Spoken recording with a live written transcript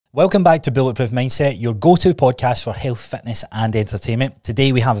Welcome back to Bulletproof Mindset, your go-to podcast for health, fitness and entertainment.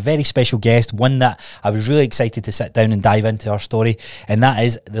 Today we have a very special guest, one that I was really excited to sit down and dive into her story, and that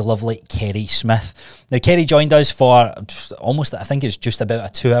is the lovely Kerry Smith. Now, Kerry joined us for almost, I think it's just about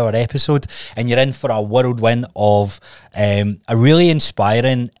a 2-hour episode, and you're in for a whirlwind of a really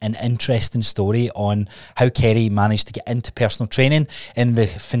inspiring and interesting story on how Kerry managed to get into personal training and the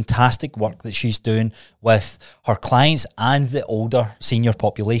fantastic work that she's doing with her clients and the older senior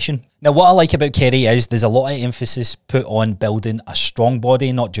population. Now, what I like about Kerry is there's a lot of emphasis put on building a strong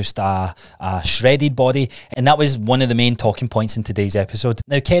body, not just a shredded body. And that was one of the main talking points in today's episode.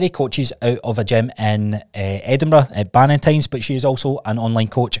 Now, Kerry coaches out of a gym in Edinburgh at Bannatynes, but she is also an online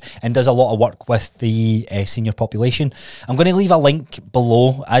coach and does a lot of work with the senior population. I'm going to leave a link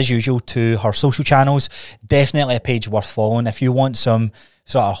below, as usual, to her social channels. Definitely a page worth following if you want some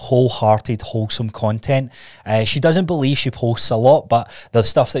sort of wholehearted, wholesome content. She doesn't believe she posts a lot, but the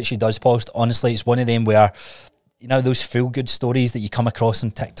stuff that she does post, honestly, it's one of them where, you know, those feel-good stories that you come across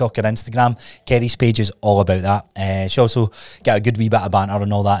on TikTok or Instagram. Kerry's page is all about that. She also got a good wee bit of banter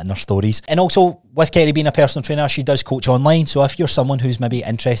and all that in her stories. And also, with Kerry being a personal trainer, she does coach online. So if you're someone who's maybe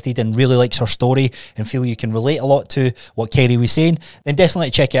interested and really likes her story and feel you can relate a lot to what Kerry was saying, then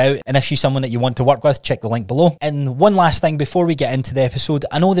definitely check it out. And if she's someone that you want to work with, check the link below. And one last thing before we get into the episode,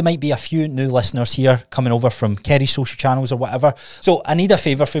 I know there might be a few new listeners here coming over from Kerry's social channels or whatever. So I need a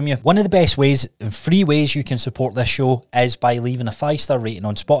favour from you. One of the best ways and free ways you can support this show is by leaving a 5-star rating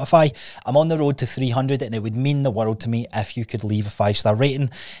on Spotify. I'm on the road to 300 and it would mean the world to me if you could leave a 5-star rating.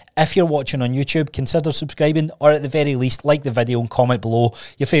 If you're watching on YouTube, consider subscribing, or at the very least, like the video and comment below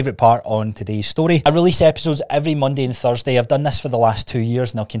your favourite part on today's story. I release episodes every Monday and Thursday. I've done this for the last 2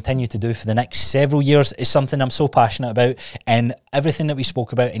 years and I'll continue to do for the next several years. It's something I'm so passionate about, and everything that we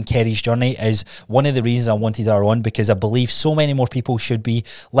spoke about in Kerry's journey is one of the reasons I wanted her on, because I believe so many more people should be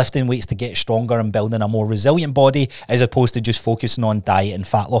lifting weights to get stronger and building a more resilient body as opposed to just focusing on diet and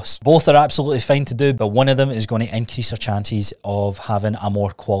fat loss. Both are absolutely fine to do, but one of them is going to increase our chances of having a more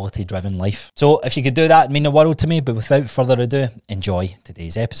quality-driven life. So if you could do that, it'd mean the world to me. But without further ado, enjoy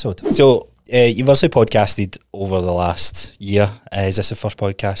today's episode. So you've also podcasted over the last year. Is this the first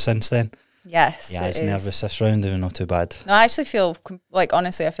podcast since then? Yes. Yeah, it's nervous this round, and not too bad. No, I actually feel, like,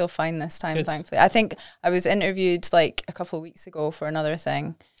 honestly, I feel fine this time, Good. Thankfully. I think I was interviewed like a couple of weeks ago for another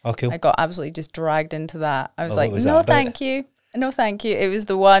thing. Oh, cool. I got absolutely just dragged into that. I was like, no, thank you. No, thank you. It was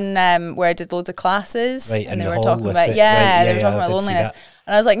the one where I did loads of classes, right, and they were talking about, they were talking about loneliness.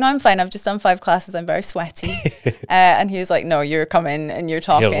 And I was like, no, I'm fine. I've just done 5 classes. I'm very sweaty. And he was like, no, you're coming and you're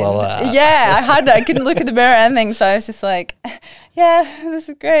talking. Yeah, I couldn't look at the mirror or anything. So I was just like, yeah, this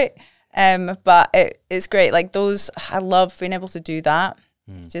is great. But it's great. Like those, I love being able to do that.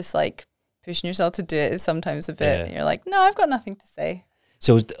 It's just like pushing yourself to do it is sometimes a bit, you're like, no, I've got nothing to say.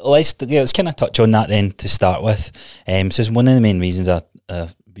 So let's kind of touch on that then to start with. So it's one of the main reasons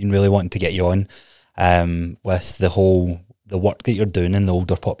I've been really wanting to get you on with the work that you're doing in the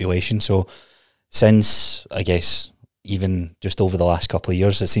older population. So since, I guess, even just over the last couple of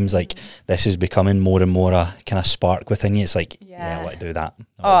years, it seems like this is becoming more and more a kind of spark within you. It's like, yeah, I want to do that.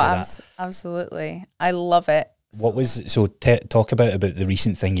 Absolutely. I love it. What was, so talk about the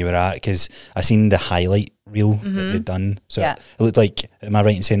recent thing you were at, because I seen the highlight reel that they'd done. So it looked like, am I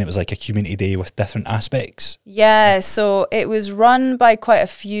right in saying it was like a community day with different aspects? Yeah, so it was run by quite a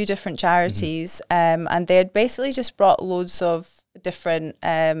few different charities, and they had basically just brought loads of different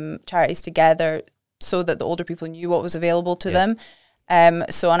charities together so that the older people knew what was available to them. And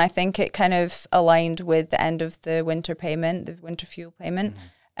I think it kind of aligned with the end of the winter payment, the winter fuel payment.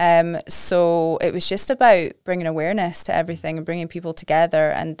 So it was just about bringing awareness to everything and bringing people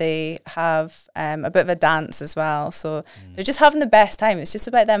together, and they have a bit of a dance as well. So they're just having the best time. It's just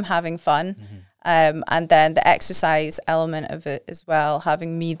about them having fun. And then the exercise element of it as well,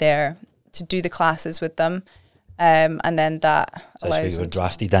 having me there to do the classes with them. And then that allows you were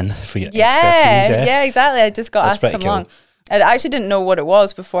drafted in for your expertise. Yeah, exactly. I just got asked to come along. I actually didn't know what it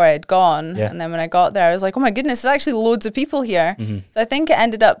was before I had gone. And then when I got there, I was like, oh my goodness, there's actually loads of people here. So I think it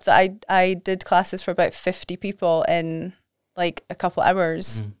ended up that I did classes for about 50 people in like a couple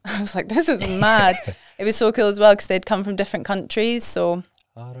hours. I was like, this is mad. It was so cool as well because they'd come from different countries. So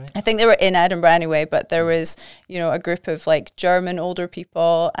I think they were in Edinburgh anyway, but there was, you know, a group of like German older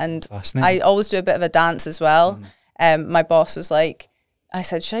people, and I always do a bit of a dance as well. My boss was like, I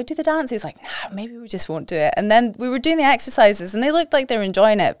said, should I do the dance? He was like, nah, maybe we just won't do it. And then we were doing the exercises and they looked like they were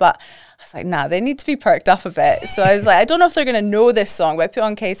enjoying it, but I was like, nah, they need to be perked up a bit. So I was like, I don't know if they're going to know this song, but I put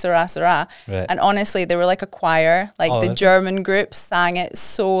on Que Sera Sera. And honestly, they were like a choir, like the German group sang it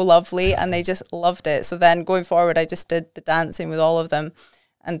so lovely and they just loved it. So then going forward, I just did the dancing with all of them.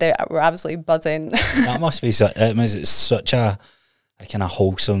 and they were absolutely buzzing. That must be it's such a kind of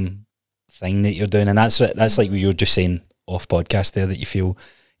wholesome thing that you're doing, and that's like what you were just saying off podcast there, that you feel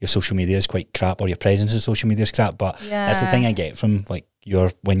your social media is quite crap, or your presence in social media is crap, but that's the thing I get from like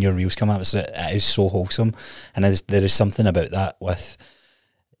when your reels come up, is that it is so wholesome, and there is something about that with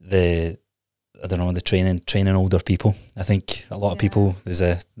the training older people. I think a lot of people, there's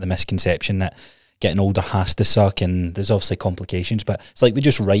the misconception that getting older has to suck, and there's obviously complications, but it's like we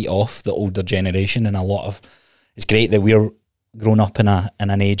just write off the older generation, and it's great that we're grown up in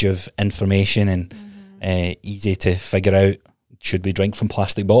an age of information and easy to figure out, should we drink from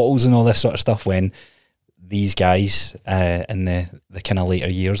plastic bottles and all this sort of stuff, when these guys in the kind of later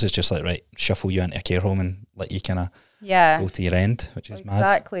years, it's just like, right, shuffle you into a care home and let you kind of go to your end, which is mad.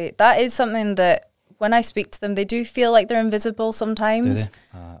 Exactly. That is something that when I speak to them, they do feel like they're invisible sometimes.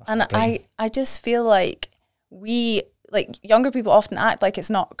 And I just feel like younger people often act like it's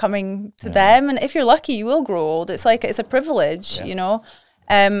not coming to them. And if you're lucky, you will grow old. It's like, it's a privilege, you know?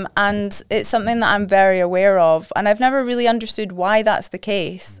 And it's something that I'm very aware of. And I've never really understood why that's the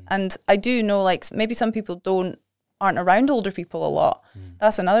case. And I do know, like, maybe some people aren't around older people a lot.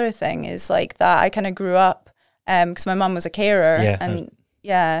 That's another thing, is like that I kind of grew up, because my mum was a carer.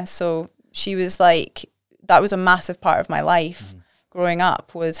 So she was like, that was a massive part of my life growing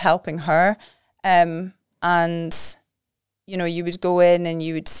up, was helping her. And, you know, you would go in and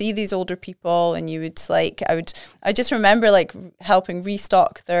you would see these older people, and you would like, I just remember like helping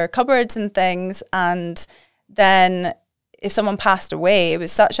restock their cupboards and things. And then if someone passed away, it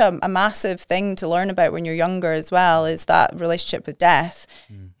was such a massive thing to learn about when you're younger as well, is that relationship with death.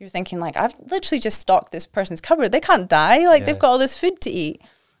 You're thinking like, I've literally just stocked this person's cupboard. They can't die. Like they've got all this food to eat.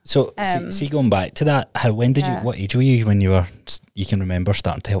 So, see, going back to that, what age were you when you can remember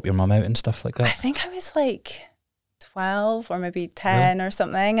starting to help your mum out and stuff like that? I think I was like 12 or maybe 10 or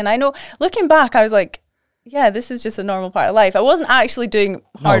something. And I know, looking back, I was like, yeah, this is just a normal part of life. I wasn't actually doing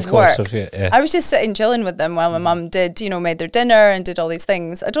hard work. I was just sitting chilling with them while my mum did, you know, made their dinner and did all these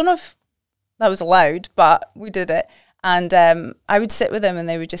things. I don't know if that was allowed, but we did it. And I would sit with them and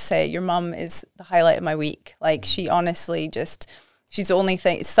they would just say, your mum is the highlight of my week. Like, she honestly just... she's the only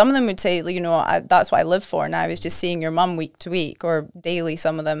thing. Some of them would say, you know, that's what I live for now, is just seeing your mum week to week, or daily,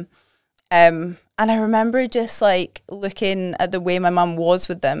 some of them. And I remember just like looking at the way my mum was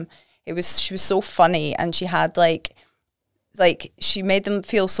with them. She was so funny, and she had like she made them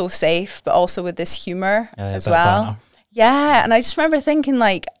feel so safe, but also with this humor as well. Banner. Yeah. And I just remember thinking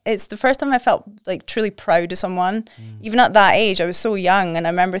like, it's the first time I felt like truly proud of someone. Even at that age, I was so young, and I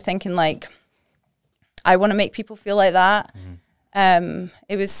remember thinking like, I want to make people feel like that.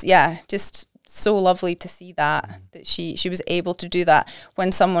 It was, just so lovely to see that she was able to do that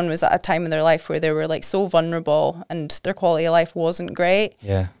when someone was at a time in their life where they were like so vulnerable and their quality of life wasn't great.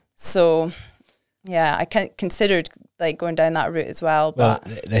 So I considered like going down that route as well. But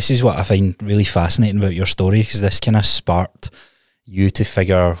this is what I find really fascinating about your story, because this kind of sparked you to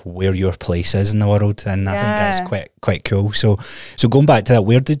figure where your place is in the world, and I think that's quite cool. So going back to that,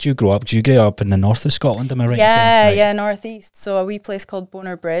 where did you grow up? Did you grow up in the north of Scotland, am I right? Yeah, northeast. So a wee place called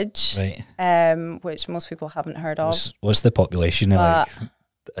Bonar Bridge, right? Which most people haven't heard of. What's the population of like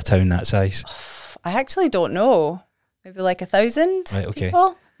a town that size? I actually don't know. Maybe like 1,000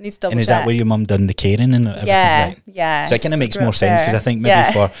 people. Needs to double check. Is that where your mum done the caring and everything? Yeah. So it kind of makes more sense, because I think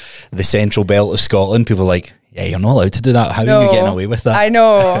maybe for the central belt of Scotland, people are like, yeah, you're not allowed to do that. How are you getting away with that? I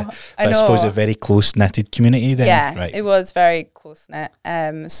know. I suppose a very close-knitted community then. Yeah, it was very close-knit.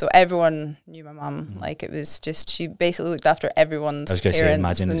 So everyone knew my mum. Like, it was just, she basically looked after everyone's. I was going to say,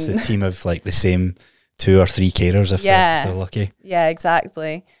 imagine it's a team of like the same 2 or 3 carers if they're lucky. Yeah,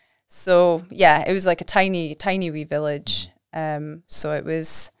 exactly. So yeah, it was like a tiny wee village. So it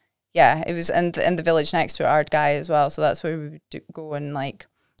was, and the village next to it, Ardguy as well. So that's where we would go and like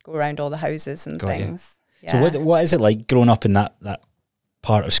go around all the houses and things. Yeah. So what is it like growing up in that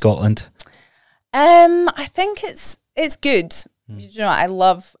part of Scotland? I think it's good. You know, I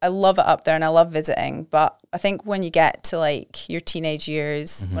love it up there, and I love visiting. But I think when you get to like your teenage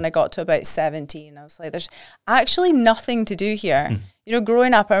years, when I got to about 17, I was like, there's actually nothing to do here. You know,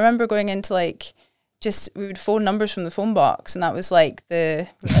 growing up, I remember going into like, we would phone numbers from the phone box, and that was like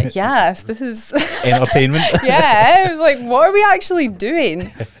yes, this is entertainment. Yeah, it was like, what are we actually doing?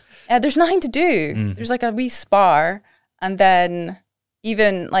 There's nothing to do. There's like a wee spar, and then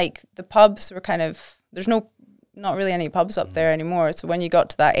even like the pubs were kind of, there's not really any pubs up there anymore. So when you got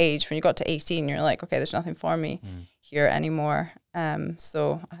to that age, when you got to 18, you're like, okay, there's nothing for me here anymore.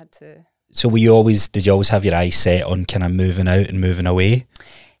 So I had to. So did you always have your eyes set on kind of moving out and moving away?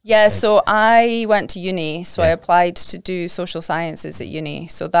 Yeah, so I went to uni, so I applied to do social sciences at uni.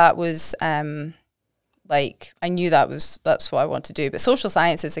 So that was like, I knew that's what I want to do. But social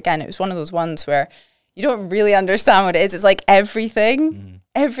sciences, again, it was one of those ones where you don't really understand what it is. It's like everything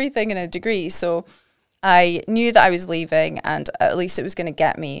in a degree. So I knew that I was leaving, and at least it was going to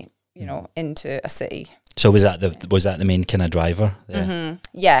get me, you know, into a city. So was that the main kind of driver?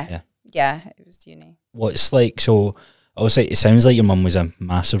 Yeah, it was uni. What's like, so obviously it sounds like your mum was a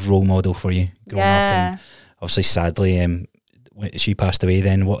massive role model for you growing up, and obviously sadly she passed away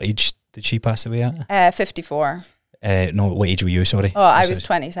then. What age did she pass away at? 54. No, what age were you, sorry? Oh, I was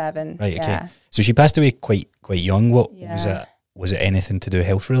 27. Right, okay. So she passed away quite young. What was it? Was it anything to do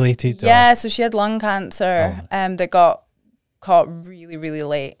health related? Yeah, so she had lung cancer that got caught really, really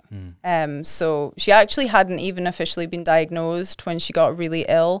late. So she actually hadn't even officially been diagnosed when she got really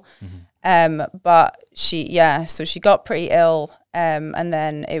ill. But so she got pretty ill. And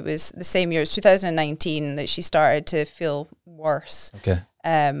then it was the same year, it was 2019, that she started to feel worse. Okay.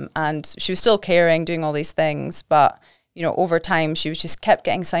 And she was still caring, doing all these things, but you know, over time she was just kept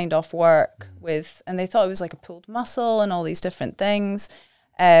getting signed off work and they thought it was like a pulled muscle and all these different things.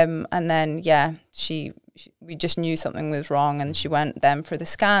 And then we just knew something was wrong, and she went then for the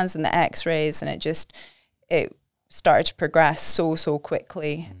scans and the x-rays, and it started to progress so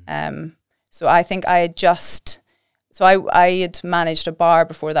quickly. So I think I had managed a bar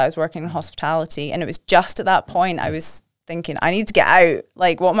before that. I was working in hospitality, and it was just at that point I was thinking, I need to get out.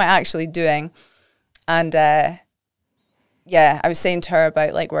 Like, what am I actually doing? And I was saying to her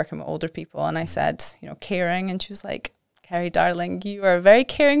about like working with older people, and I said, you know, caring, and she was like, Kerry, darling, you are a very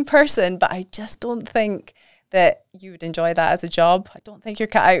caring person, but I just don't think that you would enjoy that as a job. I don't think you're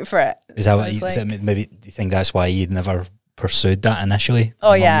cut out for it. Is that what maybe do you think that's why you'd never pursued that initially?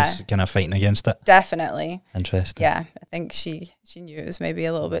 Oh, yeah. Was kind of fighting against it? Definitely. Interesting. Yeah, I think she knew it was maybe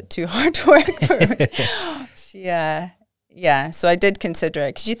a little bit too hard to work for me. So I did consider it,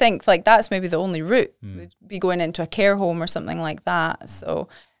 because you think like that's maybe the only route would be going into a care home or something like that. So,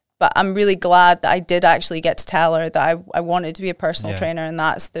 but I'm really glad that I did actually get to tell her that I wanted to be a personal trainer, and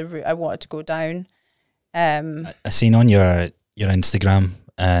that's the route I wanted to go down. I seen on your Instagram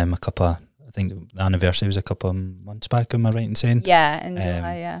a couple of, I think the anniversary was a couple of months back, am I right in saying? Yeah, in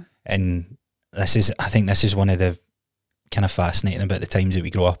July, yeah. And I think this is one of the kind of fascinating about the times that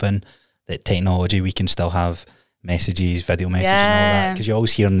we grow up in, that technology, we can still have messages, video messages and all that, because you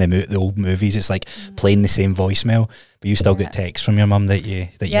always hear in the old movies, it's like playing the same voicemail, but you still get texts from your mum that you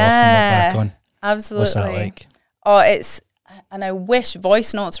often look back on. Absolutely. What's that like? Oh, and I wish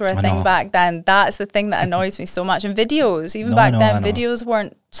voice notes were a thing back then. That's the thing that annoys me so much. And videos, even back then, videos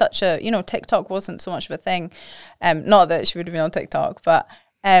weren't such a, you know, TikTok wasn't so much of a thing. Not that she would have been on TikTok, but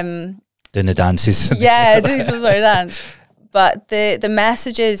doing the dances. Yeah, doing some sort of dance. But the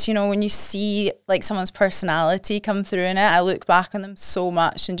messages, you know, when you see like someone's personality come through in it, I look back on them so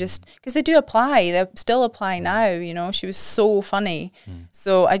much, and just because they do apply, they still apply now, you know. She was so funny.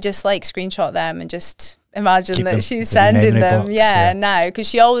 So I just like screenshot them and just imagine that she's sending them now, because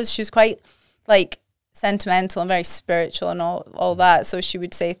she was quite like sentimental and very spiritual and all that. So she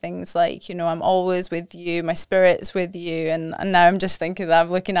would say things like, you know, I'm always with you, my spirit's with you, and now I'm just thinking that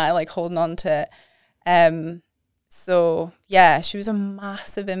I'm looking at it, like holding on to it. So yeah, she was a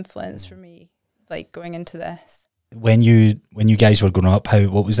massive influence for me, like going into this. When you guys were growing up,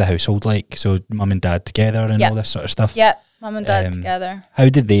 what was the household like? So mum and dad together and all this sort of stuff? Yeah, mum and dad together. How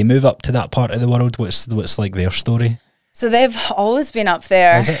did they move up to that part of the world? What's like their story? So they've always been up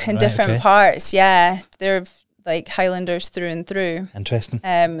there in different parts. Yeah, they're like Highlanders through and through. Interesting.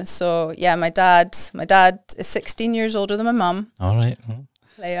 So yeah, my dad is 16 years older than my mum. All right.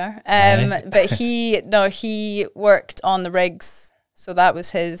 Player. But he worked on the rigs, so that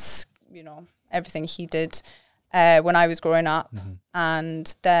was his, you know, everything he did when I was growing up.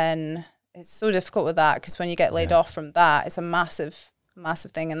 And then it's so difficult with that, because when you get laid off from that, it's a massive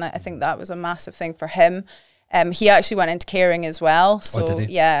thing, and I think that was a massive thing for him. He actually went into caring as well. So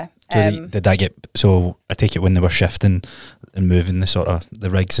yeah. So did that get, so I take it when they were shifting and moving the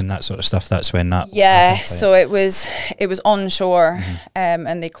rigs and that sort of stuff, that's when that so it was onshore,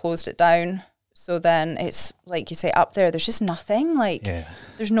 and they closed it down. So then it's like you say, up there there's just nothing, like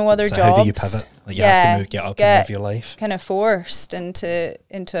there's no other jobs. How do you pivot? Like you have to get up and live your life, kind of forced into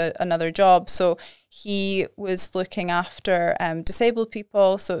another job. So he was looking after disabled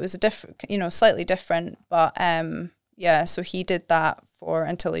people, so it was a different, you know, slightly different, but so he did that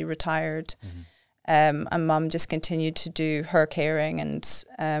until he retired. And mum just continued to do her caring,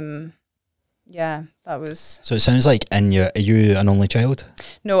 and Yeah, that was... So it sounds like are you an only child?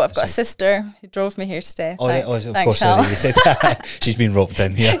 No, I've got a sister who drove me here today. Of course, sorry, you said that. She's been roped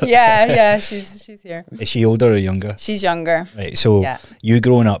in here. Yeah, she's here. Is she older or younger? She's younger. Right, so you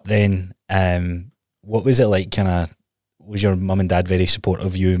growing up then, what was it like, was your mum and dad very supportive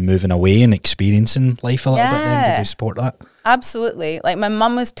of you moving away and experiencing life a little bit then? Did they support that? Absolutely. Like, my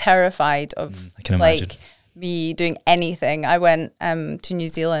mum was terrified of, I can imagine, me doing anything. I went to New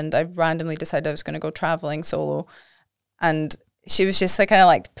Zealand. I randomly decided I was going to go traveling solo, and she was just kind of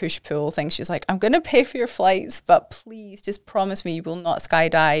like push-pull thing. She was like, I'm going to pay for your flights, but please just promise me you will not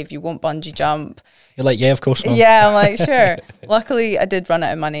skydive, you won't bungee jump. You're like, yeah, of course not. Yeah, I'm like, sure. Luckily, I did run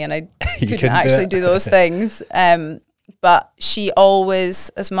out of money and I couldn't actually do those things. But she always,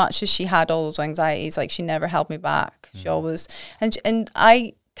 as much as she had all those anxieties, like, she never held me back. She always, and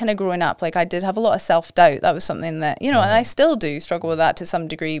I kind of growing up, like, I did have a lot of self-doubt. That was something that, and I still do struggle with that to some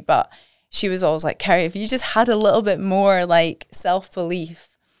degree, but she was always like, Kerry, if you just had a little bit more like self-belief,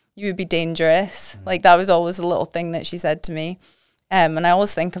 you would be dangerous. Like, that was always a little thing that she said to me. And I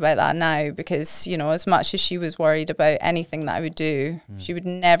always think about that now because, as much as she was worried about anything that I would do, she would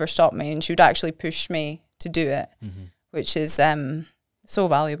never stop me, and she would actually push me to do it, which is so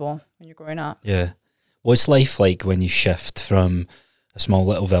valuable when you're growing up. Yeah. What's life like when you shift from a small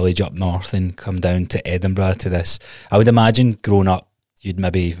little village up north and come down to Edinburgh to this? I would imagine growing up, you'd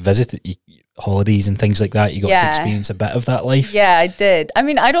maybe visit holidays and things like that. You got to experience a bit of that life. Yeah, I did. I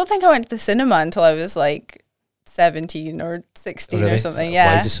mean, I don't think I went to the cinema until I was like 17 or 16 or something.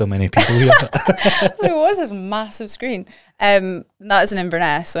 Why is there so many people here? There was this massive screen. That was in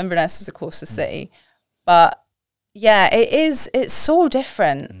Inverness. So Inverness was the closest city. But yeah, it's so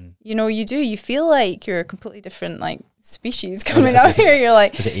different. You feel like you're a completely different, like, species coming out here. You're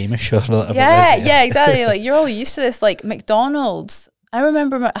like, is it Amish or whatever? Yeah, exactly. Like, you're all used to this, like, McDonald's. I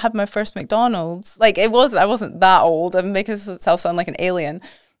remember having my first McDonald's. Like, I wasn't that old. I'm making myself sound like an alien,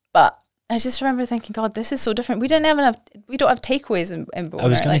 but I just remember thinking, God, this is so different. We don't have takeaways in Bournemouth. I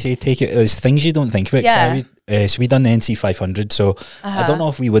was going to say, there's things you don't think about. Yeah. So we done the NC 500. So I don't know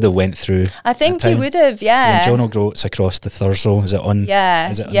if we would have went through. I think we would have. Yeah. So John O'Groats across the Thurso. Is it on? Yeah.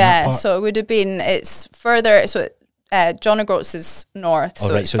 Is it on that part? So it would have been. It's further. So John O'Groats is north.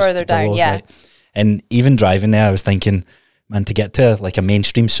 So it's further down. Below, yeah. Right. And even driving there, I was thinking, man, to get to like a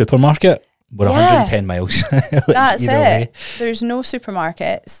mainstream supermarket, we're 110 miles. Like, that's it. Way. There's no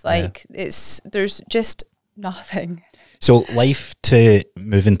supermarkets. Like, there's just nothing. So life to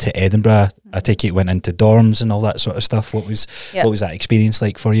moving to Edinburgh, I take it went into dorms and all that sort of stuff. What was that experience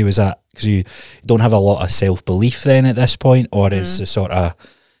like for you? Was that because you don't have a lot of self-belief then at this point, or is the sort of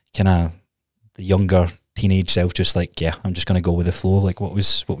kind of the younger teenage self just like, yeah, I'm just going to go with the flow? Like, what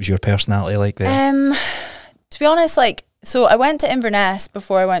was your personality like there? To be honest, like, so I went to Inverness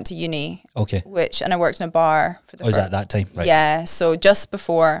before I went to uni. Okay. And I worked in a bar for the was that that time? Right. Yeah, so just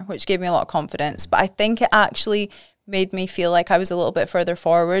before, which gave me a lot of confidence. But I think it actually made me feel like I was a little bit further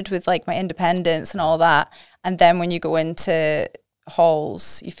forward with like my independence and all that. And then when you go into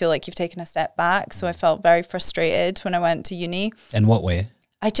halls, you feel like you've taken a step back. So I felt very frustrated when I went to uni. In what way?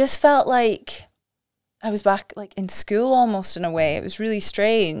 I just felt like I was back like in school almost in a way. It was really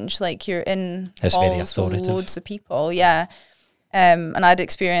strange. Like, you're in halls with loads of people. Yeah. And I'd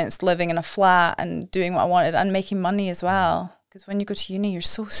experienced living in a flat and doing what I wanted and making money as well. Because when you go to uni, you're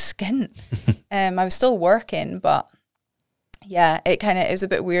so skint. I was still working, but yeah, it was a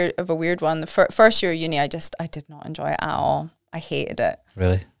bit of a weird one. The first year of uni, I did not enjoy it at all. I hated it.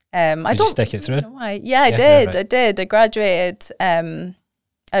 Really? Did you stick it through? I did. Right. I did. I graduated.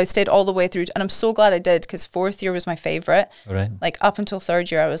 I stayed all the way through, and I'm so glad I did, because fourth year was my favourite. Right. Like, up until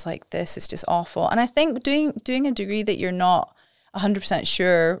third year, I was like, this is just awful. And I think doing a degree that you're not 100%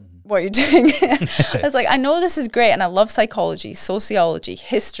 sure what you're doing, I was like, I know this is great, and I love psychology, sociology,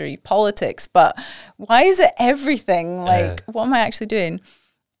 history, politics, but why is it everything? Like, what am I actually doing?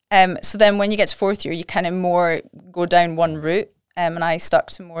 So then when you get to fourth year, you kind of more go down one route, and I stuck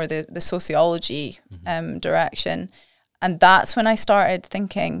to more the sociology direction. And that's when I started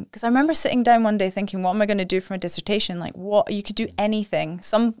thinking, because I remember sitting down one day thinking, what am I going to do for my dissertation? Like, you could do anything.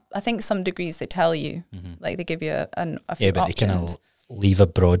 I think some degrees they tell you, like they give you a few options. They kind of leave a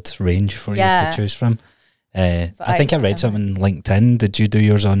broad range for you to choose from. I think I read something on LinkedIn. Did you do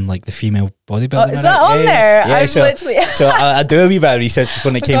yours on like the female bodybuilding? Is that on there? Yeah, so I do a wee bit of research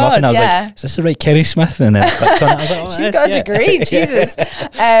when it came up, and I was like, is this the right Kerry Smith? And then I clicked on it. I was like, oh, she's got a degree. Jesus.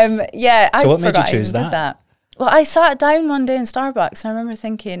 So what made you choose that? Well, I sat down one day in Starbucks and I remember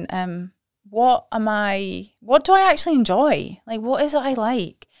thinking, what do I actually enjoy? Like, what is it I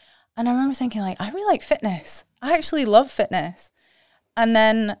like? And I remember thinking, like, I really like fitness. I actually love fitness. And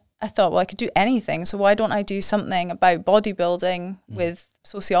then I thought, well, I could do anything. So why don't I do something about bodybuilding with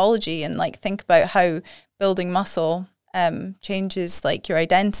sociology and like think about how building muscle changes like your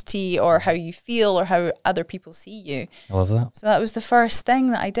identity or how you feel or how other people see you. I love that. So that was the first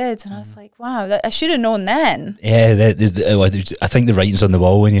thing that I did, and I was like, wow, I should have known then. Yeah, I think the writing's on the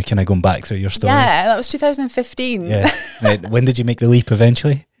wall when you're kind of going back through your story. Yeah, that was 2015. Yeah. When did you make the leap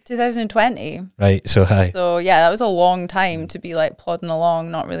eventually? 2020. Right, so hi. So yeah, that was a long time to be like plodding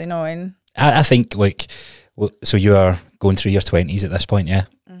along, not really knowing. I think like, so you are going through your 20s at this point, yeah?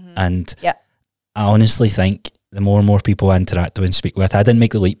 And yeah, I honestly think the more and more people I interact with and speak with, I didn't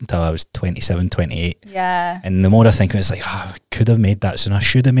make the leap until I was 27, 28. Yeah. And the more I think of it, it's like, I could have made that sooner. I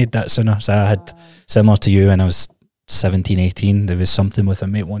should have made that sooner. So I had, similar to you, when I was 17, 18, there was something with a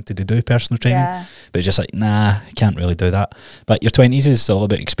mate wanted to do personal training. Yeah. But it's just like, nah, I can't really do that. But your 20s is all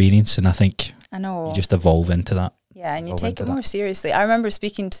about experience, and I think you just evolve into that. Yeah, and you take it more seriously. I remember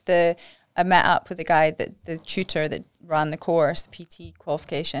speaking to I met up with a guy, the tutor that ran the course, the PT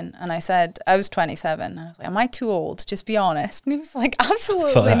qualification, and I said, I was 27, and I was like, am I too old? Just be honest. And he was like,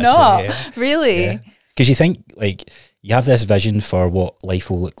 absolutely not. Really? Because you think, like, you have this vision for what life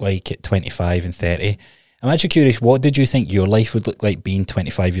will look like at 25 and 30. I'm actually curious, what did you think your life would look like being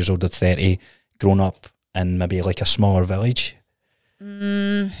 25 years old or 30, grown up in maybe like a smaller village?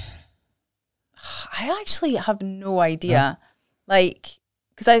 I actually have no idea. Like,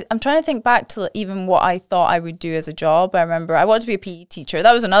 because I'm trying to think back to even what I thought I would do as a job. I remember I wanted to be a PE teacher.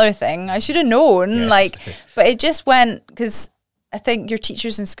 That was another thing. I should have known. Like, but it just went, because I think your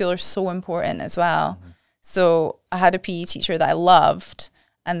teachers in school are so important as well. So I had a PE teacher that I loved,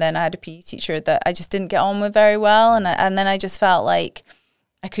 and then I had a PE teacher that I just didn't get on with very well, and then I just felt like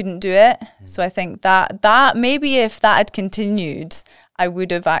I couldn't do it. So I think that maybe if that had continued, I would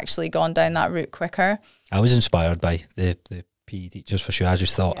have actually gone down that route quicker. I was inspired by the PE teachers for sure. I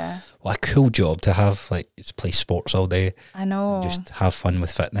just thought, what a cool job to have, like, just play sports all day. I know. Just have fun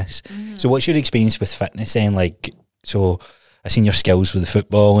with fitness. So what's your experience with fitness then? Like, so I seen your skills with the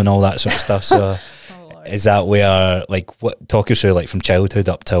football and all that sort of stuff. So is that where, like, what, talk us through, like, from childhood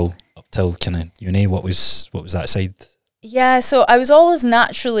up till kind of uni, what was that side? Yeah, so I was always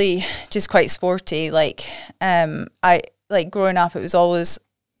naturally just quite sporty. Like, I, like, growing up, it was always,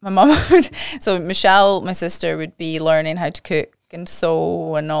 my mum would, so Michelle, my sister, would be learning how to cook and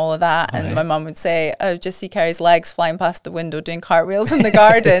sew and all of that. And my mum would say, I would just see Kerry's legs flying past the window doing cartwheels in the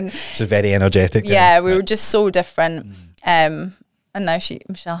garden. So very energetic. Yeah, we were just so different. And now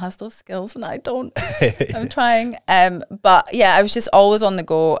Michelle has those skills and I don't. I'm trying. But yeah, I was just always on the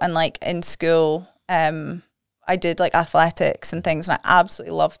go. And like in school, I did like athletics and things, and I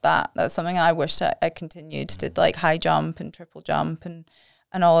absolutely loved that. That's something I wished I continued. Did like high jump and triple jump and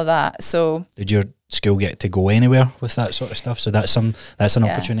all of that. So did your school get to go anywhere with that sort of stuff? So that's an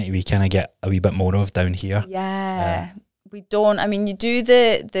opportunity we kind of get a wee bit more of down here. We don't. I mean, you do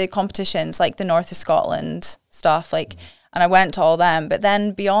the competitions like the North of Scotland stuff, like, and I went to all them, but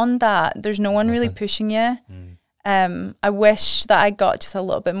then beyond that, there's no one really pushing you. I wish that I got just a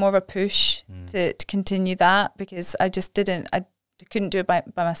little bit more of a push to continue that, because I just I couldn't do it by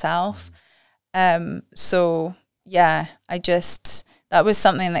myself. So yeah, that was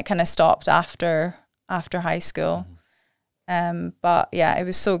something that kind of stopped after high school. But yeah, it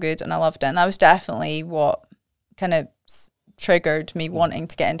was so good and I loved it. And that was definitely what kind of triggered me wanting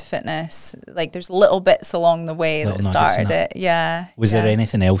to get into fitness. Like there's little bits along the way that started it. Yeah. Was there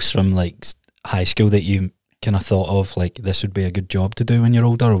anything else from like high school that you kind of thought of, like this would be a good job to do when you're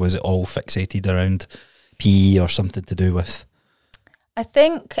older, or was it all fixated around PE or something to do with, I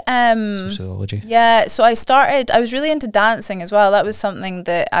think, sociology? Yeah, so I was really into dancing as well. That was something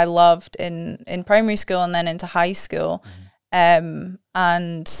that I loved in primary school and then into high school. And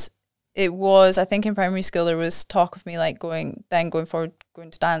it was, I think in primary school there was talk of me like going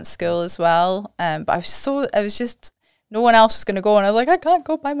to dance school as well. But I was just, no one else was going to go, and I was like, I can't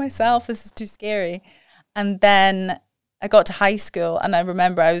go by myself, this is too scary. And then I got to high school, and I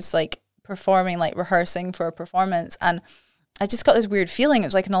remember I was like performing, like rehearsing for a performance, and I just got this weird feeling. It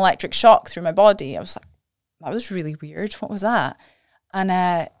was like an electric shock through my body. I was like, that was really weird. What was that?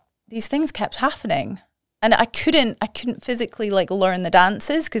 And these things kept happening. And I couldn't physically like learn the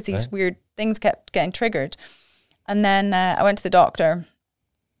dances because these weird things kept getting triggered. And then I went to the doctor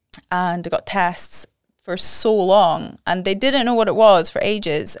and I got tests for so long, and they didn't know what it was for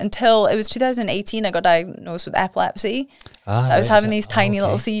ages until it was 2018. I got diagnosed with epilepsy. I was having these tiny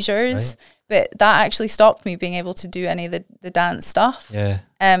little seizures. But that actually stopped me being able to do any of the dance stuff. Yeah.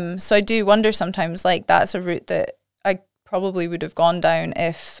 So I do wonder sometimes, like that's a route that I probably would have gone down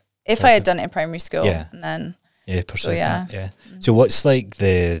if I had done it in primary school. Yeah. And then So what's like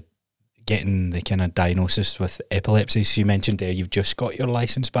the getting the kind of diagnosis with epilepsy. So you mentioned there you've just got your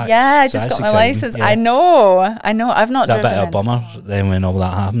license back. Yeah, I just got my license. Yeah. I know. I've not driven. Was that a bit of a bummer then when all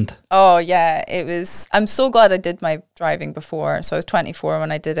that happened? Oh yeah, it was. I'm so glad I did my driving before. So I was 24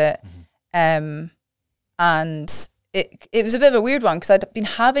 when I did it, and it was a bit of a weird one because I'd been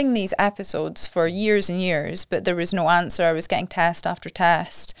having these episodes for years and years, but there was no answer. I was getting test after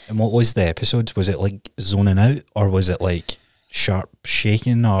test. And what was the episodes? Was it like zoning out, or was it like sharp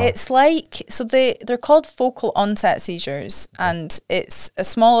shaking? Or it's like, so they're called focal onset seizures, and it's a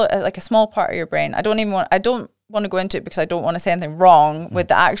small part of your brain. I don't want to go into it because I don't want to say anything wrong with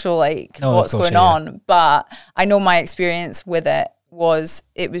the actual what's going on, but I know my experience with it was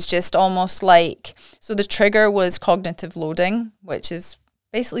just almost like, so the trigger was cognitive loading, which is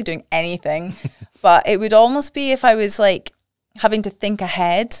basically doing anything, but it would almost be if I was like having to think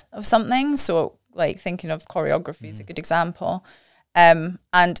ahead of something. So like thinking of choreography is a good example.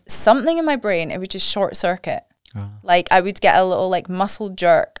 And something in my brain, it would just short circuit. Like I would get a little like muscle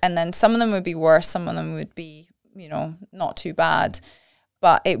jerk, and then some of them would be worse, some of them would be, not too bad.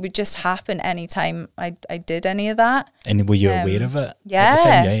 But it would just happen anytime I did any of that. And were you aware of it? Yeah. At the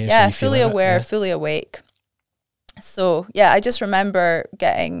time? Yeah, so fully aware, fully awake. So yeah, I just remember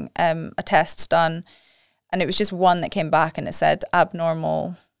getting a test done, and it was just one that came back and it said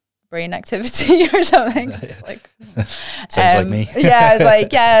abnormal brain activity or something. It's like, sounds like me. Yeah, I was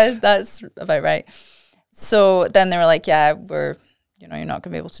like, yeah, that's about right. So then they were like, yeah, you're not going to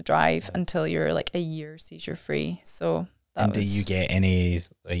be able to drive until you're like a year seizure free. So and did you get any,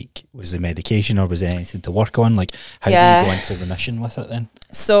 was the medication or was there anything to work on? Like, how did you go into remission with it then?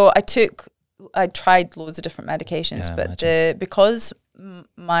 So I tried loads of different medications, but because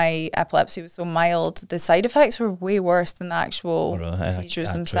my epilepsy was so mild, the side effects were way worse than the actual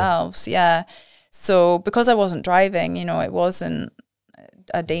seizures themselves. Yeah. So because I wasn't driving, it wasn't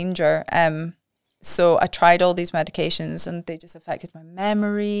a danger. So I tried all these medications and they just affected my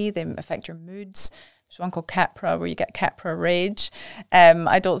memory. They affect your moods. There's one called Keppra where you get Keppra rage.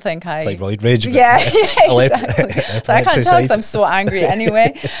 I don't think it's like roid rage. Yeah, exactly. So I can't tell because I'm so angry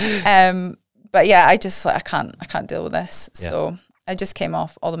anyway. But yeah, I can't deal with this. Yeah. So I just came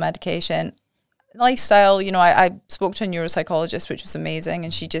off all the medication. Lifestyle, I spoke to a neuropsychologist, which was amazing.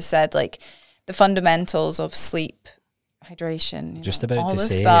 And she just said like the fundamentals of sleep, hydration, just about all to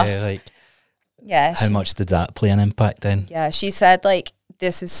say, stuff. How much did that play an impact then? Yeah, she said like,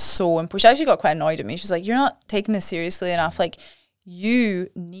 this is so important. She actually got quite annoyed at me. She's like, you're not taking this seriously enough. Like, you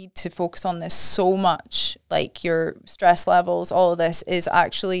need to focus on this so much. Like, your stress levels, all of this is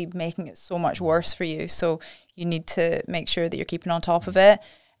actually making it so much worse for you. So you need to make sure that you're keeping on top of it.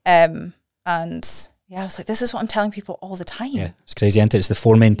 And yeah, I was like, this is what I'm telling people all the time. Yeah, it's crazy, isn't it? It's the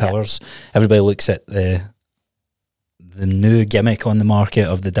 4 main pillars. Everybody looks at the new gimmick on the market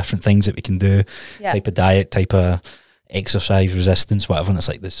of the different things that we can do, type of diet, type of exercise, resistance, whatever, and it's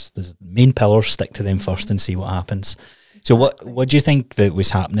like there's main pillars, stick to them first and see what happens. So what do you think that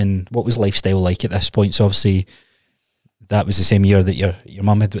was happening? What was lifestyle like at this point? So obviously that was the same year that your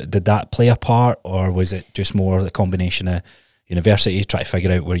mum had. Did that play a part, or was it just more the combination of university, try to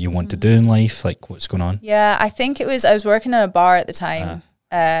figure out where you want to do in life, like what's going on? Yeah, I think I was working in a bar at the time.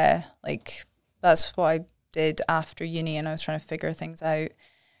 Like that's what I did after uni, and I was trying to figure things out.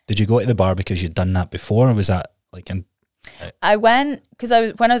 Did you go to the bar because you'd done that before, or was that like in I went because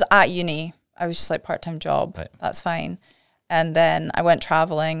when I was at uni, I was just like part-time job. Right. That's fine. And then I went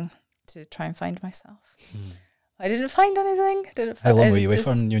traveling to try and find myself. I didn't find anything. How long were you away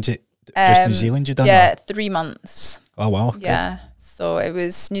from? Just New Zealand you done? Yeah, 3 months. Oh, wow. Yeah. Good. So it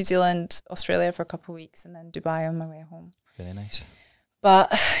was New Zealand, Australia for a couple of weeks, and then Dubai on my way home. Very nice.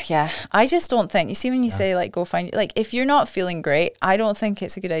 But yeah, I just don't think, you see when you say like go find, like if you're not feeling great, I don't think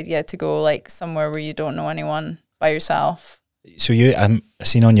it's a good idea to go like somewhere where you don't know anyone by yourself. So I've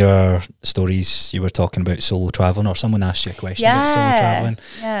seen on your stories you were talking about solo traveling, or someone asked you a question about solo traveling.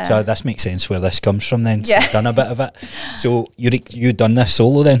 Yeah. So this makes sense where this comes from then. So you've done a bit of it. So you done this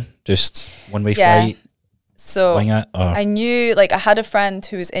solo then? Just one way flight? So wing it, or? I knew, like I had a friend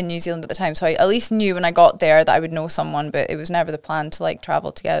who was in New Zealand at the time, so I at least knew when I got there that I would know someone, but it was never the plan to like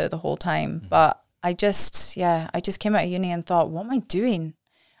travel together the whole time. But I just came out of uni and thought, what am I doing?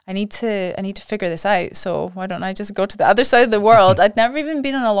 I need to figure this out. So why don't I just go to the other side of the world? I'd never even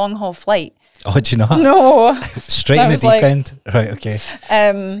been on a long haul flight. Oh, did you not? No. Straight in the deep end. Right, okay.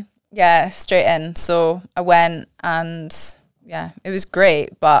 Yeah, straight in. So I went, and yeah, it was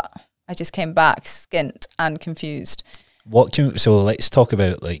great, but I just came back skint and confused. So let's talk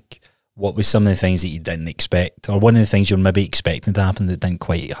about like what was some of the things that you didn't expect, or one of the things you were maybe expecting to happen that didn't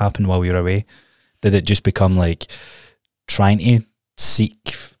quite happen while you were away. Did it just become like trying to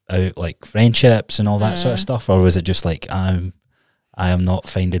seek out like friendships and all that sort of stuff, or was it just like I am not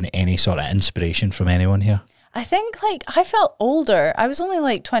finding any sort of inspiration from anyone here? I think like I felt older. I was only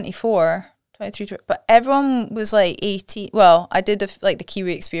like 24, 23, but everyone was like 18. Well, I did like the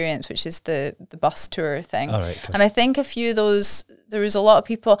Kiwi experience, which is the bus tour thing. All right, cool. And I think a few of those, there was a lot of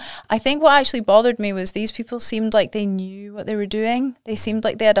people. I think what actually bothered me was these people seemed like they knew what they were doing. They seemed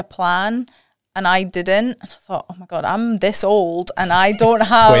like they had a plan. And I didn't. And I thought, oh my God, I'm this old and I don't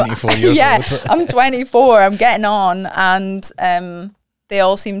have 24 years old. I'm 24, I'm getting on. And they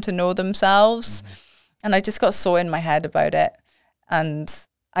all seem to know themselves. And I just got so in my head about it. And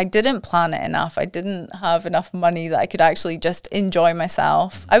I didn't plan it enough. I didn't have enough money that I could actually just enjoy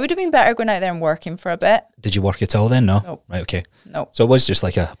myself. I would have been better going out there and working for a bit. Did you work at all then? No? Nope. Right, okay. Nope. So it was just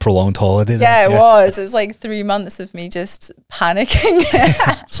like a prolonged holiday then? Yeah, it was. It was like 3 months of me just panicking.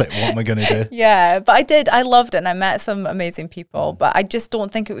 It's like, what am I going to do? Yeah, but I loved it and I met some amazing people, but I just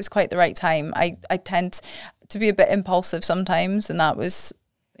don't think it was quite the right time. I tend to be a bit impulsive sometimes, and that was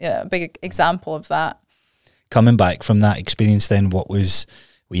a big example of that. Coming back from that experience then,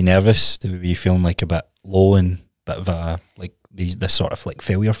 were you nervous? Were you feeling like a bit low and a bit of a, like this sort of like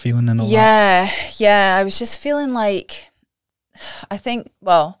failure feeling and all that? Yeah. I was just feeling like, I think,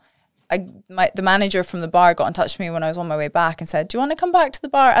 well, the manager from the bar got in touch with me when I was on my way back and said, do you want to come back to the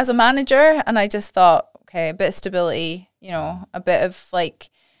bar as a manager? And I just thought, okay, a bit of stability, you know, a bit of like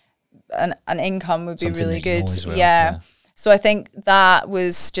an income would be something really good. Well, yeah. So I think that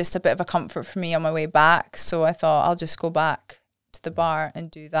was just a bit of a comfort for me on my way back. So I thought I'll just go back to the bar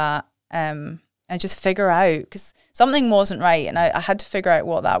and do that and just figure out, because something wasn't right and I had to figure out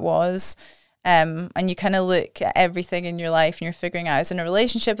what that was. And you kind of look at everything in your life and you're figuring out. I was in a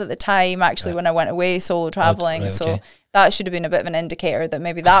relationship at the time, actually, when I went away solo traveling. Right, okay. So that should have been a bit of an indicator that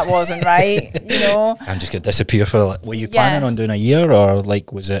maybe that wasn't right, you know. I'm just going to disappear for were you planning on doing a year, or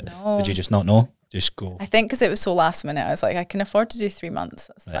like was it, no. Did you just not know? Just go. I think because it was so last minute, I was like, I can afford to do 3 months.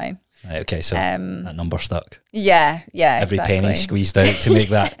 That's fine. Right, okay, so that number stuck. Yeah, every penny squeezed out to make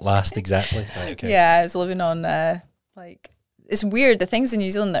that last exactly. Right, okay. Yeah, I was living on like, it's weird. The things in New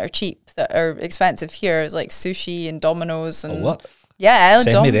Zealand that are cheap, that are expensive here, is like sushi and Domino's and what? Yeah,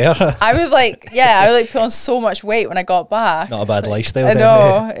 send me there. I was like, I like put on so much weight when I got back. Not a bad lifestyle. I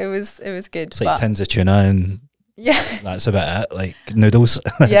know it was good. It's like tins of tuna and. Yeah, that's about it. Like noodles.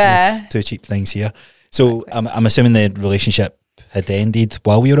 Yeah, two cheap things here. So exactly. I'm assuming the relationship had ended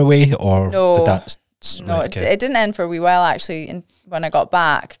while we were away, or no? Did that no, okay. it didn't end for a wee while actually. When I got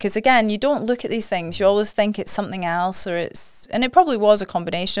back, because again, you don't look at these things. You always think it's something else, or and it probably was a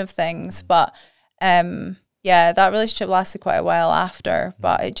combination of things. But yeah, that relationship lasted quite a while after.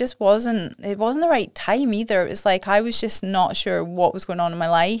 But it just wasn't. It wasn't the right time either. It was like I was just not sure what was going on in my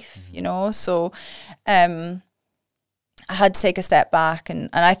life, you know. So. I had to take a step back, and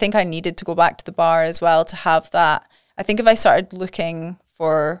I think I needed to go back to the bar as well to have that. I think if I started looking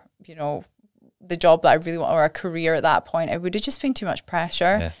for, you know, the job that I really want or a career at that point, it would have just been too much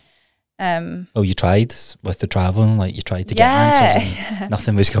pressure. Yeah. Oh, you tried with the traveling, like you tried to get answers and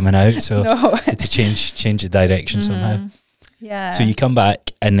nothing was coming out, so no. Had to change the direction somehow. Yeah. So you come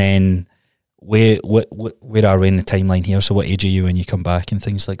back, and then where are we in the timeline here? So what age are you when you come back and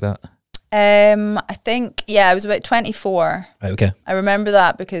things like that? I think, I was about 24. Right, okay. I remember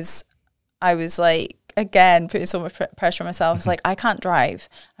that because I was like, again, putting so much pressure on myself. I was like, I can't drive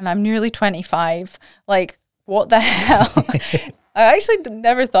and I'm nearly 25. Like, what the hell? I actually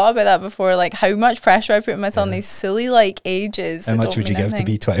never thought about that before, like how much pressure I put on myself on these silly like ages. How much would you give to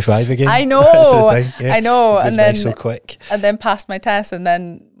be 25 again? I know. I know. And then so quick. And then passed my test, and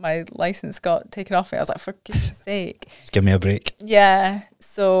then my license got taken off me. I was like, for goodness sake. Just give me a break. Yeah.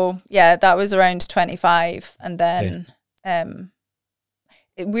 So yeah, that was around 25. And then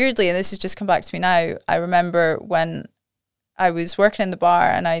weirdly, and this has just come back to me now, I remember when I was working in the bar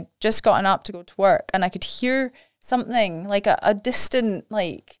and I just gotten up to go to work, and I could hear something like a distant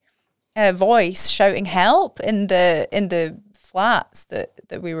like voice shouting help in the flats that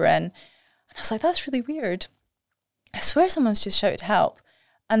we were in. And I was like, that's really weird. I swear someone's just shouted help.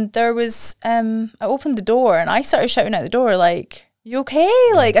 And there was I opened the door and I started shouting out the door like, you okay?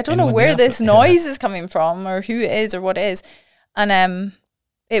 Yeah, like, I don't know where this noise is coming from or who it is or what it is. And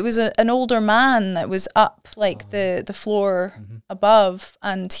it was an older man that was up like the floor above,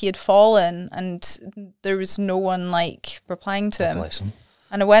 and he had fallen, and there was no one like replying to him. Bless him.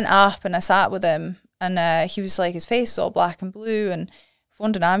 And I went up and I sat with him, and he was like, his face was all black and blue, and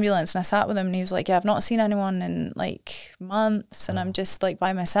phoned an ambulance, and I sat with him, and he was like, yeah, I've not seen anyone in like months, and I'm just like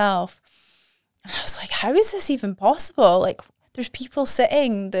by myself. And I was like, how is this even possible? Like, there's people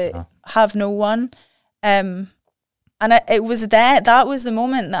sitting that have no one. And And it was that was the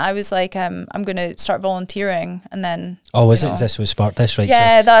moment that I was like, I'm going to start volunteering. And then, is this what sparked this, right?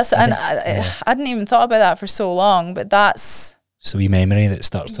 Yeah, so I hadn't even thought about that for so long, but that's a wee memory that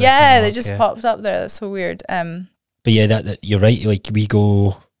starts to they just popped up there. That's so weird. But yeah, that you're right. Like, we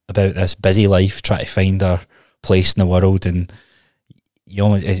go about this busy life trying to find our place in the world, and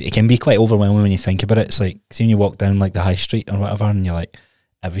it can be quite overwhelming when you think about it. It's like, see, when you walk down like the high street or whatever, and you're like,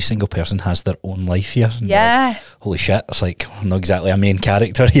 every single person has their own life here. And like, holy shit, it's like, I'm not exactly a main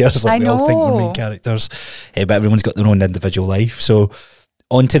character here. It's like, we all think we're main characters, but everyone's got their own individual life. So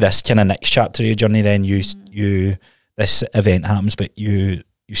on to this kind of next chapter of your journey then, this event happens, but you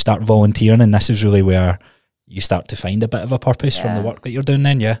start volunteering, and this is really where you start to find a bit of a purpose from the work that you're doing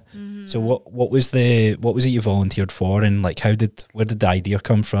then, So what was it you volunteered for, and like where did the idea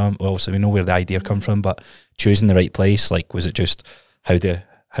come from? Well, so we know where the idea come from, but choosing the right place, like, was it just how did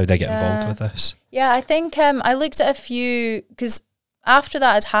I get involved with this? Yeah, I think I looked at a few, because after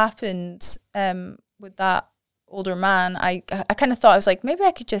that had happened with that older man, I kind of thought, I was like, maybe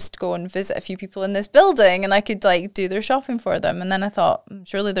I could just go and visit a few people in this building and I could like do their shopping for them. And then I thought,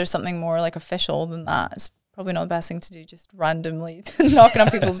 surely there's something more like official than that. It's probably not the best thing to do, just randomly knocking on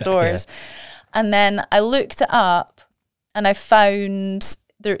people's doors. And then I looked it up and I found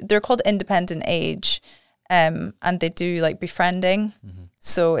they're called Independent Age, and they do like befriending.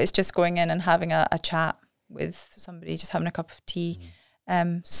 So it's just going in and having a chat with somebody, just having a cup of tea.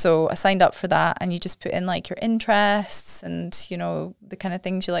 So I signed up for that, and you just put in like your interests and, you know, the kind of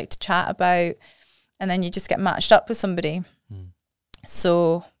things you like to chat about, and then you just get matched up with somebody.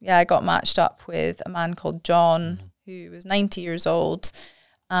 So yeah, I got matched up with a man called John, who was 90 years old,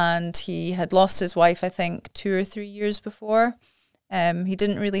 and he had lost his wife, I think 2 or 3 years before. He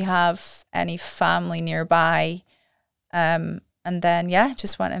didn't really have any family nearby. And then,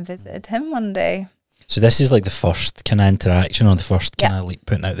 just went and visited him one day. So this is like the first kind of interaction, or the first kind of like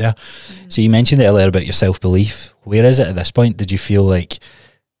putting out there. So you mentioned earlier about your self-belief. Where is it at this point? Did you feel like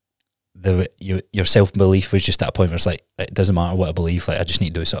your self-belief was just at a point where it's like, it doesn't matter what I believe, like I just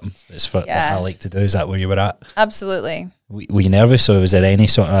need to do something. It's what I like to do. Is that where you were at? Absolutely. Were you nervous, or was there any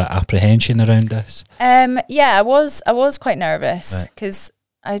sort of apprehension around this? Yeah, I was quite nervous, because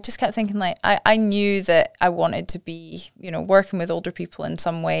I just kept thinking, like, I knew that I wanted to be, you know, working with older people in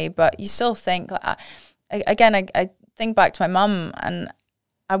some way, but you still think, like, I think back to my mum, and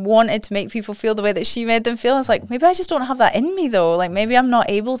I wanted to make people feel the way that she made them feel. I was like, maybe I just don't have that in me though. Like, maybe I'm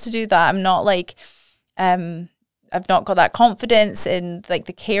not able to do that. I'm not like, I've not got that confidence in like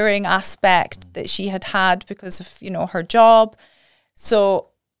the caring aspect that she had because of, you know, her job. So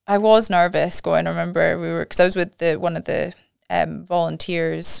I was nervous going. I remember because I was with one of the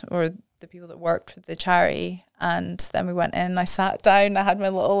volunteers, or the people that worked with the charity, and then we went in and I sat down. I had my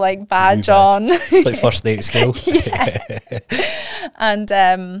little like badge on. It's like first day at school. And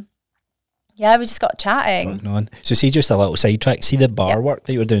we just got chatting. So see, just a little sidetrack, see the bar work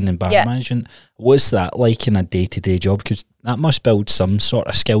that you were doing in bar management, what's that like in a day-to-day job? Because that must build some sort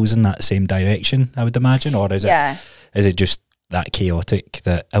of skills in that same direction, I would imagine. Or is it just that chaotic?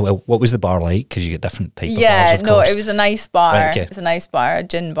 That what was the bar like? Because you get different type of bars, of course. It was a nice bar. Right, okay. It was a nice bar, a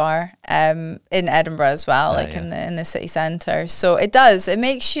gin bar, in Edinburgh as well, in the city centre. So it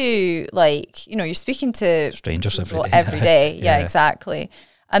makes you like, you know, you're speaking to strangers every day. Yeah, exactly.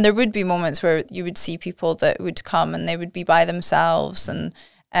 And there would be moments where you would see people that would come and they would be by themselves, and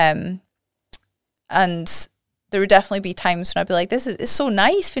there would definitely be times when I'd be like, it's so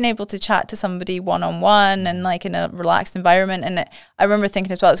nice being able to chat to somebody one-on-one and like in a relaxed environment. And I remember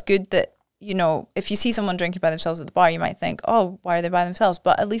thinking as well, it's good that, you know, if you see someone drinking by themselves at the bar, you might think, oh, why are they by themselves?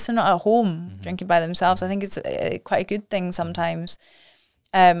 But at least they're not at home drinking by themselves. I think it's quite a good thing sometimes.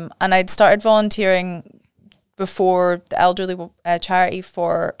 And I'd started volunteering before the elderly charity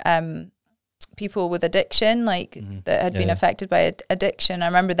for people with addiction, like that had been affected by addiction. I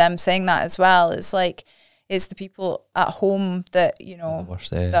remember them saying that as well. It's like, it's the people at home that, you know,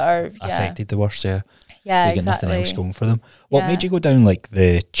 that are affected the worst. Yeah, exactly. Got nothing else going for them. What made you go down like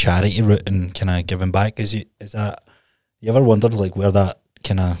the charity route and kind of giving back? Is that, you ever wondered like where that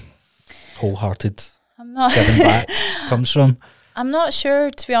kind of wholehearted giving back comes from? I'm not sure,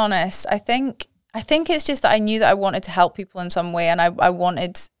 to be honest. I think it's just that I knew that I wanted to help people in some way, and I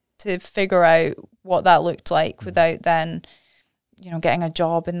wanted to figure out what that looked like without then, you know, getting a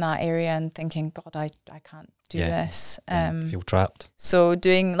job in that area and thinking, God, I can't do this. Feel trapped. So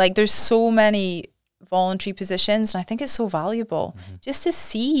doing, like, there's so many voluntary positions, and I think it's so valuable just to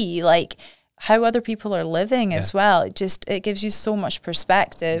see like how other people are living as well. It gives you so much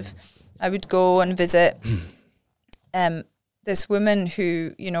perspective. I would go and visit this woman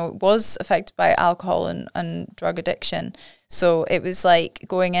who, you know, was affected by alcohol and drug addiction. So it was like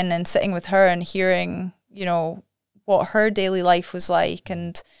going in and sitting with her and hearing, you know, what her daily life was like.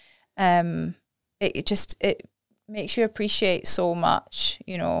 And it makes you appreciate so much,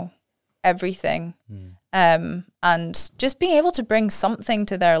 you know, everything. And just being able to bring something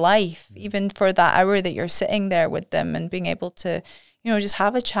to their life, even for that hour that you're sitting there with them, and being able to, you know, just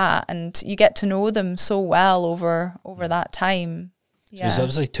have a chat, and you get to know them so well over that time. Yeah. There's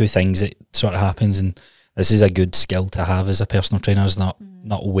obviously two things that sort of happens, and this is a good skill to have as a personal trainer, is not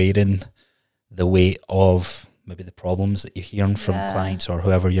wearing the weight of maybe the problems that you're hearing from clients or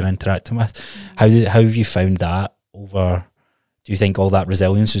whoever you're interacting with. How have you found that over? Do you think all that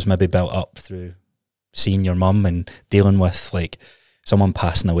resilience was maybe built up through seeing your mum and dealing with like someone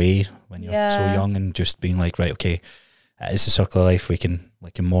passing away when you're so young, and just being like, right, okay, it's a circle of life, we can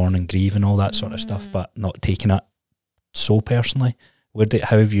mourn and grieve and all that sort of stuff, but not taking it so personally?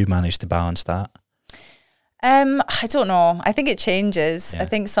 How have you managed to balance that? I don't know. I think it changes. I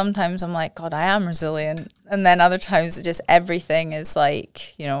think sometimes I'm like, God, I am resilient, and then other times it just, everything is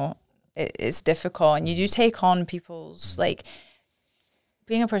like, you know, it's difficult, and you do take on people's, like,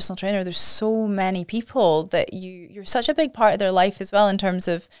 being a personal trainer, there's so many people that you're such a big part of their life as well, in terms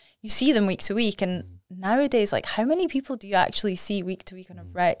of you see them week to week. And nowadays, like, how many people do you actually see week to week on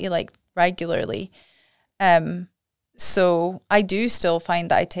a regularly? So I do still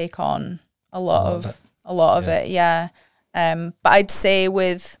find that I take on a lot of it. Yeah. But I'd say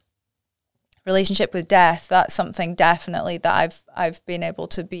with relationship with death, that's something definitely that I've been able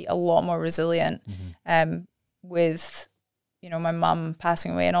to be a lot more resilient with, you know, my mum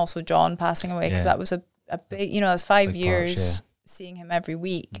passing away, and also John passing away, because that was a big, you know, that was 5 years seeing him every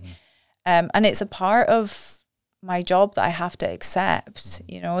week. And it's a part of my job that I have to accept,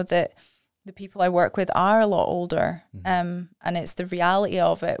 you know, that the people I work with are a lot older, and it's the reality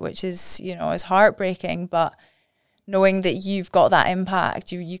of it, which is, you know, is heartbreaking, but knowing that you've got that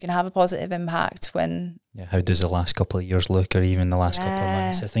impact, you can have a positive impact when... Yeah, how does the last couple of years look, or even the last couple of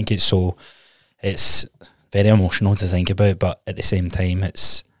months? I think it's very emotional to think about, but at the same time,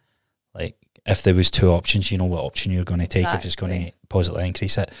 it's like, if there was two options, you know what option you're going to take if it's going to positively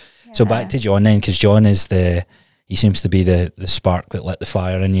increase it. So back to John then, because John is he seems to be the spark that lit the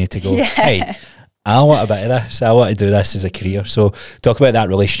fire in you to go, hey, I want a bit of this. I want to do this as a career. So talk about that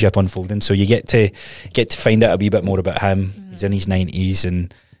relationship unfolding. So you get to find out a wee bit more about him. He's in his 90s,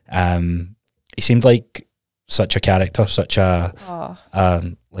 and he seemed like such a character, such a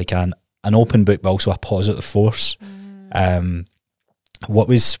like an open book, but also a positive force. What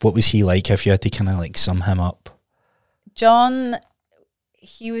was he like, if you had to kind of like sum him up? John,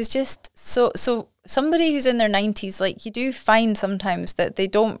 he was just so somebody who's in their 90s, like, you do find sometimes that they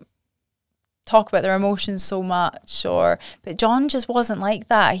don't talk about their emotions so much, but John just wasn't like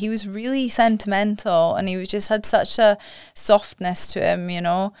that. He was really sentimental, and he was just had such a softness to him, you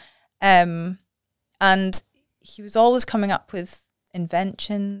know, and he was always coming up with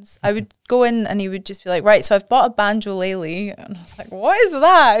inventions. I would go in and he would just be like, right, so I've bought a banjolele, and I was like, what is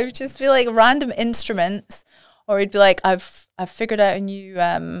that? It would just be like random instruments, or he'd be like, I've figured out a new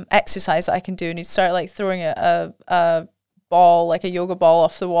exercise that I can do, and he'd start like throwing a ball, like a yoga ball,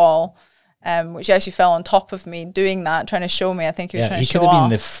 off the wall, which actually fell on top of me doing that, trying to show me. I think he was trying to show off. He could have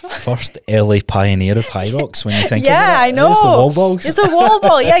been the first LA pioneer of high rocks when you think about it. Yeah, I know. It's the wall balls. It's a wall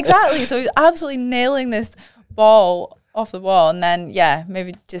ball. Yeah, exactly. So he was absolutely nailing this ball off the wall, and then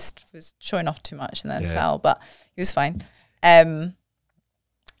maybe just was showing off too much and then fell, but he was fine. And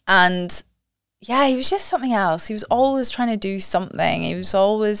he was just something else. He was always trying to do something. He was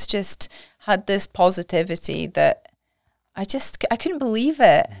always just had this positivity that I couldn't believe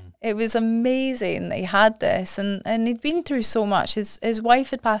it. It was amazing that he had this, and he'd been through so much. His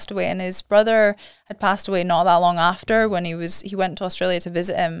wife had passed away, and his brother had passed away not that long after, when he went to Australia to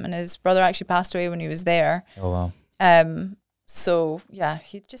visit him, and his brother actually passed away when he was there. Oh wow. So yeah,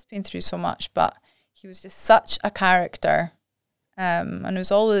 he'd just been through so much, but he was just such a character, and it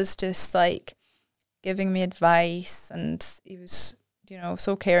was always just like giving me advice, and he was, you know,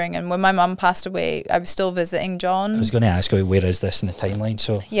 so caring. And when my mum passed away, I was still visiting John. I was going to ask you, where is this in the timeline?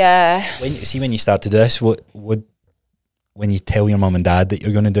 So yeah, when you start to do this, when you tell your mum and dad that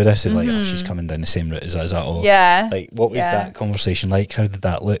you're going to do this, they're like, oh, she's coming down the same route as that all? Yeah. Like, what was that conversation like? How did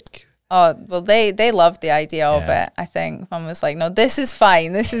that look? Oh, well, they loved the idea of it. I think Mum was like, no, this is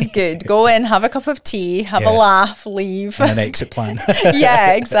fine. This is good. Go in, have a cup of tea, have a laugh, leave. And an exit plan.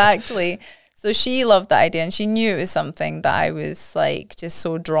 Yeah, exactly. So she loved the idea, and she knew it was something that I was like just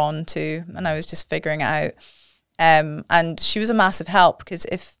so drawn to, and I was just figuring it out. And she was a massive help, because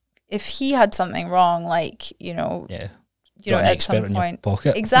if he had something wrong, like, you know, you know, at some point.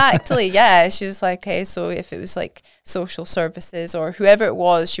 Pocket. Exactly. Yeah. She was like, okay, so if it was like social services or whoever it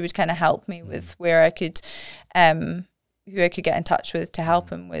was, she would kind of help me with where I could, who I could get in touch with to help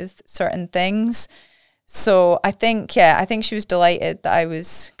him with certain things. So I think she was delighted that I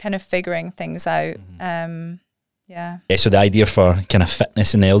was kind of figuring things out. Yeah. So the idea for kind of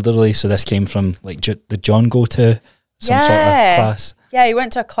fitness in the elderly, so this came from like, did John go to some sort of class? Yeah, he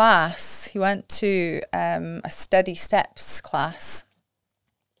went to a class. He went to a Steady Steps class.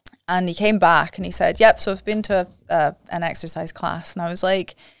 And he came back and he said, yep, so I've been to an exercise class. And I was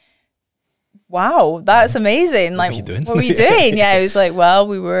like, wow, that's amazing. Like, what were you doing? Yeah, he was like, well,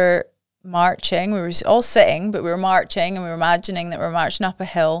 we were marching. We were all sitting, but we were marching and we were imagining that we were marching up a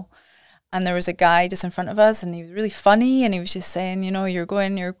hill. And there was a guy just in front of us and he was really funny. And he was just saying, you know, you're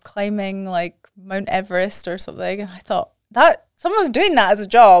climbing like Mount Everest or something. And I thought, that someone's doing that as a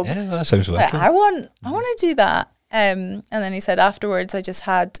job. Yeah, that sounds really cool. I want to do that. And then he said afterwards, I just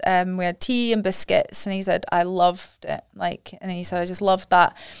had, we had tea and biscuits. And he said, I loved it. And he said, I just loved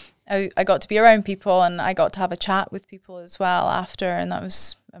that. I got to be around people and I got to have a chat with people as well after. And that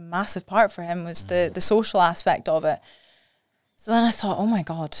was a massive part for him, was the social aspect of it. So then I thought, oh my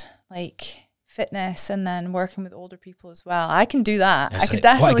God, like fitness and then working with older people as well. I can do that. I could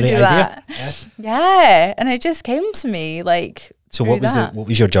definitely do that. Yeah. And it just came to me like. So what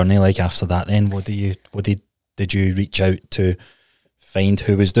was your journey like after that then? Did you reach out to find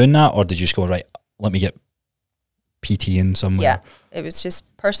who was doing that, or did you just go, right, let me get PT in somewhere? Yeah, it was just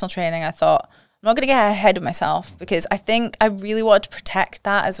personal training. I thought, I'm not going to get ahead of myself because I think I really wanted to protect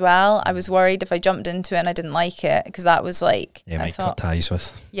that as well. I was worried if I jumped into it and I didn't like it, because that was like, I might cut ties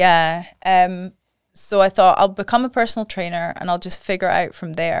with. Yeah. So I thought I'll become a personal trainer and I'll just figure it out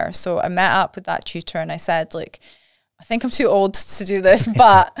from there. So I met up with that tutor and I said, look, I think I'm too old to do this,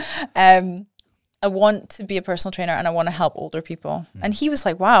 but I want to be a personal trainer and I want to help older people. And he was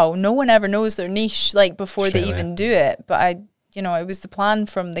like, wow, no one ever knows their niche like before they even do it. But it was the plan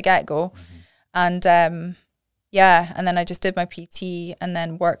from the get-go. And yeah, and then I just did my PT and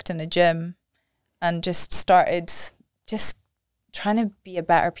then worked in a gym and just started just trying to be a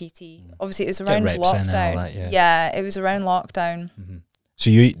better PT. Obviously, it was around lockdown. That, yeah, it was around lockdown. So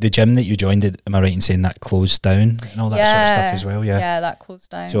the gym that you joined, am I right in saying that closed down and all that sort of stuff as well? Yeah, that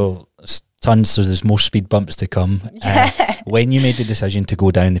closed down. So there's more speed bumps to come. When you made the decision to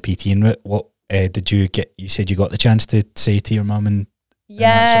go down the PTing route, what did you get? You said you got the chance to say to your mum and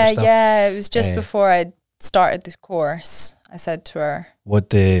that sort of stuff? Yeah, it was just before I started the course. I said to her,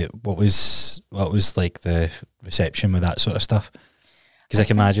 what was like the reception with that sort of stuff? Because I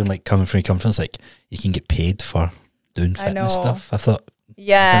can imagine like coming from a conference, like you can get paid for doing fitness stuff. I thought, I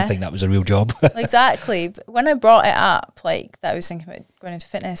didn't think that was a real job. Exactly. But when I brought it up, like that I was thinking about going into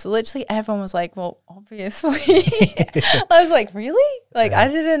fitness, literally everyone was like, well, obviously. I was like, really? Like I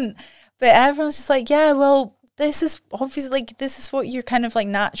didn't, but everyone's just like, yeah, well, this is obviously like, this is what you're kind of like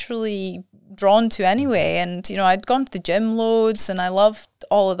naturally drawn to anyway. And, I'd gone to the gym loads and I loved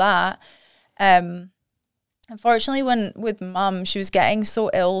all of that. Unfortunately, with mum, she was getting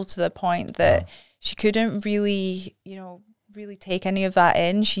so ill to the point that she couldn't really, really take any of that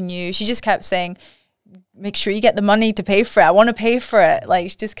in. She just kept saying, make sure you get the money to pay for it. I want to pay for it. Like,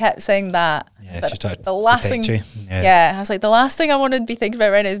 she just kept saying that. Yeah, she tried the last thing. Yeah, I was like, the last thing I want to be thinking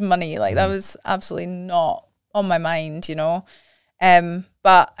about right now is money. Like, that was absolutely not on my mind,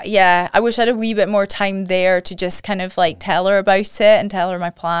 But yeah, I wish I had a wee bit more time there to just kind of like tell her about it and tell her my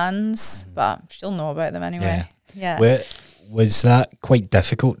plans. But she'll know about them anyway. Yeah. Was that quite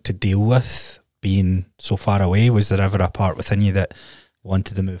difficult to deal with, being so far away? Was there ever a part within you that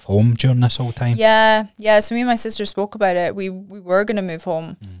wanted to move home during this whole time? Yeah. So me and my sister spoke about it. We were going to move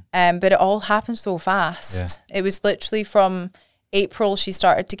home, but it all happened so fast. Yeah. It was literally from April she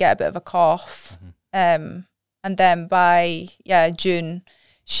started to get a bit of a cough, and then by June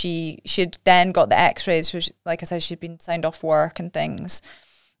she'd then got the X-rays. Which, like I said, she'd been signed off work and things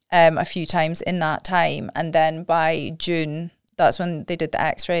a few times in that time, and then by June, that's when they did the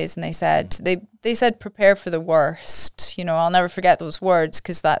X-rays, and they said they said prepare for the worst. I'll never forget those words,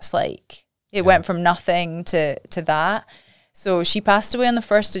 because that's like it went from nothing to that. So she passed away on the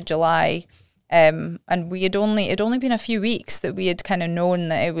 1st of July, and it'd only been a few weeks that we had kind of known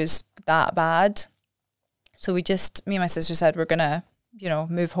that it was that bad. So me and my sister said we're gonna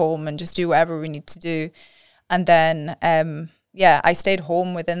move home and just do whatever we need to do, and then I stayed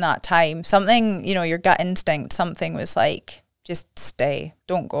home within that time. Something, your gut instinct, something was like, just stay,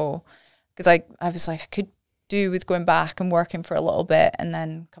 don't go. Because I was like, I could do with going back and working for a little bit and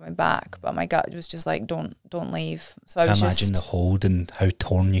then coming back, but my gut was just like, don't leave. So I was imagine the hold and how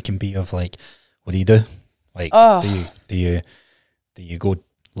torn you can be of like, what do you do? Like, do you go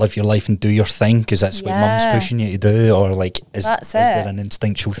live your life and do your thing because that's what mum's pushing you to do, or like is there an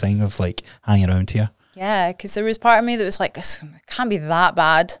instinctual thing of like hanging around here? Yeah, because there was part of me that was like, it can't be that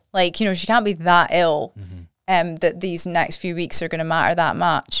bad. Like, you know, she can't be that ill. That these next few weeks are going to matter that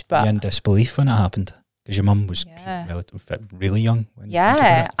much. But were you in disbelief when it happened? Because your mum was really young. When you think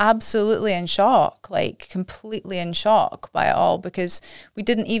about it. Absolutely in shock, like completely in shock by it all, because we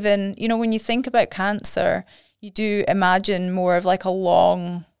didn't even, you know, when you think about cancer, you do imagine more of like a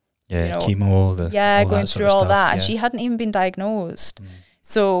long, chemo, going through all that. And she hadn't even been diagnosed.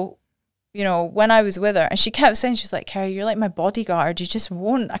 So, you know, when I was with her, and she kept saying, she's like, Kerry, you're like my bodyguard. You just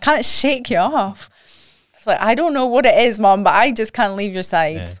won't, I can't shake you off. It's like, I don't know what it is, Mom, but I just can't leave your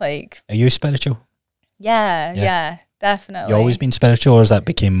side. Yeah. Like, are you spiritual? Yeah, definitely. You always been spiritual, or has that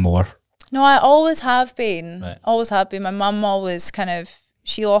became more? No, I always have been. Right. Always have been. My mum always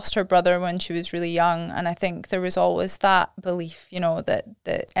she lost her brother when she was really young, and I think there was always that belief, you know, that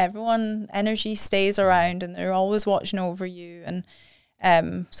everyone energy stays around and they're always watching over you,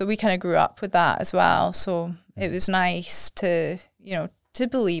 and so we kind of grew up with that as well. So it was nice to, you know, to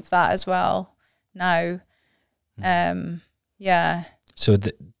believe that as well now. So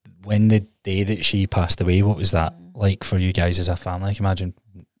when the day that she passed away, what was that like for you guys as a family? I can imagine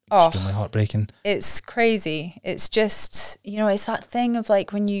extremely heartbreaking. It's crazy. It's just, you know, it's that thing of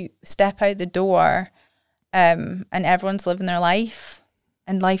like when you step out the door and everyone's living their life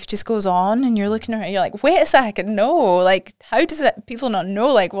and life just goes on and you're looking around, you're like, wait a second, no, like how does it, people not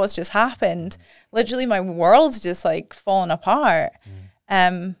know like what's just happened? Literally my world's just like falling apart.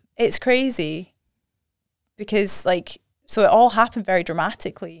 It's crazy because like, so it all happened very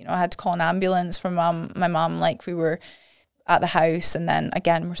dramatically. You know, I had to call an ambulance for my mum, like we were at the house, and then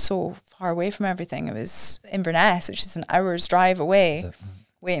again, we're so far away from everything. It was Inverness, which is an hour's drive away,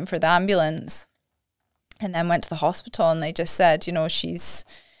 waiting for the ambulance. And then went to the hospital and they just said, you know, Did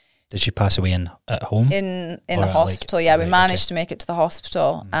she pass away at home? In the hospital, we managed to make it to the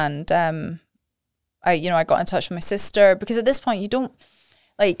hospital. And I got in touch with my sister, because at this point you don't,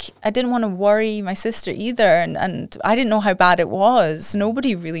 like, I didn't want to worry my sister either, and I didn't know how bad it was.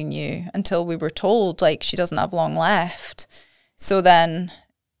 Nobody really knew until we were told, like, she doesn't have long left. So then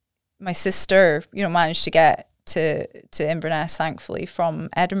my sister, you know, managed to get to Inverness, thankfully, from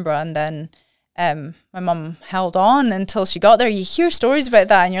Edinburgh, and then my mum held on until she got there. You hear stories about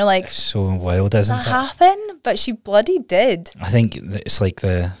that and you're like, it's so wild, isn't it? That happen? But she bloody did. I think it's like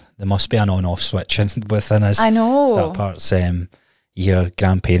there must be an on-off switch within us. I know. That part's... you hear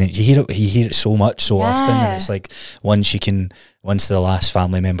grandparents, you hear it so much, so often, and it's like once the last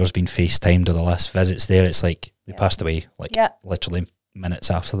family member's been FaceTimed or the last visit's there, it's like they passed away, like literally minutes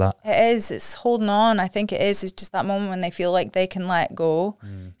after that. It's holding on. I think it's just that moment when they feel like they can let go.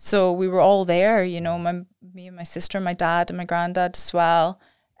 So we were all there, you know, me and my sister, my dad and my granddad as well.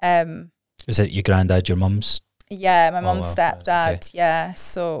 Is it your granddad, your mum's? Yeah, my mum's stepdad. Okay. Yeah.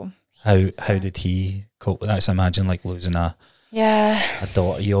 So how did he cope with that? So I imagine like losing a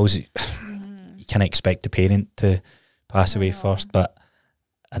daughter, you always you can't expect the parent to pass away first, but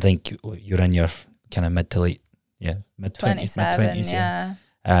I think you're in your kind of mid 20s, you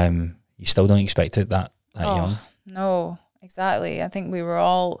still don't expect it that young. No, exactly. I think we were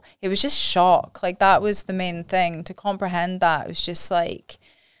all, it was just shock. Like that was the main thing, to comprehend that. It was just like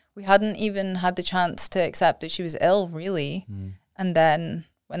we hadn't even had the chance to accept that she was ill, really. And then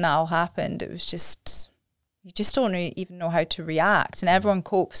when that all happened, it was just, you just don't even know how to react, and everyone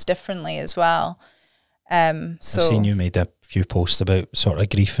copes differently as well. So I've seen you made a few posts about sort of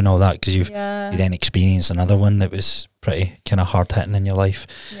grief and all that, because you then experienced another one that was pretty kind of hard hitting in your life.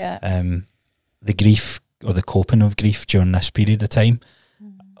 The grief or the coping of grief during this period of time,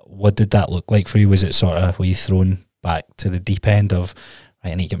 what did that look like for you? Was it sort of, were you thrown back to the deep end of,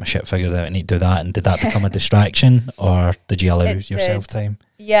 right, I need to get my shit figured out, I need to do that, and did that become a distraction, or did you allow yourself time?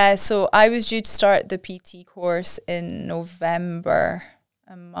 Yeah, so I was due to start the PT course in November,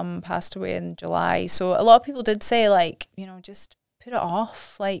 and Mum passed away in July. So a lot of people did say, like, you know, just put it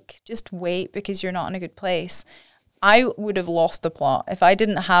off, like, just wait because you're not in a good place. I would have lost the plot if I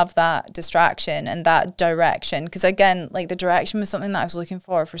didn't have that distraction and that direction, because again, like, the direction was something that I was looking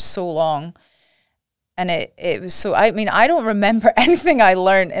for so long. And it was so, I mean, I don't remember anything I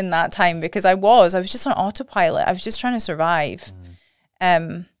learned in that time, because I was just on autopilot. I was just trying to survive.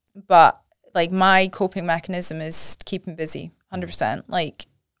 But like, my coping mechanism is keeping busy, 100%. Like,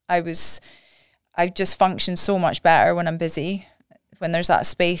 I just function so much better when I'm busy. When there's that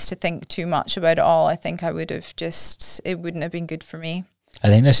space to think too much about it all, I think I would have it wouldn't have been good for me. I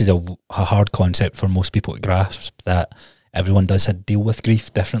think this is a hard concept for most people to grasp, that everyone does deal with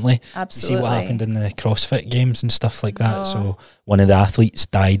grief differently. Absolutely. You see what happened in the CrossFit games and stuff like that. So one of the athletes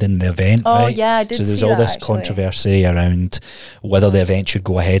died in the event, right? Yeah, I did see that. So there's all this controversy around whether the event should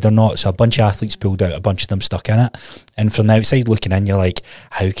go ahead or not. So a bunch of athletes pulled out, a bunch of them stuck in it. And from the outside looking in, you're like,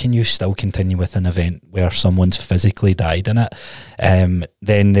 how can you still continue with an event where someone's physically died in it?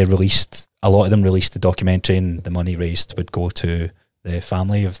 Then they released, a lot of them released the documentary, and the money raised would go to the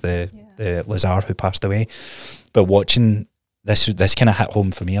family of the Lazar who passed away. But watching this kind of hit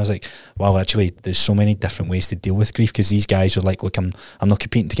home for me. I was like, wow, actually, there's so many different ways to deal with grief, because these guys were like, look, I'm not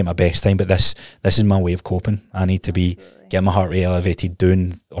competing to get my best time, but this is my way of coping. I need to be getting my heart rate elevated,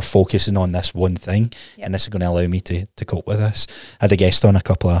 doing or focusing on this one thing, and this is going to allow me to cope with this. I had a guest on a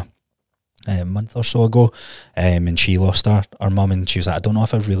couple of month or so ago, and she lost her mum, and she was like, I don't know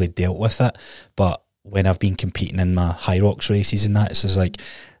if I've really dealt with it, but when I've been competing in my high rocks races and that, it's just like,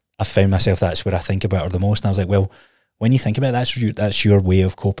 I found myself, that's where I think about her the most. And I was like, well, when you think about it, that's your way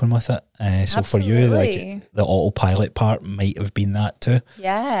of coping with it. So for you, like, the autopilot part might have been that too.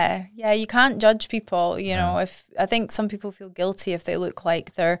 Yeah, you can't judge people, you know. If I think some people feel guilty if they look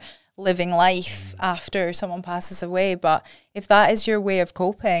like they're living life after someone passes away, but if that is your way of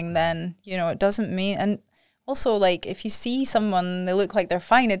coping, then, you know, it doesn't mean, and also, like, if you see someone, they look like they're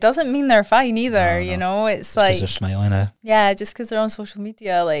fine, it doesn't mean they're fine either, you know. It's just like, because they're smiling, yeah, just because they're on social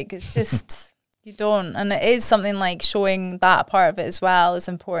media, like, it's just you don't. And it is something like showing that part of it as well is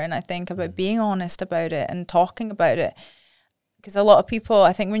important, I think, about being honest about it and talking about it. Because a lot of people,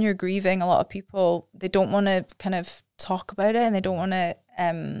 I think when you're grieving, a lot of people, they don't want to kind of talk about it, and they don't want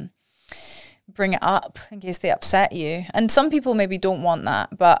to bring it up in case they upset you. And some people maybe don't want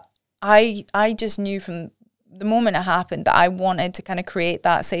that, but I just knew from the moment it happened that I wanted to kind of create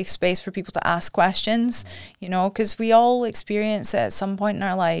that safe space for people to ask questions, you know, because we all experience it at some point in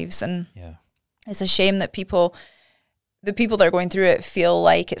our lives. And it's a shame that the people that are going through it feel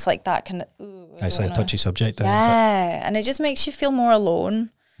like it's like that kind of, it's like a touchy subject, isn't it? Yeah, and it just makes you feel more alone.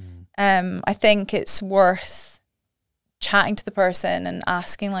 I think it's worth chatting to the person and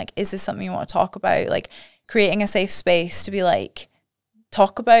asking, like, is this something you want to talk about? Like, creating a safe space to be like,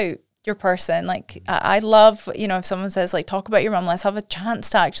 talk about your person. Like, I love, you know, if someone says, like, talk about your mum, let's have a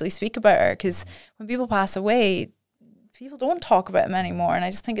chance to actually speak about her, because when people pass away, people don't talk about them anymore. And I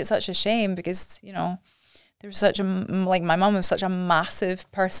just think it's such a shame, because, you know, there's such a, like, my mum was such a massive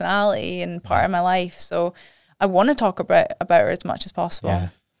personality and part of my life, so I want to talk about her as much as possible.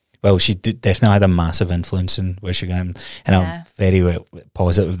 Well, she definitely had a massive influence in where she's going, and I'm very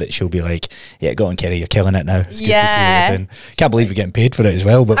positive that she'll be like, yeah, go on, Kerry, you're killing it now. It's good to see what you're doing. Can't believe you're getting paid for it as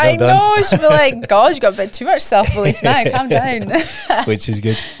well, but well done. I know, she'll be like, God, you got a bit too much self-belief now, calm down. Which is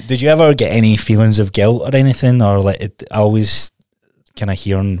good. Did you ever get any feelings of guilt or anything? Or like, I always kind of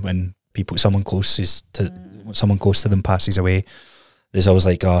hearing when someone close to them passes away, there's always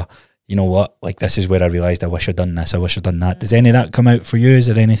like, oh, you know what, like, this is where I realised I wish I'd done this, I wish I'd done that. Does any of that come out for you? Is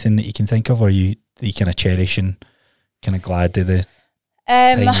there anything that you can think of, or you kind of cherish and kind of glad to the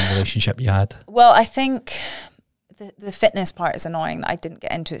time and relationship you had? Well, I think the fitness part is annoying that I didn't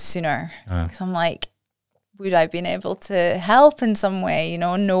get into it sooner, because I'm like, would I have been able to help in some way, you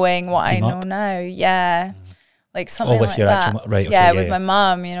know, knowing what I know now? Like something with like your that. Actual, right, okay, with my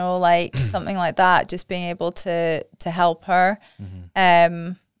mum, you know, like something like that, just being able to help her.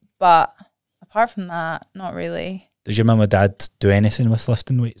 But apart from that, not really. Does your mum or dad do anything with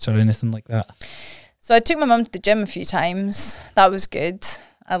lifting weights or anything like that? So I took my mum to the gym a few times. That was good.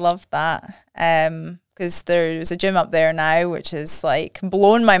 I loved that. Because there's a gym up there now, which is like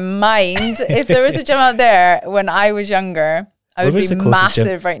blown my mind. If there was a gym up there when I was younger, I would be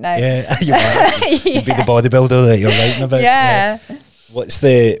massive right now. Yeah, you'd be the bodybuilder that you're writing about. Yeah. What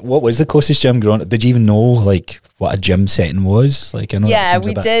was the closest gym growing up? Did you even know like what a gym setting was? Like, I know. Yeah,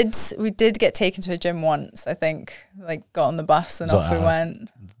 we did get taken to a gym once, I think. Like, got on the bus and off we went.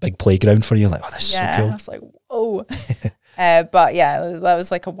 Big playground for you, like, oh, this is so cool. I was like, whoa. But yeah, that was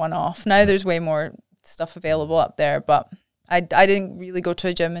like a one-off. Now there's way more stuff available up there, but I didn't really go to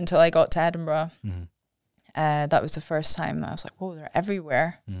a gym until I got to Edinburgh. That was the first time I was like, whoa, they're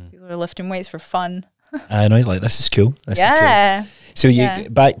everywhere. People are lifting weights for fun. I know, like, this is cool. This is cool. So you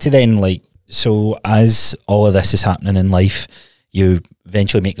back to then, like, so as all of this is happening in life, you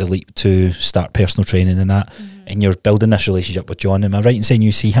eventually make the leap to start personal training and that, and you're building this relationship with John. Am I right in saying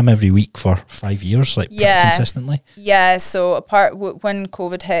you see him every week for 5 years, like, pretty consistently? Yeah, so when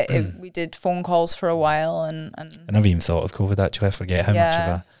COVID hit, we did phone calls for a while, and I never even thought of COVID, actually. I forget how much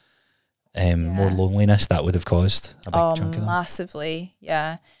of a more loneliness that would have caused a big chunk of that. Massively,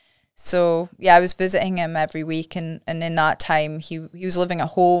 yeah. So yeah, I was visiting him every week, and in that time he was living at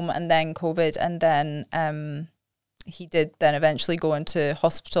home, and then COVID, and then he did then eventually go into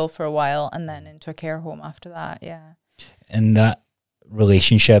hospital for a while and then into a care home after that. Yeah. And that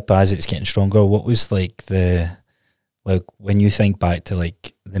relationship, as it's getting stronger, what was like when you think back to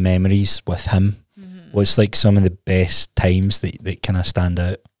like the memories with him, what's like some of the best times that kind of stand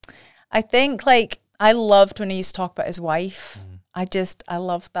out? I think like I loved when he used to talk about his wife. I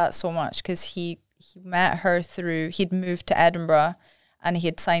loved that so much because he met her through, he'd moved to Edinburgh and he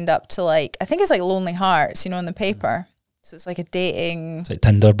had signed up to like, I think it's like Lonely Hearts, in the paper. So it's like a dating. It's like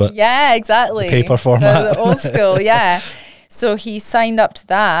Tinder, but. Yeah, exactly. The paper format. The old school, yeah. So he signed up to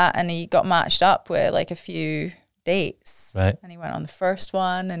that and he got matched up with like a few dates. Right. And he went on the first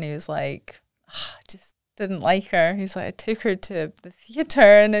one and he was like, just didn't like her. He's like, I took her to the theatre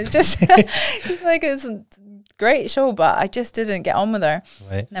and it just, he's like, it was a great show, but I just didn't get on with her.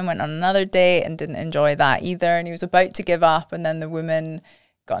 Right. And then went on another date and didn't enjoy that either. And he was about to give up. And then the woman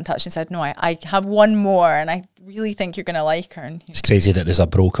got in touch and said, no, I have one more and I really think you're going to like her. And it's crazy that there's a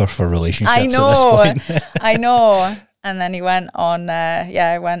broker for relationships at this point. I know. And then he went on,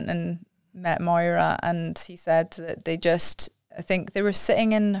 I went and met Moira and he said that they just, I think they were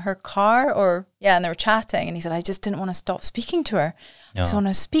sitting in her car and they were chatting and he said, I just didn't want to stop speaking to her. I just want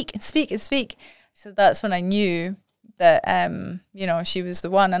to speak and speak and speak. So that's when I knew that, she was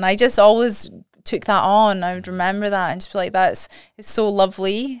the one. And I just always took that on. I would remember that and just be like, it's so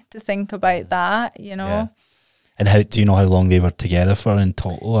lovely to think about that, Yeah. And do you know how long they were together for in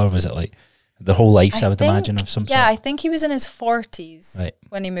total, or was it like their whole lives, I would imagine, of some sort? Yeah, I think he was in his 40s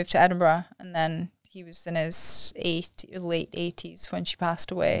when he moved to Edinburgh, and then he was in his late 80s when she passed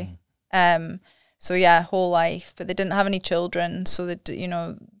away. So yeah, whole life, but they didn't have any children, so that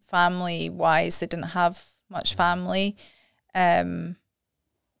family-wise, they didn't have much family.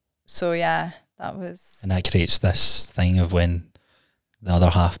 So yeah, that was. And that creates this thing of when the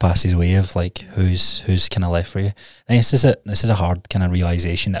other half passes away, of like who's kind of left for you. I think this is a hard kind of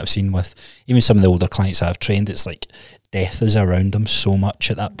realization that I've seen with even some of the older clients I've trained. It's like death is around them so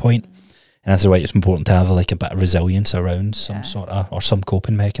much at that point. And that's why it's important to have like a bit of resilience around some sort of, or some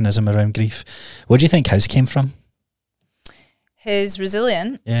coping mechanism around grief. What do you think his came from? His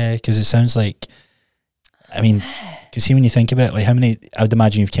resilience? Yeah, because it sounds like, I mean, because see, when you think about it, like I would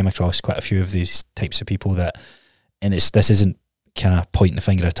imagine you've came across quite a few of these types of people that, and this isn't kind of pointing the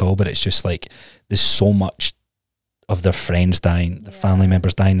finger at all, but it's just like there's so much of their friends dying, their family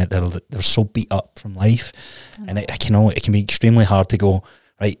members dying, that they're so beat up from life, and it can be extremely hard to go,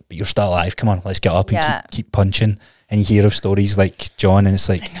 right, but you're still alive, come on, let's get up and keep punching. And you hear of stories like John and it's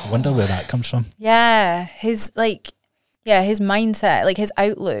like, I wonder where that comes from. His mindset, like his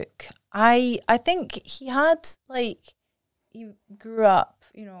outlook, I think he had, like, he grew up,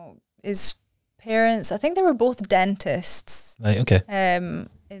 his parents, I think they were both dentists. Right, okay.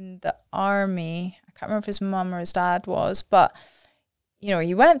 In the army. I can't remember if his mum or his dad was, but,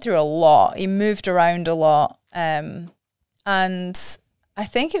 he went through a lot. He moved around a lot. And I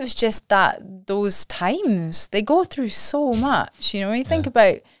think it was just that those times, they go through so much. When you think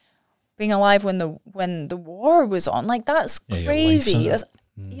about being alive when the war was on, like, that's crazy. That's,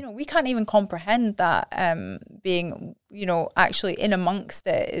 we can't even comprehend that, being, actually in amongst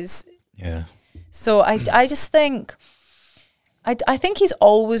it is. Yeah. So I just think, I think he's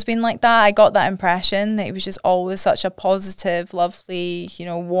always been like that. I got that impression that he was just always such a positive, lovely,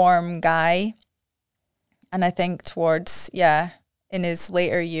 warm guy. And I think towards, in his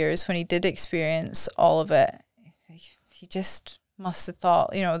later years when he did experience all of it, he just must have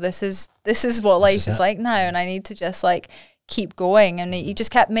thought, this is what life is like now, and I need to just like keep going. And he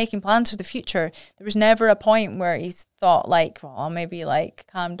just kept making plans for the future. There was never a point where he thought like, well, I'll maybe like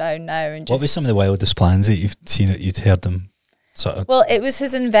calm down now. And what was some of the wildest plans that you've seen, you'd heard them sort of? Well, it was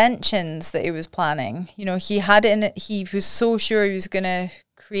his inventions that he was planning. He had it in it. He was so sure he was going to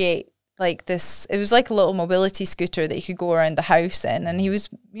create like this. It was like a little mobility scooter that he could go around the house in. And he was,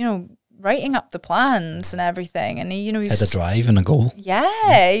 writing up the plans and everything. And he, he had a drive and a goal.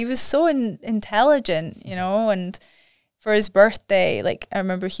 Yeah, he was so intelligent, and for his birthday, like I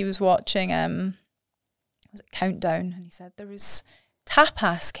remember he was watching was it Countdown, and he said there was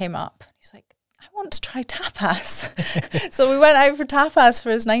tapas came up. He's like, I want to try tapas. So we went out for tapas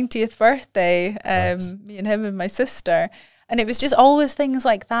for his 90th birthday, me and him and my sister. And it was just always things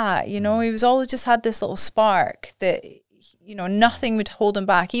like that, he was always just had this little spark that, nothing would hold him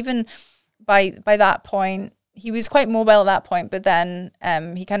back. Even by that point, he was quite mobile at that point, but then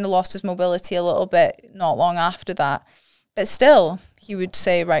he kind of lost his mobility a little bit not long after that. But still, he would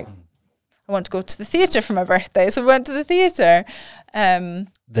say, right, I want to go to the theatre for my birthday. So we went to the theatre.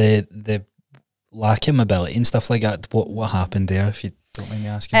 The lack of mobility and stuff like that, what happened there? If you Don't mind me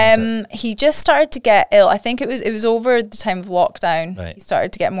asking. He just started to get ill. I think it was over the time of lockdown. Right. He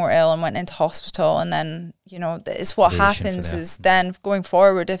started to get more ill and went into hospital. And then, you know, it's what happens is then going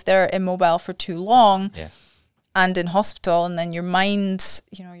forward, if they're immobile for too long and in hospital, and then your mind,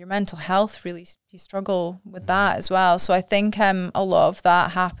 you know, your mental health, really, you struggle with that as well. So I think a lot of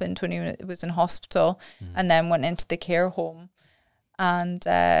that happened when he was in hospital and then went into the care home. And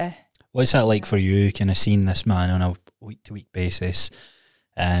what's that like for you, kind of seeing this man on a week-to-week basis?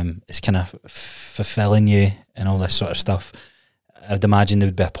 It's kind of fulfilling you and all this sort of stuff. I'd imagine there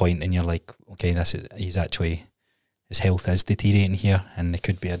would be a point and you're like, okay, his health is deteriorating here, and there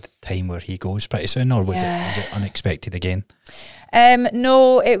could be a time where he goes pretty soon, or was it unexpected again?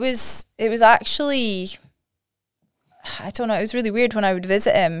 No, it was actually, I don't know, it was really weird when I would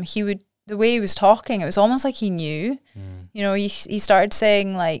visit him. The way he was talking, it was almost like he knew. You know, he started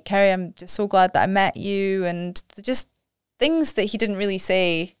saying like, Kerry, I'm just so glad that I met you, and just things that he didn't really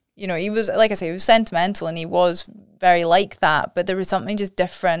say. You know, he was, like I say, he was sentimental, and he was very like that, but there was something just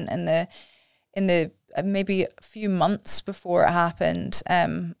different in the maybe a few months before it happened.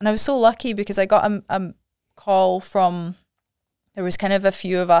 And I was so lucky because I got a call from, there was kind of a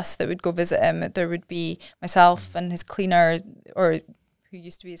few of us that would go visit him. There would be myself and his cleaner, or who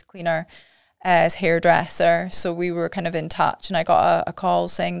used to be his cleaner, his hairdresser. So we were kind of in touch, and I got a call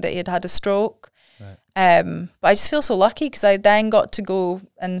saying that he had had a stroke. Right. But I just feel so lucky because I then got to go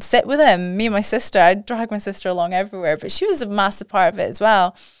and sit with him. Me and my sister, I'd drag my sister along everywhere, but she was a massive part of it as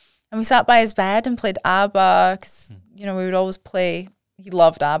well. And we sat by his bed and played ABBA because, you know, we would always play. He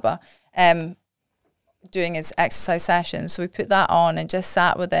loved ABBA. Doing his exercise sessions. So we put that on and just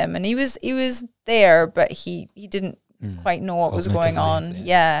sat with him. And he was there, but he didn't quite know what was going on.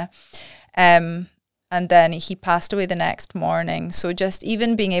 Yeah. And then he passed away the next morning. So just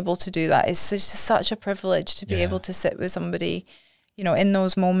even being able to do that is just such a privilege to be able to sit with somebody, you know, in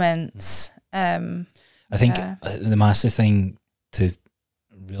those moments. I think the massive thing to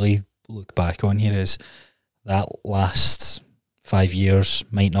really look back on here is that last 5 years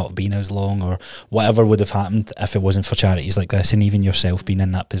might not have been as long, or whatever would have happened if it wasn't for charities like this, and even yourself being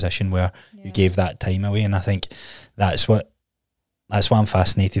in that position where you gave that time away. And I think that's why I'm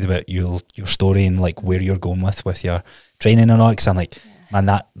fascinated about your story and like where you're going with your training and all, because I'm like, man,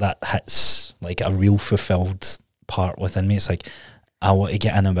 that hits like a real fulfilled part within me. It's like, I want to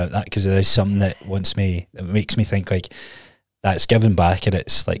get in about that because it is something that makes me think like that's giving back, and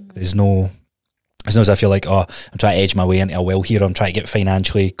it's like there's no as I feel like, oh, I'm trying to edge my way into a well here, I'm trying to get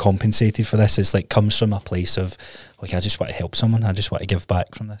financially compensated for this. It's like comes from a place of like, I just want to help someone, I just want to give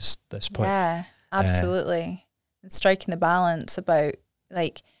back from this point. Yeah, absolutely. And striking the balance about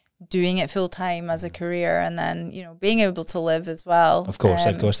like doing it full time as a career, and then, you know, being able to live as well. Of course.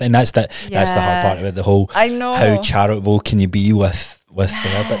 And that's the hard part of it, the whole, I know, how charitable can you be with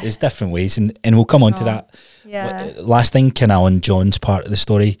there, but there's different ways, and we'll come on to that. Last thing, kind of on John's part of the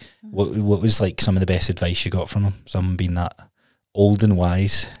story, what was like some of the best advice you got from him, someone being that old and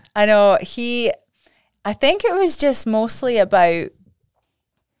wise? I know, I think it was just mostly about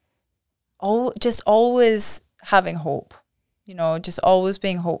just always having hope, you know, just always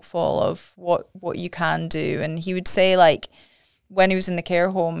being hopeful of what you can do. And he would say, like, when he was in the care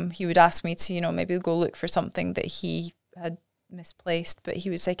home, he would ask me to, you know, maybe go look for something that he had misplaced, but he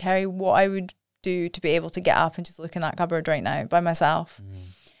would say, Kerry, what I would do to be able to get up and just look in that cupboard right now by myself.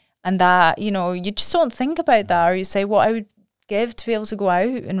 And that, you know, you just don't think about that, or you say what I would give to be able to go out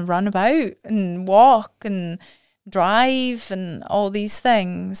and run about and walk and drive and all these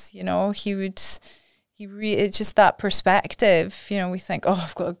things, you know. It's just that perspective, you know. We think, oh,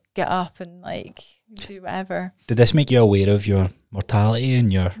 I've got to get up and like do whatever. Did this make you aware of your mortality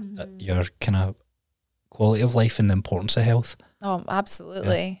and your kind of quality of life and the importance of health? Oh,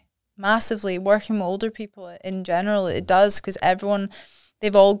 absolutely. Massively. Working with older people in general, it does, because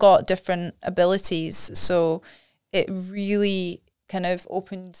they've all got different abilities, so it really kind of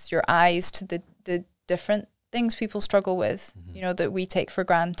opens your eyes to the different things people struggle with, you know, that we take for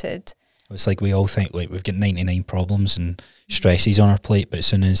granted. It's like we all think like we've got 99 problems and stresses on our plate, but as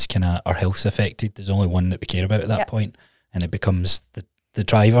soon as kind of our health's affected, there's only one that we care about at that point, and it becomes the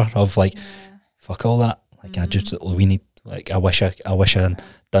driver of like, fuck all that. Like I wish I'd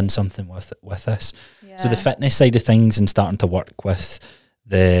done something with this. So the fitness side of things and starting to work with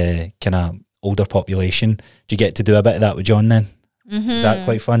the kind of older population, do you get to do a bit of that with John then? Is that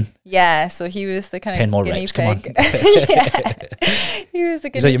quite fun? Yeah, so he was the kind of 10 more reps, come on. He was the guinea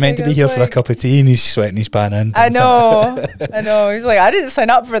pig. He's like, you're meant to be here for a cup of tea, and he's sweating his pan in. I know. He's like, I didn't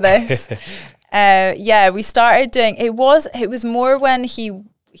sign up for this. We started doing, it was more when he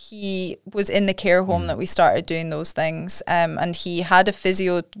he was in the care home that we started doing those things, and he had a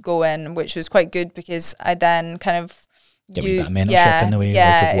physio go in, which was quite good because I then kind of give me that mentorship in the way,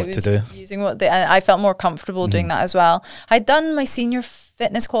 like, of what to do. Using and I felt more comfortable doing that as well. I'd done my senior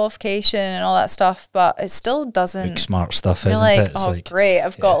fitness qualification and all that stuff, but it still doesn't. Big smart stuff, isn't like, it? It's like, great,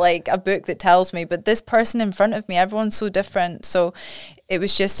 I've got like a book that tells me, but this person in front of me, everyone's so different. So it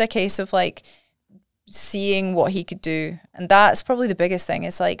was just a case of like seeing what he could do, and that's probably the biggest thing.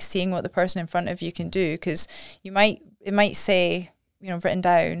 It's like seeing what the person in front of you can do, because it might say, you know, written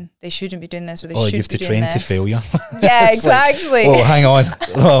down, they shouldn't be doing this, or they should be doing this. You have to train to failure. Yeah, exactly. Like, hang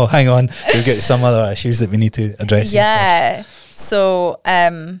on. We've got some other issues that we need to address. Yeah. So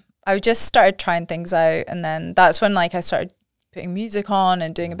I just started trying things out, and then that's when like I started putting music on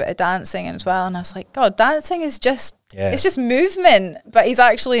and doing a bit of dancing as well. And I was like, God, dancing is just it's just movement, but he's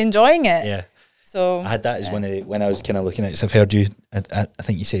actually enjoying it. Yeah. So I had that as when I was kind of looking at it. So I've heard you. I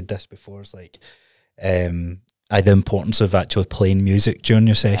think you said this before. It's like, the importance of actually playing music during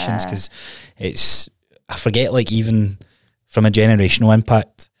your sessions, because I forget, like, even from a generational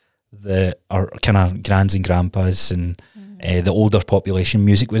impact, our kind of grands and grandpas and the older population,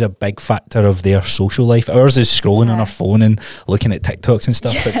 music was a big factor of their social life. Ours is scrolling on our phone and looking at TikToks and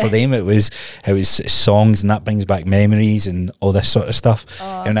stuff, but for them it was songs, and that brings back memories and all this sort of stuff.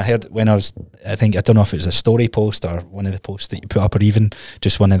 And I heard when I don't know if it was a story post or one of the posts that you put up, or even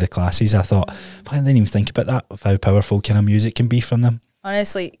just one of the classes, I thought, I didn't even think about that, of how powerful kind of music can be from them.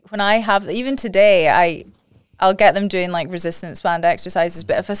 Honestly, when I have, even today, I'll get them doing like resistance band exercises,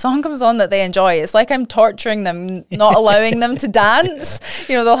 but if a song comes on that they enjoy, it's like I'm torturing them, not allowing them to dance.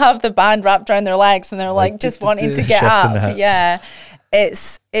 You know, they'll have the band wrapped around their legs and they're like just wanting to get up. Yeah.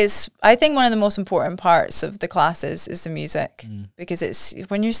 It's I think one of the most important parts of the classes is the music, because it's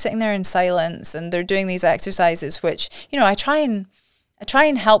when you're sitting there in silence and they're doing these exercises, which, you know, I try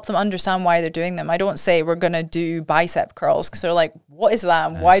and help them understand why they're doing them. I don't say we're going to do bicep curls, because they're like, what is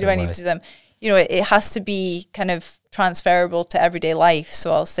that? And why do I need to do them? You know, it has to be kind of transferable to everyday life.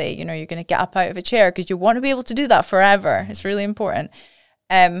 So I'll say, you know, you're going to get up out of a chair because you want to be able to do that forever. It's really important.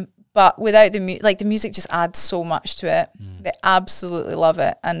 But without the music just adds so much to it. They absolutely love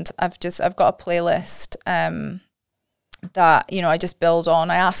it. And I've got a playlist that, you know, I just build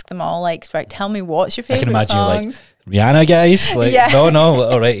on. I ask them all, like, right, tell me what's your favorite songs. I can imagine songs. You're like, Rihanna, guys? Like, no,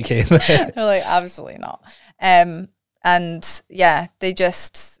 all right, okay. They're like, absolutely not. And yeah, they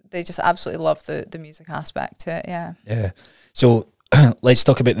just absolutely love the music aspect to it. Yeah. So let's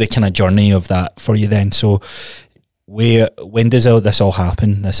talk about the kind of journey of that for you then. So when does this all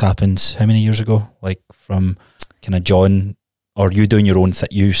happen? This happens how many years ago? Like from kind of John, or you doing your own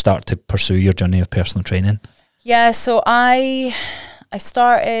you start to pursue your journey of personal training? Yeah, so I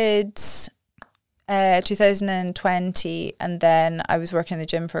started 2020, and then I was working in the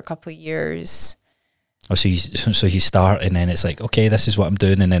gym for a couple of years. Oh, so you start, and then it's like, okay, this is what I'm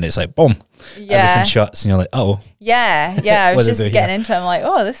doing, and then it's like, boom, everything shuts, and you're like, oh. Yeah, I was just getting into it. I'm like,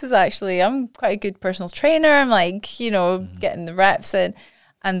 oh, this is actually, I'm quite a good personal trainer. I'm like, you know, getting the reps in.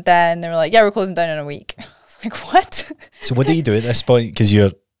 And then they were like, yeah, we're closing down in a week. I was like, what? So what do you do at this point? Because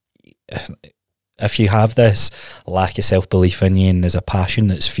if you have this lack of self-belief in you, and there's a passion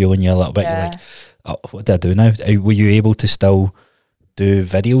that's fueling you a little bit, you're like, oh, what do I do now? Were you able to still do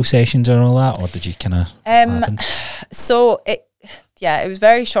video sessions and all that, or did you kind of so it was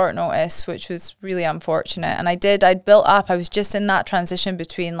very short notice, which was really unfortunate. And I'd built up, I was just in that transition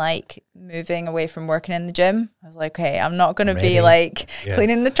between like moving away from working in the gym. I was like, okay, I'm not going to be like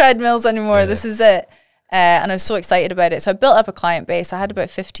cleaning the treadmills anymore. This is it. And I was so excited about it. So I built up a client base. I had about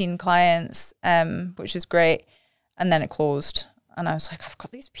 15 clients, which was great. And then it closed. And I was like, I've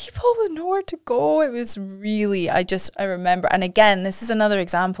got these people with nowhere to go. It was really, I remember. And again, this is another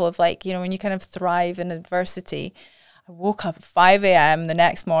example of like, you know, when you kind of thrive in adversity. I woke up at 5 a.m. the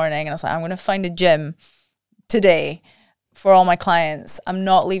next morning and I was like, I'm going to find a gym today for all my clients. I'm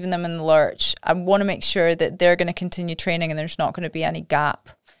not leaving them in the lurch. I want to make sure that they're going to continue training and there's not going to be any gap.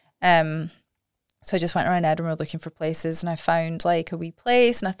 So I just went around Edinburgh looking for places, and I found like a wee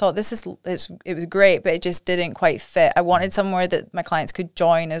place, and I thought it was great, but it just didn't quite fit. I wanted somewhere that my clients could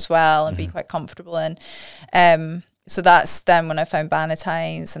join as well and be quite comfortable in. So that's then when I found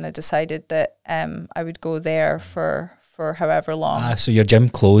Bannatynes, and I decided that I would go there for however long. So your gym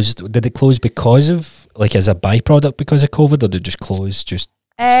closed. Did it close because of, like, as a byproduct because of COVID, or did it just close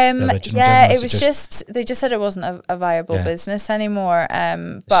it was just they just said it wasn't a viable business anymore.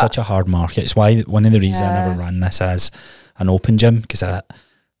 But it's such a hard market. It's why one of the reasons I never ran this as an open gym, because I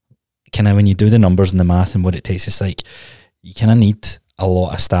kind of, when you do the numbers and the math and what it takes, it's like you kind of need a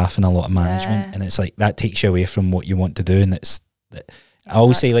lot of staff and a lot of management, and it's like that takes you away from what you want to do, and I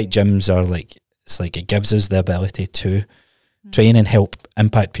always say like gyms are like, it's like it gives us the ability to train and help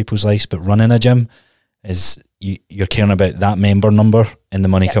impact people's lives, but running a gym is you're caring about that member number and the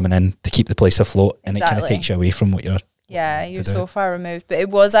money coming in to keep the place afloat, and it kind of takes you away from what you're so far removed. But it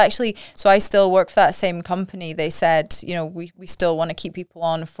was actually, so I still work for that same company. They said, you know, we still want to keep people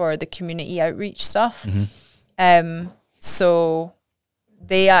on for the community outreach stuff. So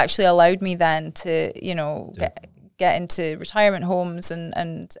they actually allowed me then to, you know, get into retirement homes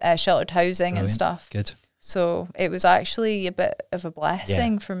and sheltered housing and stuff. Good. So it was actually a bit of a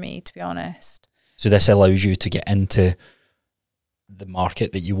blessing for me, to be honest. So this allows you to get into the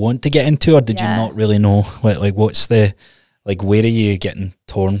market that you want to get into, or did you not really know? Like what's the, like, where are you getting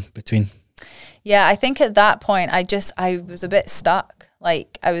torn between? Yeah, I think at that point, I was a bit stuck.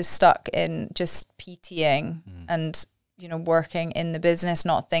 Like, I was stuck in just PTing and, you know, working in the business,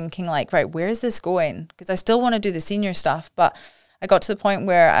 not thinking like, right, where is this going? Because I still want to do the senior stuff, but I got to the point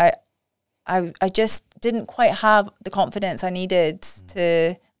where I just didn't quite have the confidence I needed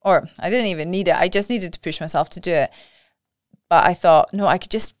to, or I didn't even need it. I just needed to push myself to do it. But I thought, no, I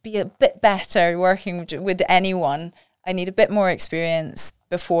could just be a bit better working with anyone. I need a bit more experience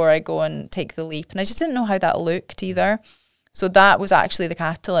before I go and take the leap. And I just didn't know how that looked either. So that was actually the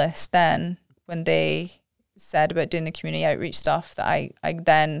catalyst then, when they said about doing the community outreach stuff, that I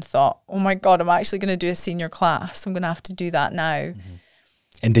then thought, oh my God, I'm actually going to do a senior class. I'm going to have to do that now.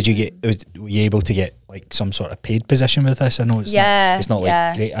 And did you were you able to get like some sort of paid position with this? I know it's not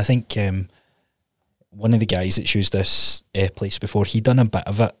like great. I think one of the guys that's used this place before, he done a bit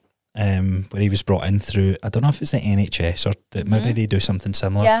of it where he was brought in through, I don't know if it's the NHS or maybe they do something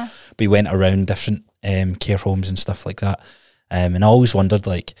similar. Yeah. But he went around different care homes and stuff like that. And I always wondered,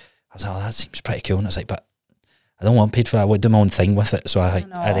 like, I was like, oh, that seems pretty cool. And I was like, but I don't want paid for that. I would do my own thing with it, so I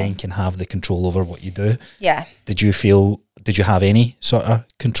then can have the control over what you do. Yeah. Did you have any sort of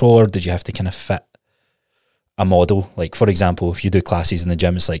control, or did you have to kind of fit a model? Like, for example, if you do classes in the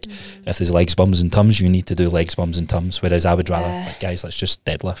gym, it's like, if there's legs, bums and tums, you need to do legs, bums and tums. Whereas I would rather, like, guys, let's just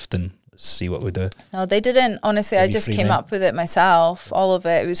deadlift and see what we do. No, they didn't. Honestly, I just came up with it myself. All of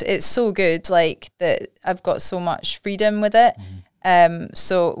it. It's so good, like, that I've got so much freedom with it.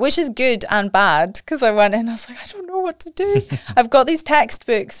 So, which is good and bad, because I went in, I was like, I don't know what to do. I've got these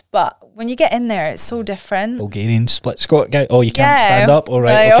textbooks, but when you get in there, it's so different. Bulgarian split squat guy. Oh, you can't stand up. All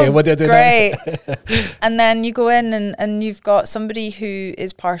right. Like, okay. What do I do now? And then you go in and you've got somebody who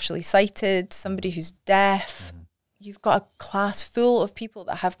is partially sighted, somebody who's deaf. You've got a class full of people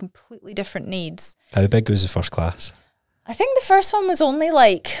that have completely different needs. How big was the first class? I think the first one was only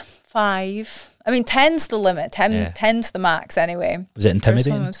like 5. I mean, 10's the limit. 10's the max anyway. Was it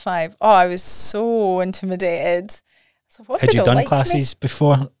intimidating? The first one was 5. Oh, I was so intimidated. So what had you done classes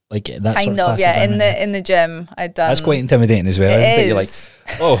before? Like that sort of class? Yeah, in the gym I'd done. That's quite intimidating as well. It is. You're like,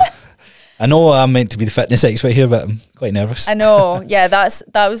 oh, I know I'm meant to be the fitness expert here, but I'm quite nervous. I know. Yeah, that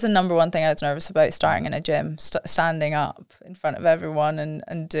was the number one thing I was nervous about, starting in a gym, standing up in front of everyone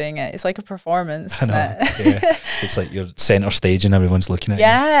and doing it. It's like a performance. I know. Yeah. It's like you're centre stage and everyone's looking at you.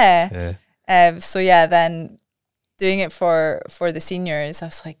 Yeah. So yeah, then doing it for the seniors, I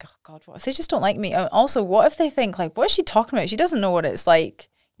was like, oh God, what if they just don't like me? Also, what if they think, like, what is she talking about? She doesn't know what it's like,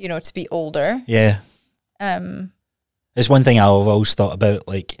 you know, to be older. Yeah. It's one thing I've always thought about,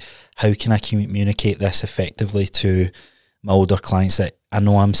 like, how can I communicate this effectively to my older clients, that I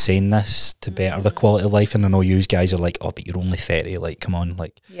know I'm saying this to better their quality of life, and I know you guys are like, oh, but you're only 30, like, come on,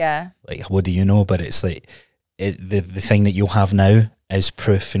 like, like, what do you know? But it's like, the thing that you'll have now is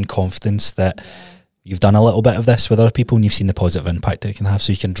proof and confidence that you've done a little bit of this with other people and you've seen the positive impact it can have,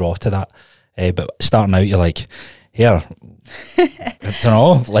 so you can draw to that. But starting out, you're like, here, I don't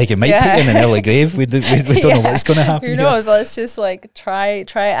know, like, it might put you in an early grave. We don't know what's going to happen. Who knows? Here. Let's just like try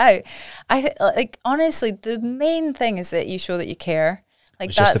it out. Like, honestly, the main thing is that you show that you care. Like, I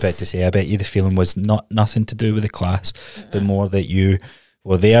was just about to say, I bet you the feeling was nothing to do with the class, but more that you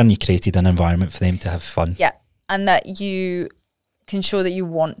were there and you created an environment for them to have fun. Yeah, and that you can show that you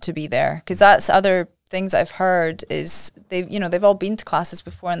want to be there, because that's other things I've heard is they've all been to classes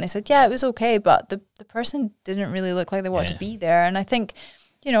before and they said, yeah, it was okay, but the person didn't really look like they wanted to be there. And I think,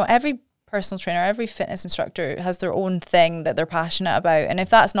 you know, every personal trainer, every fitness instructor has their own thing that they're passionate about, and if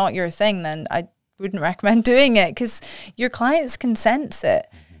that's not your thing, then I wouldn't recommend doing it, because your clients can sense it.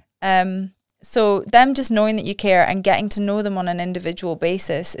 So them just knowing that you care and getting to know them on an individual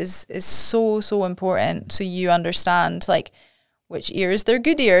basis is so important, so you understand, like, which ear is their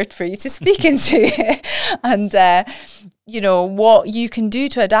good ear for you to speak into, and you know, what you can do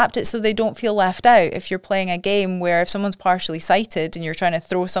to adapt it so they don't feel left out. If you're playing a game where if someone's partially sighted and you're trying to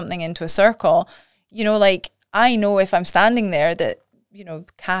throw something into a circle, you know, like, I know if I'm standing there that you know,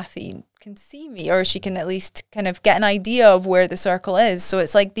 Kathy can see me, or she can at least kind of get an idea of where the circle is. So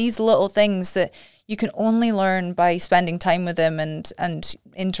it's like these little things that you can only learn by spending time with them and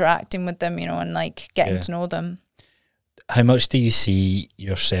interacting with them, you know, and like getting to know them. How much do you see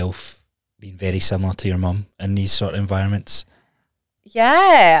yourself being very similar to your mum in these sort of environments?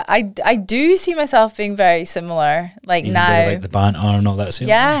 Yeah, I do see myself being very similar. Like even now, like the banter and all that.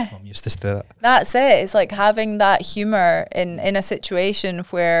 Yeah, I'm used to that. That's it. It's like having that humor in a situation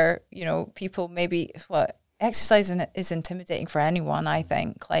where, you know, people maybe exercise is intimidating for anyone, I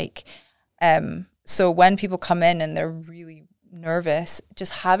think. Like, so when people come in and they're really nervous,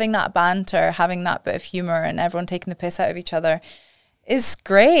 just having that banter, having that bit of humor, and everyone taking the piss out of each other is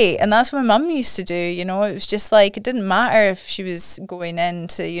great. And that's what my mum used to do, you know. It was just like, it didn't matter if she was going in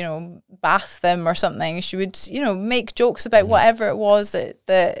to, you know, bath them or something. She would, you know, make jokes about whatever it was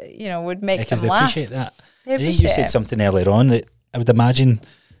that you know, would make them laugh. Appreciate that. I think you said something earlier on that I would imagine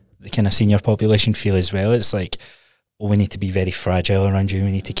the kind of senior population feel as well. It's like, oh, we need to be very fragile around you.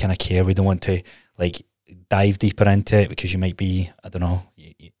 We need to kind of care. We don't want to like dive deeper into it because you might be, I don't know,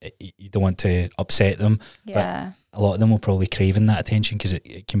 you don't want to upset them. Yeah. But a lot of them will probably craving that attention because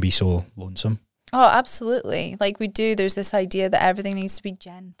it can be so lonesome. Oh, absolutely. Like there's this idea that everything needs to be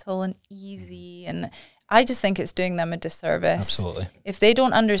gentle and easy. And I just think it's doing them a disservice. Absolutely. If they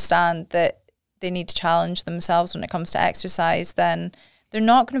don't understand that they need to challenge themselves when it comes to exercise, then they're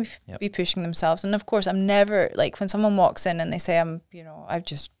not going to be pushing themselves. And of course, I'm never, like when someone walks in and they say,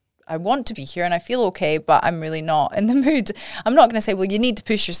 I want to be here and I feel okay, but I'm really not in the mood. I'm not going to say, well, you need to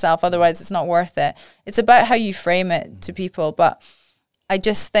push yourself, otherwise it's not worth it. It's about how you frame it to people. But I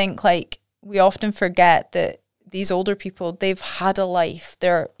just think like we often forget that these older people, they've had a life.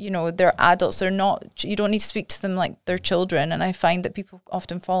 They're adults. They're not, you don't need to speak to them like they're children. And I find that people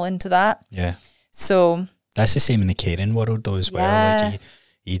often fall into that. Yeah. So that's the same in the caring world though as well. Like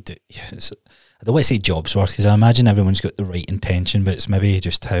I don't want to say jobs work because I imagine everyone's got the right intention, but it's maybe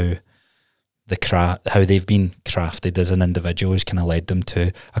just how they've been crafted as an individual has kind of led them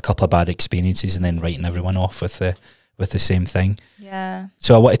to a couple of bad experiences and then writing everyone off with the same thing. Yeah.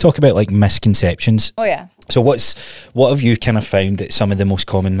 So I want to talk about like misconceptions. Oh yeah. So what have you kind of found that some of the most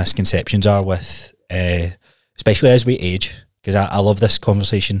common misconceptions are with, especially as we age? Because I love this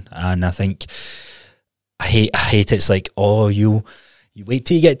conversation and I think I hate it's like, oh, you wait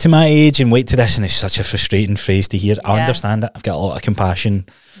till you get to my age and wait to this, and it's such a frustrating phrase to hear. I understand it. I've got a lot of compassion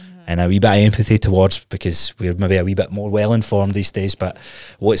and a wee bit of empathy towards, because we're maybe a wee bit more well informed these days. But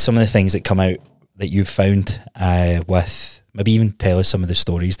what's some of the things that come out that you've found with, maybe even tell us some of the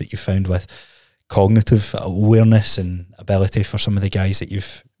stories that you've found with cognitive awareness and ability for some of the guys that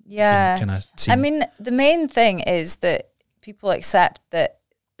you've kind of seen? I mean, the main thing is that people accept that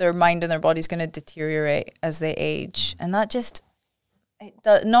their mind and their body's going to deteriorate as they age, and that just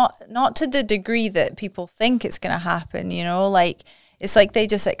not to the degree that people think it's going to happen, you know, like it's like they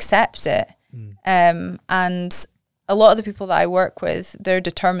just accept it. And a lot of the people that I work with, they're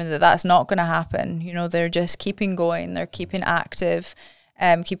determined that that's not going to happen. You know, they're just keeping going, they're keeping active,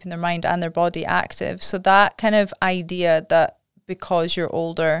 keeping their mind and their body active. So that kind of idea that because you're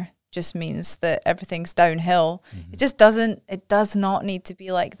older just means that everything's downhill. It does not need to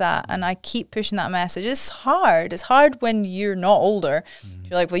be like that. And I keep pushing that message. It's hard when you're not older.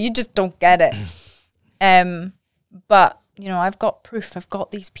 You're like, well, you just don't get it. But you know, I've got proof. I've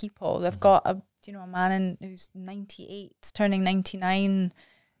got these people. They've got a man who's 98, turning 99,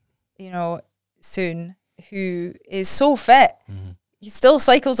 you know, soon, who is so fit. He still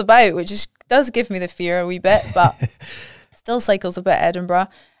cycles about, which does give me the fear a wee bit, but still cycles about Edinburgh.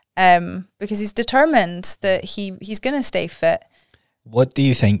 Because he's determined that he's going to stay fit. What do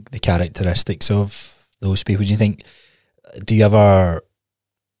you think the characteristics of those people? Do you ever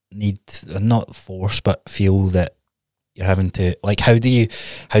need, not force, but feel that you're having to, like, how do you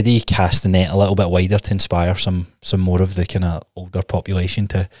cast the net a little bit wider to inspire some more of the kind of older population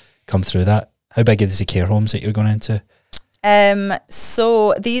to come through that? How big is the care homes that you're going into?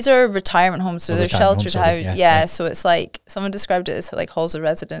 So these are retirement homes, so they're sheltered house. Yeah, so it's like someone described it as like halls of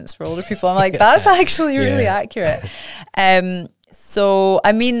residence for older people. I'm like, that's actually really accurate. So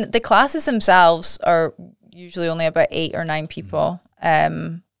I mean, the classes themselves are usually only about 8 or 9 people.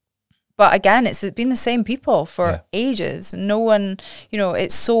 But again, it's been the same people for ages. No one, you know,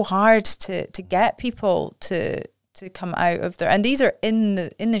 it's so hard to get people to come out of there. And these are in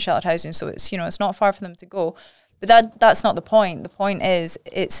the sheltered housing, so it's, you know, it's not far for them to go. But that's not the point. The point is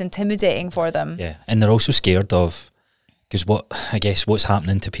it's intimidating for them. Yeah, and they're also scared of, because what's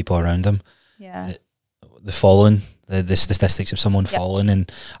happening to people around them. Yeah. The falling, the statistics of someone falling,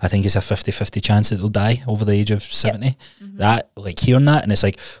 and I think it's a 50-50 chance that they'll die over the age of 70. That, like, hearing that, and it's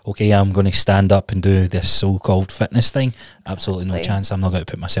like, okay, I'm going to stand up and do this so-called fitness thing. Absolutely no chance. I'm not going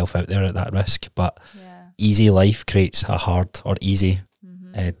to put myself out there at that risk. But easy life creates a hard, or easy,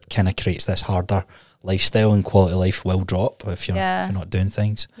 kind of creates this harder lifestyle, and quality of life will drop if you're not doing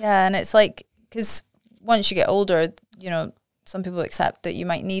things. Yeah, and it's like, because once you get older, you know, some people accept that you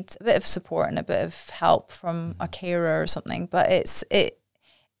might need a bit of support and a bit of help from a carer or something, but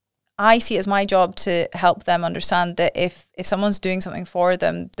I see it as my job to help them understand that if someone's doing something for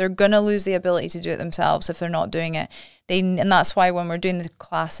them, they're going to lose the ability to do it themselves if they're not doing it. And that's why when we're doing the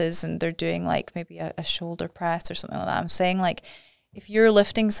classes and they're doing like maybe a shoulder press or something like that, I'm saying, like, if you're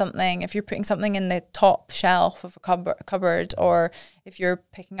lifting something, if you're putting something in the top shelf of a cupboard, or if you're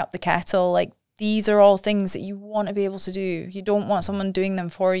picking up the kettle, like, these are all things that you want to be able to do. You don't want someone doing them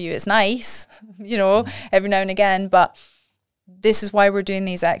for you. It's nice, you know, every now and again, but this is why we're doing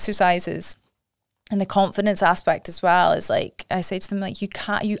these exercises. And the confidence aspect as well is, like, I say to them, like,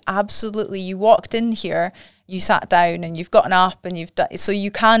 you walked in here, you sat down and you've gotten up and you've done, so you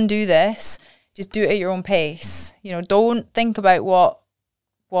can do this. Just do it at your own pace. You know, don't think about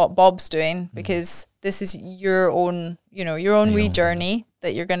what Bob's doing, because this is your own, you know, your own wee journey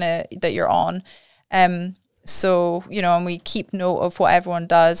that you're on. So, you know, and we keep note of what everyone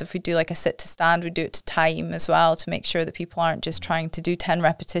does. If we do like a sit to stand, we do it to time as well, to make sure that people aren't just trying to do 10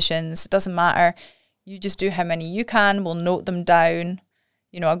 repetitions. It doesn't matter. You just do how many you can. We'll note them down.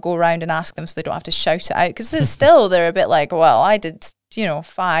 You know, I'll go around and ask them so they don't have to shout it out, because they're a bit like, well, I did, you know,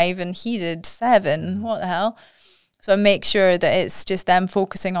 5 and he did 7. What the hell? So I make sure that it's just them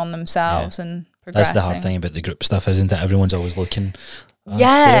focusing on themselves and progressing. That's the hard thing about the group stuff, isn't it? Everyone's always looking.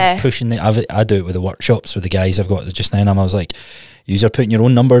 They're pushing I do it with the workshops with the guys I've got just now, and I was like, you're putting your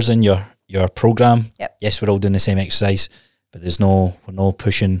own numbers in your program. Yes, we're all doing the same exercise, but we're not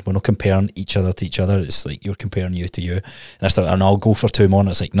pushing, we're not comparing each other to each other. It's like you're comparing you to you. And I'll go for 2 more, and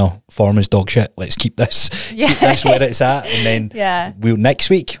it's like, no, form is dog shit. Let's keep this, keep this where it's at, and then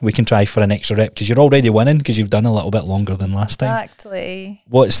next week we can try for an extra rep, because you're already winning because you've done a little bit longer than last time. Exactly.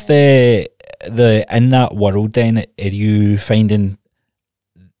 What's the in that world then? Are you finding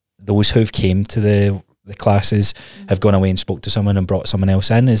those who've came to the classes have gone away and spoke to someone and brought someone else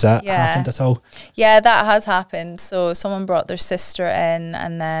in? Is that happened at all? Yeah, that has happened. So someone brought their sister in,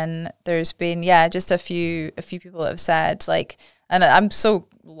 and then there's been just a few people that have said, like, and I'm so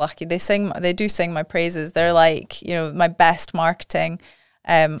lucky, they do sing my praises. They're like, you know, my best marketing.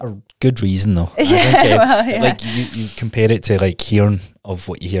 For good reason though. I think, like you compare it to like hearing of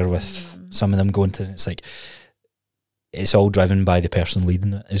what you hear with some of them going to, it's like, it's all driven by the person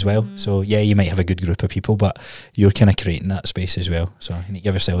leading it as well. So you might have a good group of people, but you're kind of creating that space as well. So you need to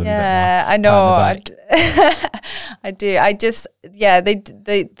give yourself a bit more. I know. I do. I just they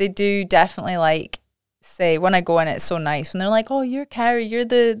do definitely like say, when I go in, it's so nice when they're like, "Oh, you're Kerry, you're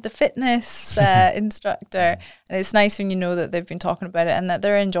the fitness instructor," and it's nice when you know that they've been talking about it and that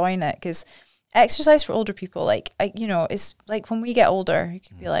they're enjoying it, because exercise for older people, like, you know, it's like when we get older, you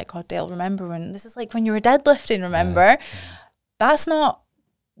could be like, oh, Dale, remember when this is like when you were deadlifting, remember? That's not,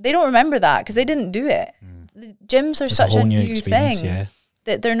 they don't remember that because they didn't do it. The gyms are such a new thing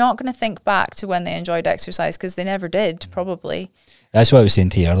that they're not going to think back to when they enjoyed exercise, because they never did, probably. That's what I was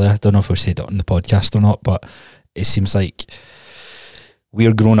saying to you earlier. I don't know if we said it on the podcast or not, but it seems like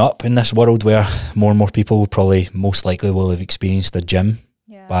we're grown up in this world where more and more people probably most likely will have experienced a gym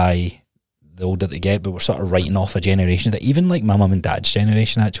by the older they get, but we're sort of writing off a generation that, even like my mum and dad's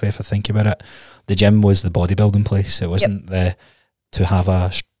generation, actually, if I think about it, the gym was the bodybuilding place. It wasn't to have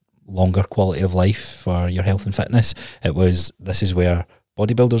a longer quality of life for your health and fitness. It was, this is where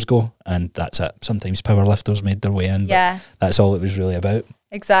bodybuilders go, and that's it. Sometimes powerlifters made their way in, but that's all it was really about.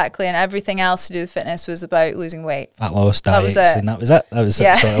 Exactly, and everything else to do with fitness was about losing weight. Fat loss, diets, and that was it. That was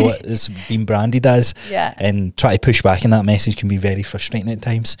sort of what it's been branded as. And try to push back in that message can be very frustrating at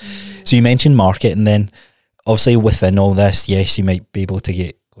times. So you mentioned marketing then. Obviously within all this, yes, you might be able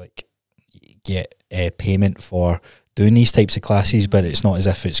to get payment for doing these types of classes, but it's not as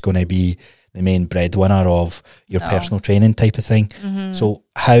if it's going to be the main breadwinner of your personal training type of thing. So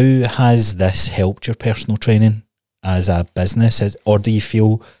how has this helped your personal training as a business, or do you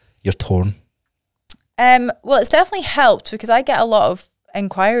feel you're torn? Well, it's definitely helped, because I get a lot of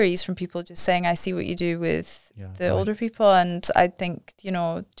inquiries from people just saying, I see what you do with the older people, and I think, you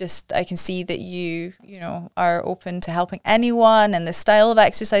know, just I can see that you know, are open to helping anyone, and the style of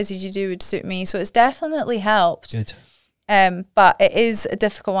exercises you do would suit me. So it's definitely helped. Good. But it is a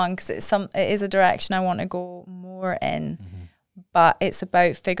difficult one, because it is a direction I want to go more in. But it's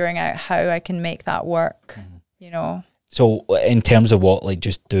about figuring out how I can make that work. you know. So in terms of what, like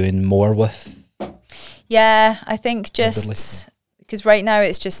just doing more with? Yeah, I think just because right now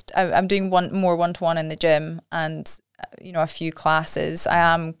it's just I'm doing more one-to-one in the gym and, you know, a few classes. I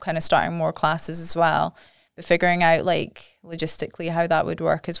am kind of starting more classes as well, but figuring out like logistically how that would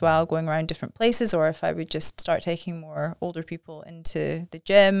work as well, going around different places, or if I would just start taking more older people into the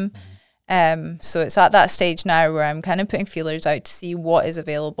gym. So it's at that stage now where I'm kind of putting feelers out to see what is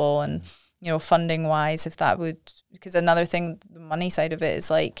available and, you know, funding wise, if that would, because another thing, the money side of it is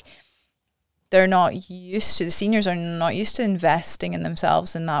like, they're not used to, the seniors are not used to investing in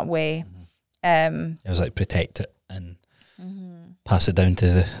themselves in that way. It was like protect it and pass it down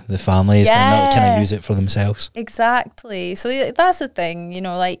to the families and not kind of use it for themselves. Exactly. So that's the thing, you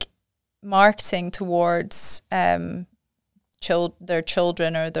know, like marketing towards their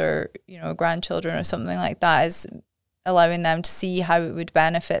children or their, you know, grandchildren or something like that is allowing them to see how it would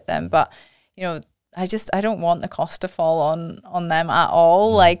benefit them. But, you know, I don't want the cost to fall on them at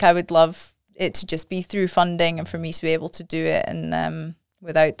all. Like I would love it to just be through funding and for me to be able to do it and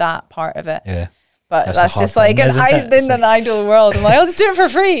without that part of it. Yeah. But that's just like in an ideal world. I'm like, I'll just do it for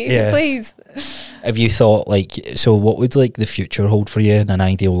free, please. Have you thought like, so what would like the future hold for you in an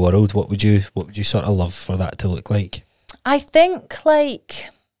ideal world? What would you sort of love for that to look like? I think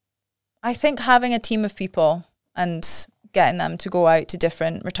having a team of people and getting them to go out to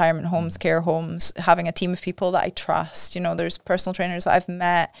different retirement homes, care homes, having a team of people that I trust. You know, there's personal trainers that I've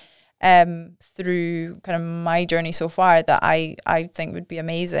met through kind of my journey so far that I think would be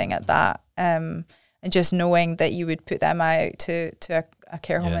amazing at that. And just knowing that you would put them out to a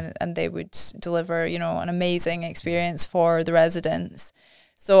care home and they would deliver, you know, an amazing experience for the residents.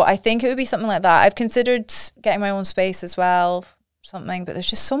 So I think it would be something like that. I've considered getting my own space as well, but there's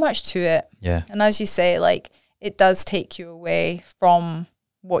just so much to it. Yeah. And as you say, like, it does take you away from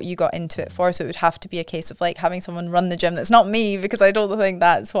what you got into it for. So it would have to be a case of like having someone run the gym that's not me, because I don't think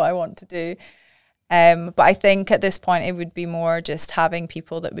that's what I want to do. But I think at this point it would be more just having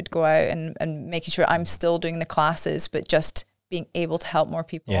people that would go out and making sure I'm still doing the classes, but just being able to help more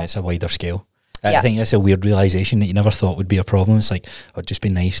people. Yeah, it's a wider scale. I think that's a weird realisation that you never thought would be a problem. It's like, oh, it'd just be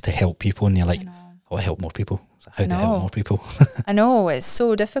nice to help people, and you're like, oh, I help more people. How to help more people? I know, it's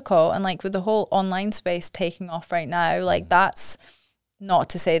so difficult. And like with the whole online space taking off right now, like that's not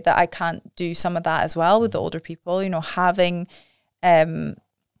to say that I can't do some of that as well with the older people, you know, having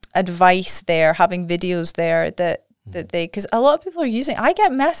advice there, having videos there that they, because a lot of people are using, I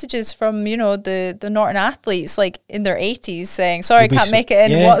get messages from, you know, the Norton athletes like in their 80s saying, sorry, can't make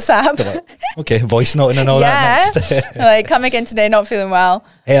it in WhatsApp. Like, okay, voice noting and all that next. Like, can't make it in today, not feeling well.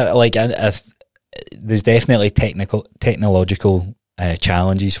 Yeah, like there's definitely technological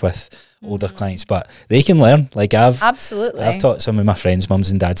challenges with older clients, but they can learn. Like I've taught some of my friends'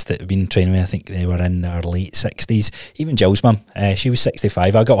 mums and dads that have been training me. I think they were in their late 60s. Even Jill's mum, she was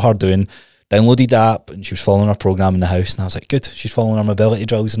 65. I got her downloaded the app and she was following her program in the house, and I was like, good, she's following her mobility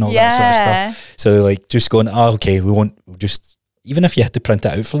drills and all that sort of stuff. So like just going, okay, we'll just, even if you had to print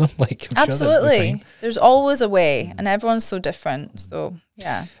it out for them, like I'm absolutely sure there's always a way, and everyone's so different. So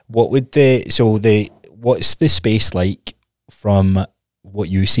yeah, what's the space like from what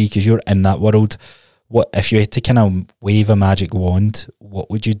you see, because you're in that world? What if you had to kind of wave a magic wand, what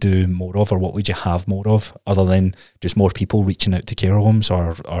would you do more of, or what would you have more of, other than just more people reaching out to care homes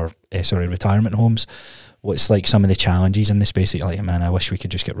or retirement homes? What's like some of the challenges in the space that you're like, man, I wish we could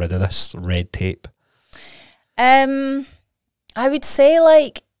just get rid of this red tape? I would say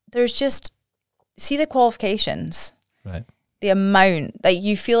like there's just, see the qualifications, right? The amount that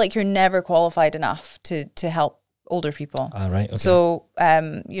you feel like you're never qualified enough to help older people. Right. Okay. So,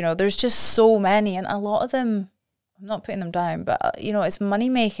 you know, there's just so many, and a lot of them, I'm not putting them down, but you know, it's money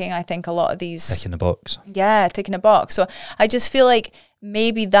making. I think a lot of these ticking a box. Yeah, ticking a box. So I just feel like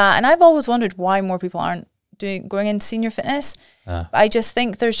maybe that, and I've always wondered why more people aren't going into senior fitness. I just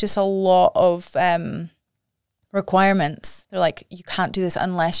think there's just a lot of requirements. They're like, you can't do this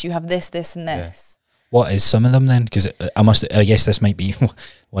unless you have this, this, and this. What is some of them then? Because I guess this might be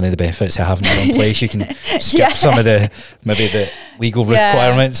one of the benefits of having your own place. You can skip some of the legal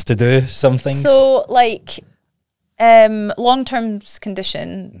requirements to do some things. So like long-term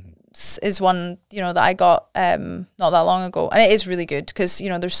conditions is one, you know, that I got not that long ago. And it is really good because, you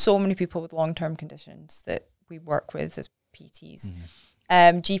know, there's so many people with long-term conditions that we work with as PTs.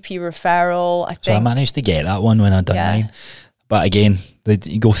 GP referral, I think. So I managed to get that one when I done mine. But again,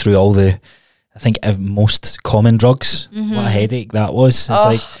 you go through all the, I think most common drugs, what a headache that was. It's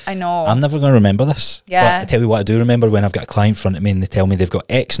like, I know. I'm never going to remember this. Yeah. But I tell you what I do remember, when I've got a client in front of me and they tell me they've got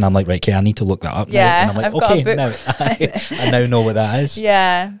X, and I'm like, right, okay, I need to look that up now. And I'm like, okay, now I now know what that is.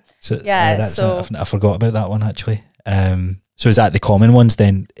 Yeah. So I forgot about that one actually. So is that the common ones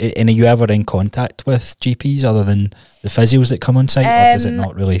then? And are you ever in contact with GPs other than the physios that come on site, or does it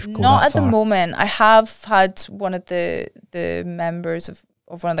not really go not that at far? The moment. I have had one of the members of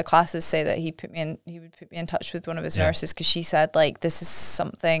one of the classes say that he would put me in touch with one of his nurses, because she said, like, this is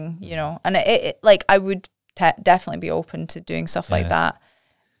something, you know, and it like I would definitely be open to doing stuff like that.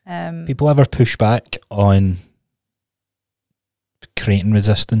 People ever push back on creating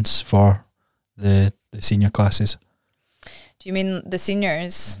resistance for the senior classes? Do you mean the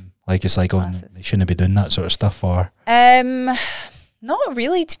seniors? Like, it's like, they shouldn't be doing that sort of stuff, or? Not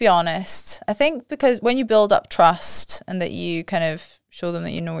really, to be honest. I think because when you build up trust and that you kind of show them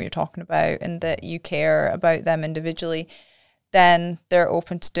that you know what you're talking about and that you care about them individually, then they're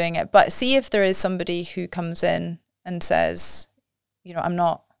open to doing it. But see if there is somebody who comes in and says, you know, I'm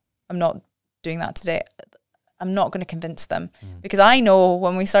not doing that today. I'm not going to convince them, because I know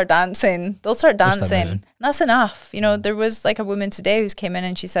when we start dancing, they'll start dancing. And that's enough. You know, there was like a woman today who's came in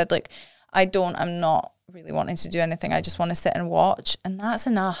and she said, like, I'm not really wanting to do anything. I just want to sit and watch. And that's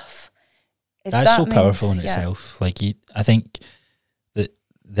enough. That's so powerful in itself. Like, I think that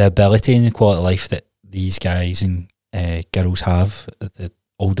the ability and the quality of life that these guys and girls have at the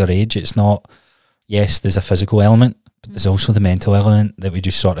older age, it's not, yes, there's a physical element, but there's also the mental element that we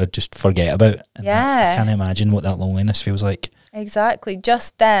just sort of just forget about. And I can't imagine what that loneliness feels like. Exactly.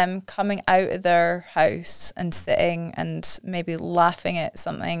 Just them coming out of their house and sitting and maybe laughing at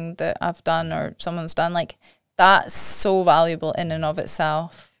something that I've done or someone's done, like, that's so valuable in and of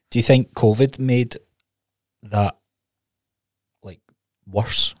itself. Do you think COVID made that, like,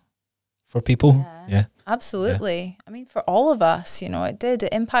 worse for people? Yeah. Absolutely. Yeah. I mean, for all of us, you know, it did.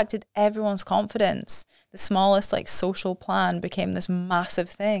 It impacted everyone's confidence. The smallest, like, social plan became this massive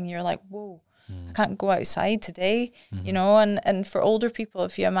thing. You're like, whoa, I can't go outside today, you know, and for older people,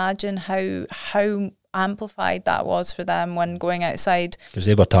 if you imagine how amplified that was for them when going outside. Because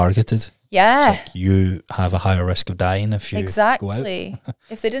they were targeted. Yeah. It's like you have a higher risk of dying if you go out.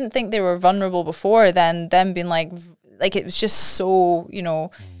 If they didn't think they were vulnerable before, then them being like it was just so, you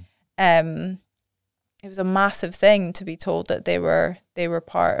know, it was a massive thing to be told that they were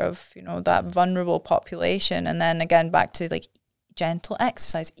part of, you know, that vulnerable population. And then again, back to like gentle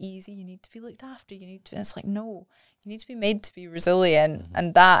exercise, easy, you need to be looked after, it's like, no, you need to be made to be resilient,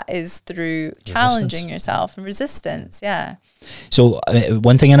 and that is through challenging yourself and resistance. So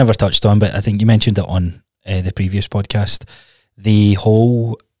one thing I never touched on, but I think you mentioned it on the previous podcast, the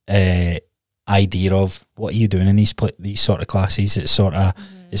whole idea of what are you doing in these sort of classes. It's sort of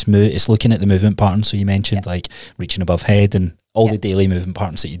it's looking at the movement patterns. So you mentioned like reaching above head and all the daily movement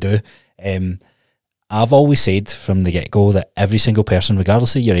patterns that you do. I've always said from the get-go that every single person,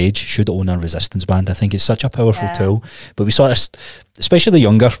 regardless of your age, should own a resistance band. I think it's such a powerful tool. But we sort of, especially the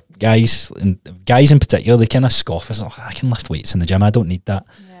younger guys, and guys in particular, they kind of scoff. It's like, I can lift weights in the gym, I don't need that.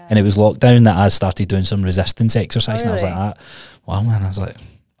 And it was lockdown that I started doing some resistance exercise, and I was like, wow, man, I was like,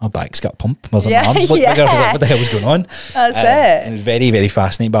 my back's got a pump. My arms look bigger. I was like, what the hell was going on? That's it. And it was very, very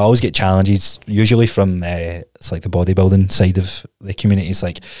fascinating. But I always get challenges, usually from it's like the bodybuilding side of the community. It's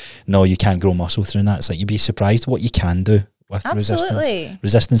like, no, you can't grow muscle through that. It's like, you'd be surprised what you can do with resistance.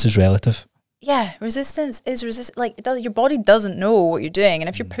 Resistance is relative. Yeah, resistance is like your body doesn't know what you're doing, and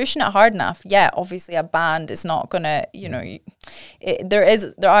if you're pushing it hard enough, obviously a band is not gonna, you know, there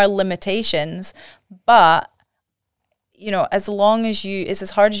are limitations, but you know, as long as it's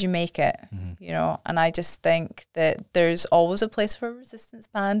as hard as you make it, you know, and I just think that there's always a place for a resistance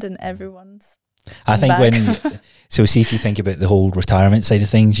band in everyone's. I think so see if you think about the whole retirement side of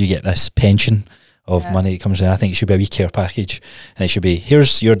things, you get this pension of money that comes in. I think it should be a wee care package, and it should be,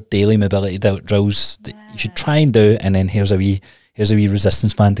 here's your daily mobility drills that you should try and do, and then here's a wee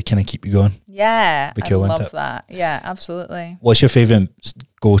resistance band to kind of keep you going. I love that. Yeah, absolutely. What's your favourite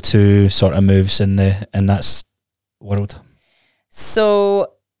go-to sort of moves in that world?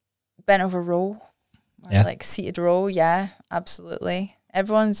 So bent over row, or like seated row. Yeah, absolutely.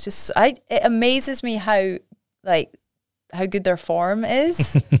 Everyone's just, it amazes me how good their form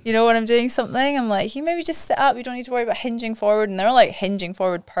is. You know, when I'm doing something, I'm like, you maybe just sit up, you don't need to worry about hinging forward, and they're like hinging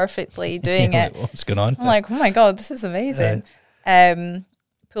forward perfectly doing it. What's going on? I'm like, oh my god, this is amazing.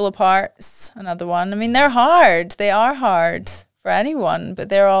 Pull apart's another one. I mean, they're hard, they are hard for anyone, but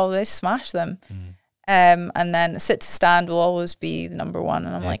they smash them. And then sit to stand will always be the number one.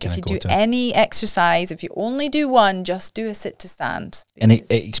 And I'm like, if you do any exercise, if you only do one, just do a sit to stand. And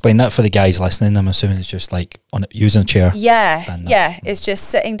explain that for the guys listening. I'm assuming it's just like using a chair. It's just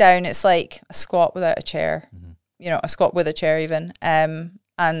sitting down. It's like a squat without a chair, you know, a squat with a chair even.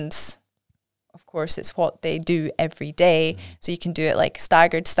 And of course, it's what they do every day. So you can do it like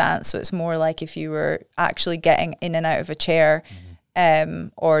staggered stance. So it's more like if you were actually getting in and out of a chair,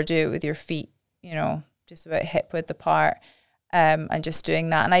 or do it with your feet, you know, just about hip width apart, and just doing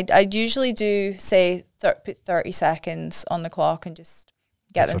that. And I'd usually do, say, put 30 seconds on the clock and just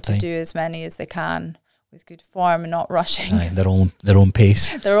get them to do as many as they can with good form and not rushing. Their own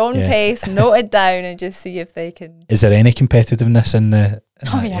pace. Their own pace, note it down and just see if they can. Is there any competitiveness in the...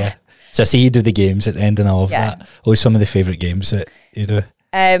 So I see you do the games at the end and all of that. What are some of the favourite games that you do?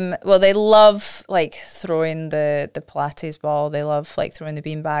 Well, they love like throwing the Pilates ball. They love like throwing the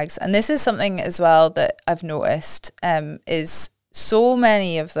bean bags. And this is something as well that I've noticed, is so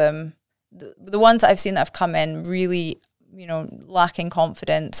many of them, the ones that I've seen that have come in really, you know, lacking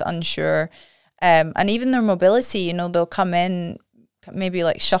confidence, unsure, and even their mobility, you know, they'll come in maybe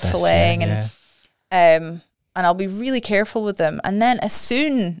like shuffling and I'll be really careful with them. And then as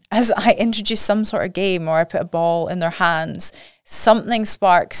soon as I introduce some sort of game or I put a ball in their hands, something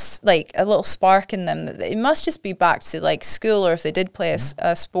sparks, like a little spark in them. It must just be back to like school, or if they did play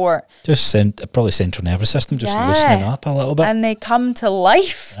a sport. Just probably central nervous system, just loosening up a little bit. And they come to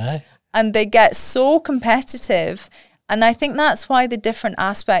life and they get so competitive. And I think that's why the different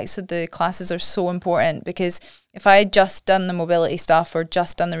aspects of the classes are so important, because if I had just done the mobility stuff or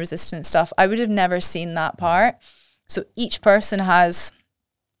just done the resistance stuff, I would have never seen that part. So each person has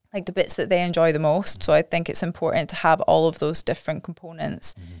like the bits that they enjoy the most. So I think it's important to have all of those different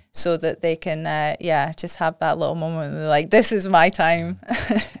components so that they can, just have that little moment where like, this is my time.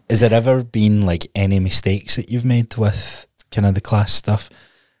 Has there ever been like any mistakes that you've made with kind of the class stuff?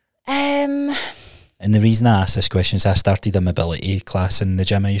 And the reason I asked this question is I started a mobility class in the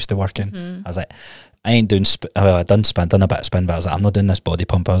gym I used to work in. I was like, I ain't doing, I done a bit of spin, but I was like, I'm not doing this body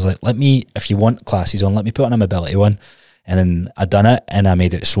pump. I was like, if you want classes on, let me put on a mobility one. And then I done it and I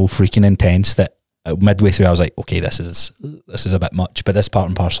made it so freaking intense that midway through I was like, okay, this is a bit much, but this part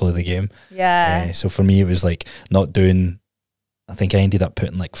and parcel of the game. Yeah. So for me, it was like not doing, I think I ended up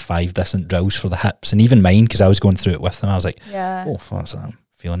putting like 5 different drills for the hips, and even mine, because I was going through it with them. I was like, oh, what's that?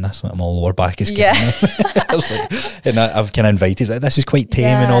 Feeling this, I'm all lower back is like, and I've kind of invited like, this is quite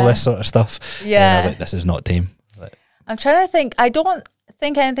tame and all this sort of stuff. And I was like, this is not tame. I'm trying to think. I don't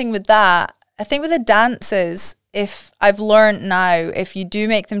think anything with that. I think with the dances, if I've learned now, if you do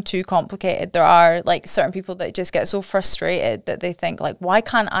make them too complicated, there are like certain people that just get so frustrated that they think like, why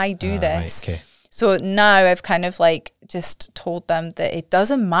can't I do this? Right, okay. So now I've kind of like just told them that it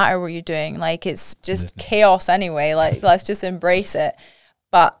doesn't matter what you're doing. Like it's just chaos anyway. Like let's just embrace it.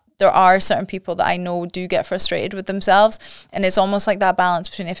 But there are certain people that I know do get frustrated with themselves, and it's almost like that balance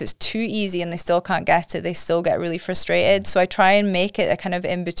between if it's too easy and they still can't get it, they still get really frustrated. So I try and make it a kind of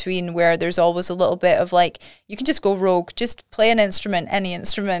in between where there's always a little bit of like, you can just go rogue, just play an instrument, any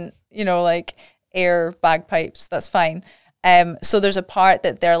instrument, you know, like air, bagpipes, that's fine. So there's a part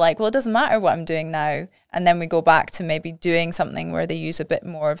that they're like, well, it doesn't matter what I'm doing now. And then we go back to maybe doing something where they use a bit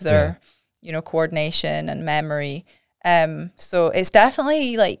more of their, you know, coordination and memory. So it's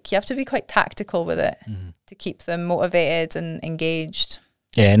definitely like you have to be quite tactical with it to keep them motivated and engaged.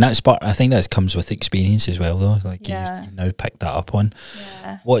 Yeah, and that's part, I think that comes with experience as well though. Like you've now picked that up on.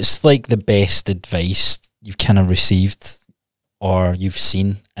 Yeah. What's like the best advice you've kind of received or you've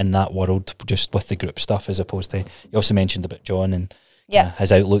seen in that world just with the group stuff, as opposed to, you also mentioned about John and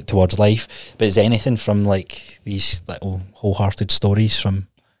his outlook towards life, but is anything from like these little wholehearted stories from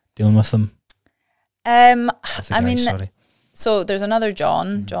dealing with them? So there's another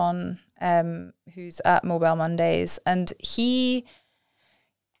John, who's at Mobile Mondays, and he,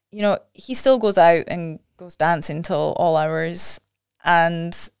 you know, he still goes out and goes dancing till all hours,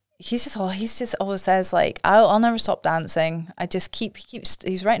 and he's just always says like, I'll never stop dancing. I just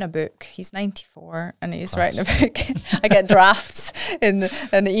he's writing a book. He's 94 and he's writing a book. I get drafts in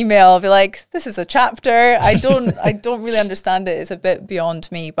an email. I'll be like, this is a chapter. I don't really understand it. It's a bit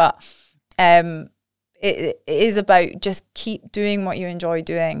beyond me, but it is about just keep doing what you enjoy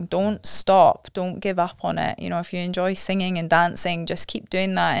doing. Don't stop. Don't give up on it. You know, if you enjoy singing and dancing, just keep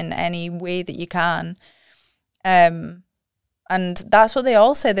doing that in any way that you can. And that's what they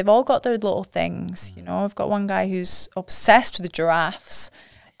all say. They've all got their little things. You know, I've got one guy who's obsessed with the giraffes,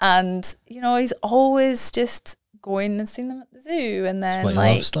 and you know, he's always just going and seeing them at the zoo, and then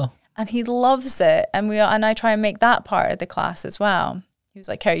and he loves it. And I try and make that part of the class as well. He was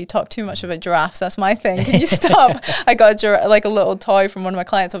like, Kerry, you talk too much about giraffes. That's my thing. Can you stop? I got a little toy from one of my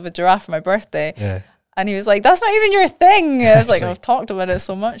clients of a giraffe for my birthday. Yeah. And he was like, that's not even your thing. I was like, I've talked about it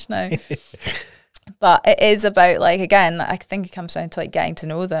so much now. But it is about like, again, I think it comes down to like getting to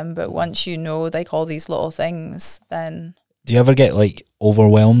know them. But once you know like all these little things, then Do you ever get like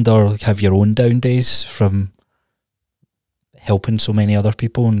overwhelmed or have your own down days from helping so many other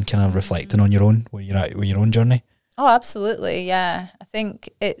people and kind of reflecting on your own, where you're at with your own journey? Oh, absolutely. Yeah. I think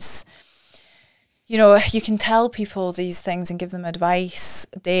it's, you know, you can tell people these things and give them advice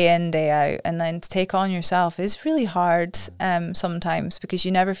day in, day out, and then to take on yourself is really hard sometimes, because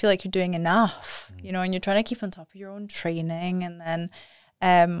you never feel like you're doing enough, you know, and you're trying to keep on top of your own training and then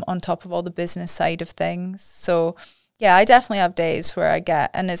on top of all the business side of things. So yeah, I definitely have days where I get,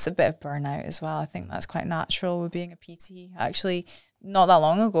 and it's a bit of burnout as well. I think that's quite natural with being a PT. Actually, not that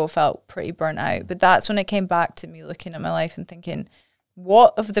long ago, felt pretty burnt out. But that's when it came back to me looking at my life and thinking,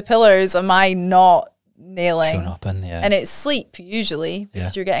 what of the pillars am I not nailing? Showing up in, yeah. And it's sleep usually,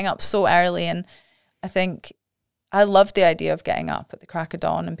 because you're getting up so early. And I think I love the idea of getting up at the crack of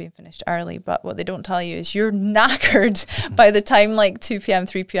dawn and being finished early. But what they don't tell you is you're knackered by the time like 2 p.m.,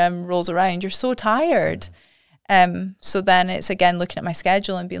 3 p.m. rolls around. You're so tired. So then it's again looking at my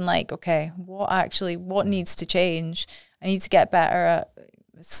schedule and being like, okay, what needs to change? I need to get better at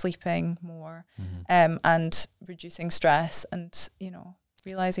sleeping more, and reducing stress, and, you know,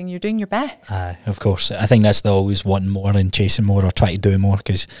 realizing you're doing your best. Of course. I think that's the always wanting more and chasing more or trying to do more,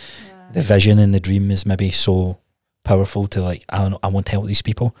 because the vision and the dream is maybe so powerful to like, I want to help these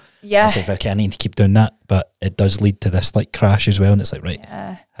people. Yeah. It's like, okay, I need to keep doing that, but it does lead to this like crash as well, and it's like, right,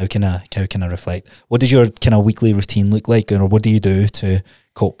 how can I reflect? What does your kind of weekly routine look like, or what do you do to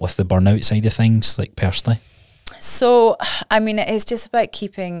cope with the burnout side of things, like personally? So, I mean, it's just about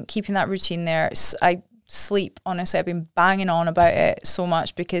keeping that routine there. I sleep, honestly, I've been banging on about it so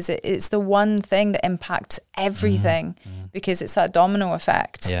much, because it's the one thing that impacts everything, because it's that domino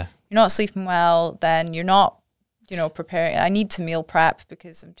effect. Yeah. You're not sleeping well, then you're not, you know, preparing. I need to meal prep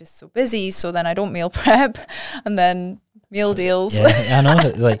because I'm just so busy. So then I don't meal prep, and then meal deals. Yeah, I know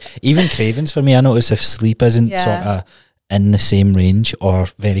that, like, even cravings for me, I notice if sleep isn't sort of in the same range or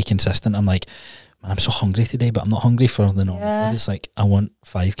very consistent, I'm like, man, I'm so hungry today, but I'm not hungry for the normal food. It's like, I want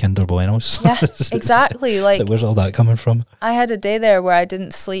 5 Kinder Buenos. Yeah, exactly. Like, where's all that coming from? I had a day there where I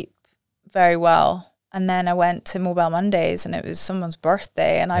didn't sleep very well. And then I went to Mobile Mondays, and it was someone's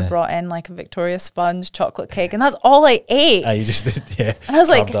birthday, and I brought in like a Victoria Sponge chocolate cake, and that's all I ate. You just did, And I was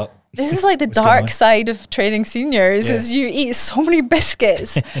like, this is like the dark side of training seniors, is you eat so many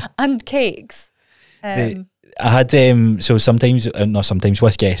biscuits and cakes. I had, so sometimes, not sometimes,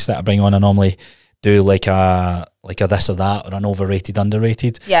 with guests that I bring on, I normally do like a this or that, or an overrated,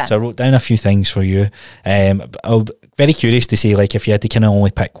 underrated. Yeah. So I wrote down a few things for you. I'm very curious to see, like, if you had to kind of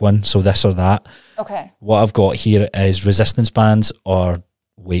only pick one, so this or that. Okay. What I've got here is resistance bands or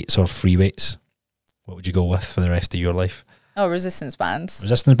weights or free weights. What would you go with for the rest of your life? Oh, resistance bands.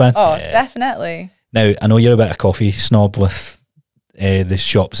 Resistance bands? Oh, definitely. Now, I know you're a bit of a coffee snob with the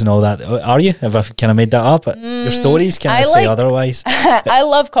shops and all that. Are you? Have I kind of made that up? Your stories kind of say otherwise. I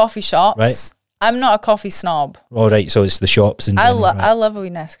love coffee shops. Right. I'm not a coffee snob. Oh, right. So it's the shops and I love a wee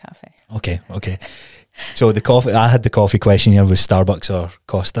Nescafe. Okay. So the coffee, I had the coffee question here, was Starbucks or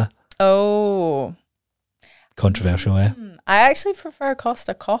Costa? Oh. Controversial, yeah. I actually prefer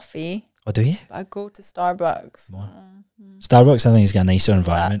Costa coffee. Oh, do you? I go to Starbucks. Starbucks, I think, has got a nicer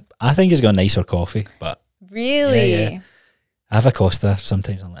environment. I think it's got nicer coffee, but really? Yeah. I have a Costa.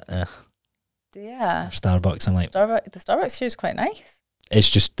 Sometimes I'm like, yeah. Starbucks, I'm like, the Starbucks here is quite nice.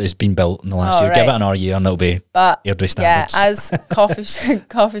 It's been built in the last year. Right. Give it another year and it'll be Airdrie Starbucks. Yeah, as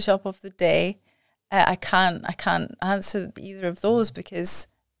coffee shop of the day, I can't answer either of those, because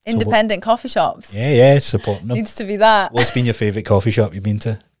independent coffee shops. Yeah, supporting them. Needs to be that. What's been your favourite coffee shop you've been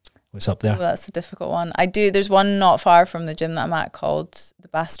to? What's up there? Well, that's a difficult one. There's one not far from the gym that I'm at called the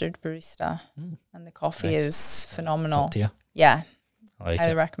Bastard Barista, and the coffee is phenomenal. Top tier. Yeah, I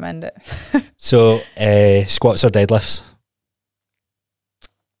highly recommend it. So, squats or deadlifts?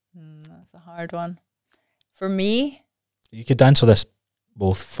 That's a hard one. For me, you could answer this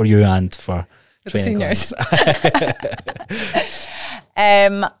both for you and for training seniors.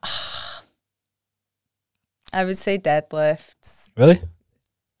 I would say deadlifts. Really?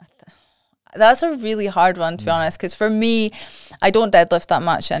 That's a really hard one, to be honest, because for me, I don't deadlift that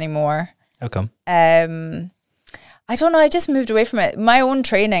much anymore. How come? I don't know. I just moved away from it. My own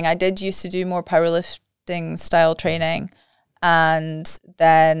training, I did used to do more powerlifting style training, and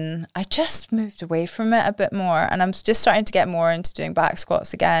then I just moved away from it a bit more, and I'm just starting to get more into doing back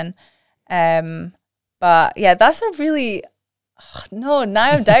squats again. But yeah, that's a really no.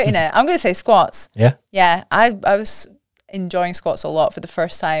 Now I'm doubting it. I'm going to say squats. Yeah. Yeah. I was enjoying squats a lot for the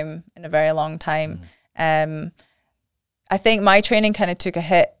first time in a very long time. I think my training kind of took a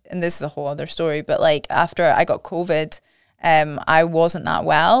hit, and this is a whole other story, but like after I got COVID, I wasn't that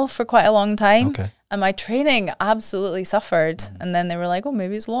well for quite a long time. Okay. And my training absolutely suffered. And then they were like, oh,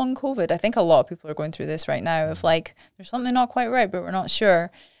 maybe it's long COVID. I think a lot of people are going through this right now of like, there's something not quite right, but we're not sure.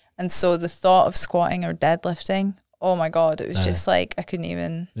 And so the thought of squatting or deadlifting, oh my God, it was just like, I couldn't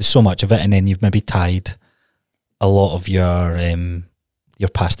even. There's so much of it. And then you've maybe tied a lot of your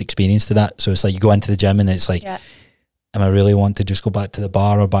past experience to that. So it's like you go into the gym and it's like, am I really want to just go back to the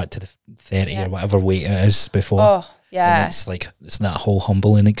bar or back to the 30 or whatever weight it is before? Oh, yeah. And it's like, it's that whole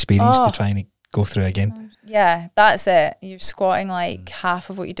humbling experience to try and go through again. Yeah, that's it. You're squatting like half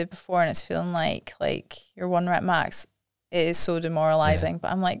of what you did before and it's feeling like your 1 rep max. It is so demoralizing.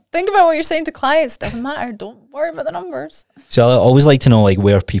 But I'm like, think about what you're saying to clients. It doesn't matter. Don't worry about the numbers. So I always like to know like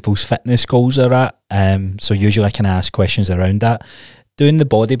where people's fitness goals are at. So usually I can ask questions around that. Doing the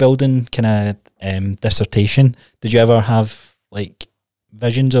bodybuilding kind of dissertation, did you ever have like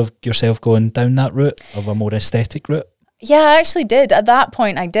visions of yourself going down that route, of a more aesthetic route? Yeah, I actually did. At that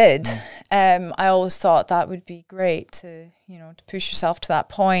point, I did. I always thought that would be great to, to push yourself to that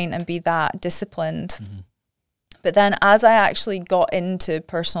point and be that disciplined. But then as I actually got into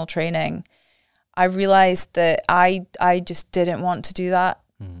personal training, I realized that I just didn't want to do that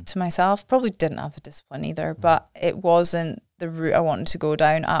to myself. Probably didn't have the discipline either, but it wasn't the route I wanted to go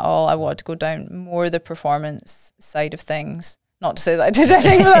down at all. I wanted to go down more the performance side of things. Not to say that I did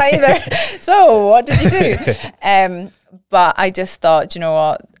anything with that either. So what did you do? But I just thought, you know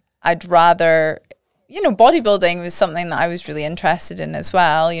what, I'd rather, bodybuilding was something that I was really interested in as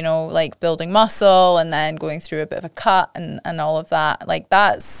well, like building muscle and then going through a bit of a cut and all of that. Like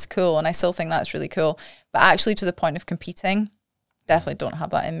that's cool. And I still think that's really cool. But actually to the point of competing, definitely don't have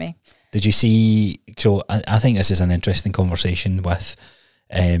that in me. Did you see, so I think this is an interesting conversation with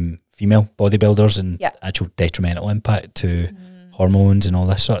female bodybuilders and actual detrimental impact to hormones and all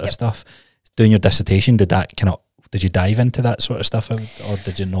this sort of stuff. Doing your dissertation, did you dive into that sort of stuff, or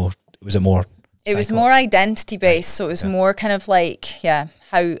did you know, was it more? It was more identity based, so it was more kind of like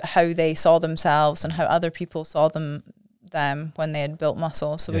how they saw themselves and how other people saw them when they had built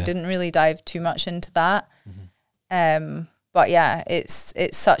muscle. So we didn't really dive too much into that. But yeah, it's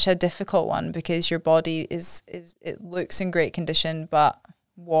such a difficult one because your body it looks in great condition, but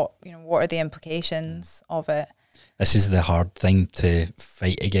what are the implications of it? This is the hard thing to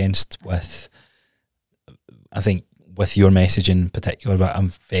fight against with, I think, with your message in particular, but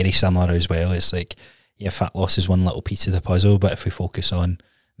I'm very similar as well. It's like, fat loss is one little piece of the puzzle, but if we focus on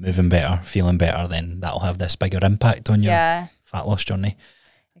moving better, feeling better, then that'll have this bigger impact on your fat loss journey.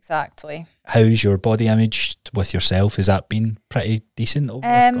 Exactly. How's your body image with yourself? Has that been pretty decent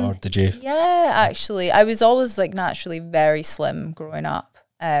or did you? Yeah, actually. I was always like naturally very slim growing up.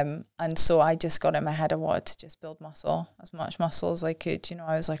 And so I just got in my head I wanted to just build muscle, as much muscle as I could.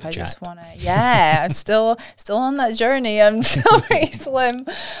 I was like, I just want to, I'm still on that journey. I'm still very slim.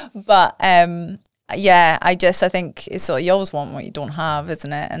 But I think it's so you always want what you don't have,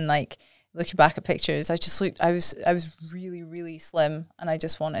 isn't it? And like looking back at pictures, I was really, really slim and I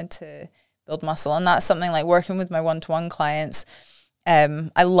just wanted to build muscle. And that's something like working with my one-to-one clients.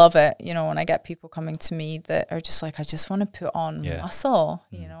 I love it, when I get people coming to me that are just like, I just want to put on muscle,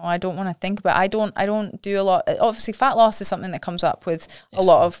 I don't want to think about I don't do a lot. Obviously fat loss is something that comes up with a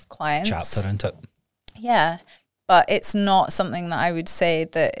lot of clients. Chapter into it. Yeah. But it's not something that I would say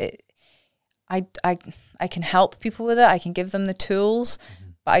that I can help people with it. I can give them the tools,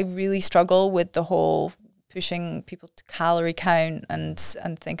 but I really struggle with the whole pushing people to calorie count and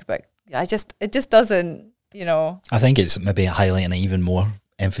think about, it just doesn't, I think it's maybe highlighting even more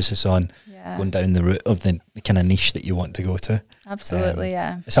emphasis on going down the route of the kind of niche that you want to go to. Absolutely,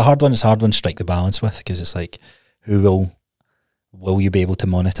 It's a hard one. It's a hard one to strike the balance with because it's like, will you be able to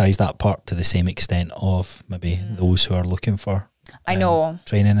monetize that part to the same extent of maybe those who are looking for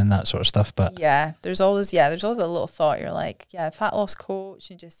training and that sort of stuff? But there's always a little thought. You're like, fat loss coach,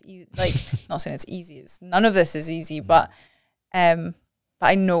 and just like not saying it's easy. None of this is easy, but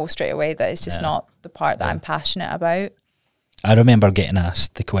I know straight away that it's just not the part that I'm passionate about. I remember getting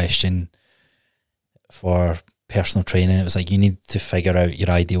asked the question for personal training. It was like, you need to figure out your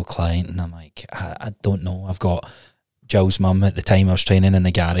ideal client. And I'm like, I don't know. I've got Jill's mum at the time I was training in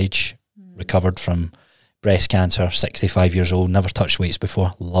the garage, recovered from breast cancer, 65 years old, never touched weights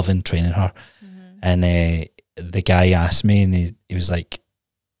before, loving training her. And the guy asked me and he was like,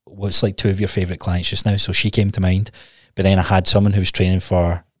 what's like 2 of your favourite clients just now? So she came to mind. But then I had someone who was training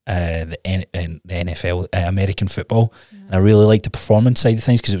for the NFL, American football. And I really liked the performance side of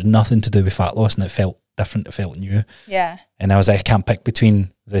things because it was nothing to do with fat loss and it felt different, it felt new. Yeah. And I was like, I can't pick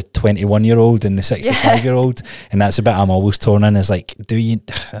between the 21-year-old and the 65-year-old. And that's a bit I'm always torn in, is like,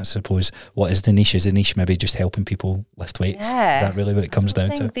 I suppose, what is the niche? Is the niche maybe just helping people lift weights? Yeah. Is that really what it comes down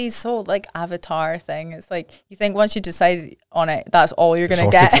to? These whole like avatar thing, it's like, you think once you decide on it, that's all you're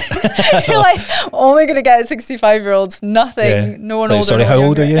going to get. You're like, only going to get 65-year-olds, nothing, no one older. Sorry, how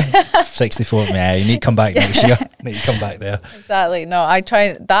old are you? 64. Yeah, you need to come back next year. Need to come back there. Exactly. No,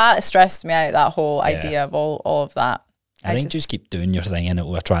 that stressed me out, that whole idea of all of that. I think just keep doing your thing and it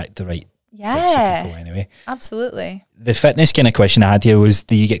will attract the right types of people anyway. Absolutely. The fitness kind of question I had here was,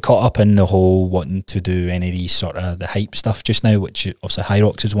 do you get caught up in the whole wanting to do any of these sort of the hype stuff just now, which obviously High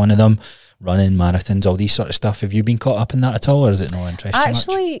Rocks is one of them, running marathons, all these sort of stuff? Have you been caught up in that at all, or is it not interesting?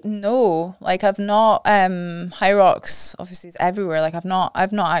 Actually, no. Like, I've not. High Rocks obviously is everywhere. Like, I've not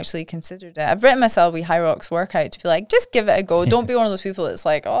actually considered it. I've written myself a High Rocks workout to be like, just give it a go. Don't be one of those people that's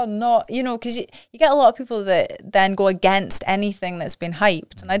like, oh no, because you get a lot of people that then go against anything that's been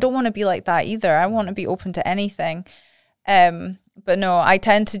hyped, and I don't want to be like that either. I want to be open to anything. But no, I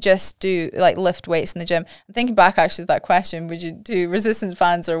tend to just do like lift weights in the gym. I'm thinking back actually to that question, would you do resistance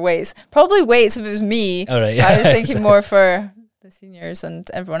bands or weights? Probably weights if it was me. All right, I was thinking more for the seniors and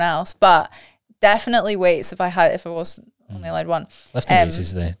everyone else, but definitely weights if I was only allowed one. Lifting weights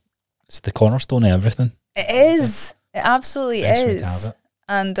is the cornerstone of everything. It is. It absolutely is.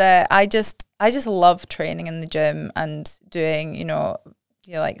 And I just love training in the gym and doing,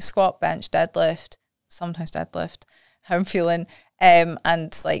 like squat, bench, deadlift, sometimes deadlift, how I'm feeling,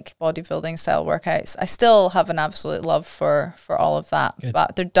 and like bodybuilding style workouts. I still have an absolute love for all of that. Good.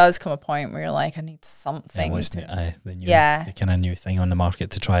 But there does come a point where you're like, I need something. The kind of new thing on the market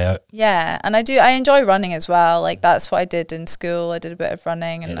to try out. Yeah, and I enjoy running as well. Like, that's what I did in school. I did a bit of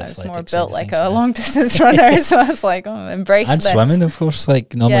running, and I was more built like a long distance runner. So I was like, oh, embrace and this. Swimming, of course,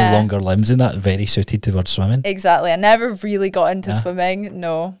 like normally longer limbs and that, very suited towards swimming. Exactly. I never really got into swimming.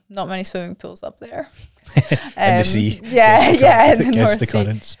 No, not many swimming pools up there. In the sea. in the North Sea.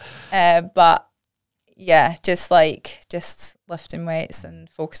 Currents. But yeah, just lifting weights and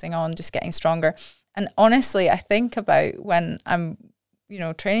focusing on just getting stronger. And honestly, I think about when I'm,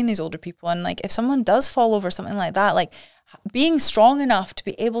 training these older people, and like if someone does fall over, something like that, like being strong enough to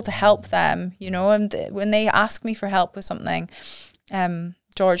be able to help them, and when they ask me for help with something,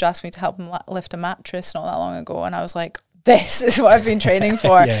 George asked me to help him lift a mattress not that long ago, and I was like, this is what I've been training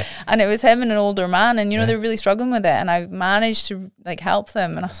for. And it was him and an older man, and they're really struggling with it, and I managed to like help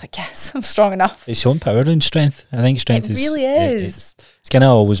them, and I was like, yes, I'm strong enough. It's so empowering, strength. I think strength really is. It's kind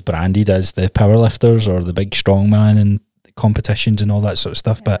of always branded as the power lifters or the big strong man and competitions and all that sort of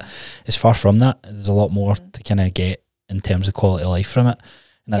stuff, but it's far from that. There's a lot more to kind of get in terms of quality of life from it,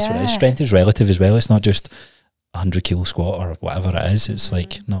 and that's what it is. Strength is relative as well. It's not just 100 kilo squat or whatever it is. It's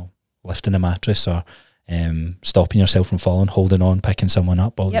like, no, lifting a mattress or stopping yourself from falling, holding on, picking someone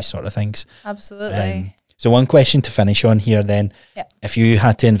up, all these sort of things. Absolutely. So one question to finish on here then, if you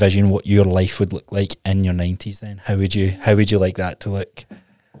had to envision what your life would look like in your 90s, then how would you like that to look?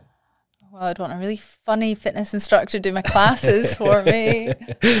 Well, I'd want a really funny fitness instructor do my classes for me.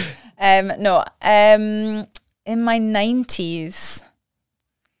 In my 90s,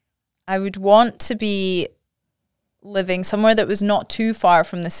 I would want to be living somewhere that was not too far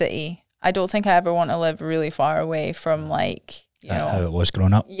from the city. I don't think I ever want to live really far away from like, how it was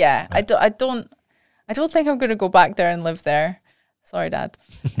growing up. Yeah. Right. I don't think I'm going to go back there and live there. Sorry, Dad.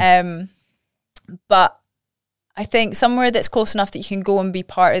 But I think somewhere that's close enough that you can go and be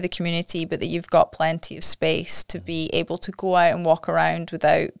part of the community, but that you've got plenty of space to be able to go out and walk around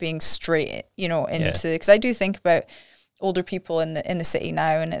without being straight, into, because I do think about older people in the city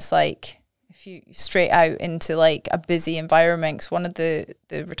now, and it's like, if you straight out into like a busy environment, because one of the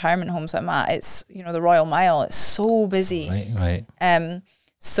retirement homes I'm at, it's the Royal Mile, it's so busy. Right.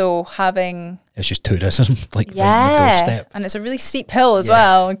 So having, it's just tourism, like right on the doorstep, and it's a really steep hill as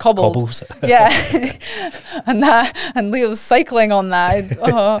well, and cobbles. and Leo's cycling on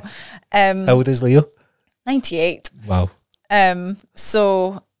that. How old is Leo? 98. Wow.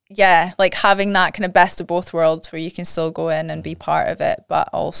 So yeah, like having that kind of best of both worlds, where you can still go in and be part of it, but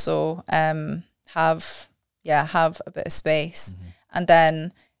also have a bit of space. And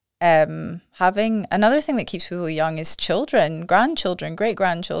then having another thing that keeps people young is children, grandchildren, great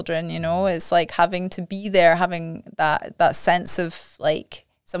grandchildren. It's like having to be there, having that sense of like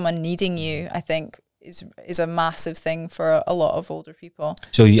someone needing you, I think is a massive thing for a lot of older people.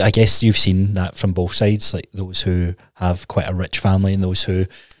 So I guess you've seen that from both sides, like those who have quite a rich family and those who,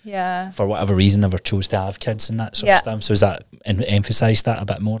 for whatever reason, never chose to have kids and that sort of stuff. So is that emphasised that a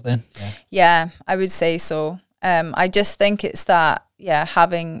bit more then? Yeah, I would say so. I just think it's that, yeah,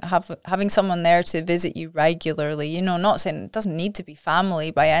 having someone there to visit you regularly, you know, not saying it doesn't need to be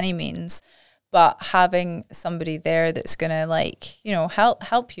family by any means, but having somebody there that's going to, like, you know,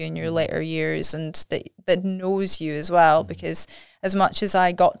 help you in your later years, and that knows you as well. Because as much as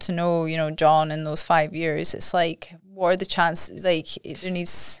I got to know, you know, John in those 5 years, it's like, what are the chances? Like, there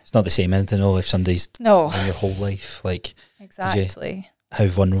needs... It's not the same as to know if somebody's in your whole life. Like, exactly. How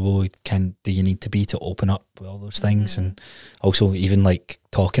vulnerable do you need to be to open up with all those things? And also, even like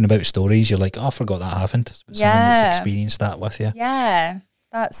talking about stories, you're like, oh, I forgot that happened. But someone that's experienced that with you. Yeah,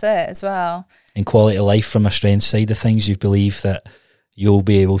 that's it as well. In quality of life, from a strength side of things, you believe that you'll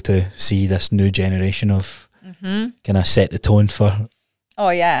be able to see this new generation of kind of set the tone for...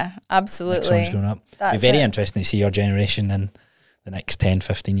 Oh, yeah, absolutely. Growing up. It'll be very interesting to see your generation in the next 10,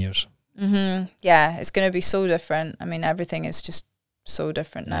 15 years. Yeah, it's going to be so different. I mean, everything is just so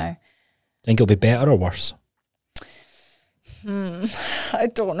different now. Think it'll be better or worse? I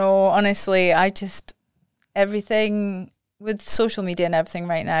don't know, honestly. Everything with social media and everything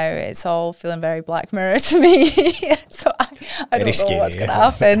right now, it's all feeling very Black Mirror to me. So I don't know what's going to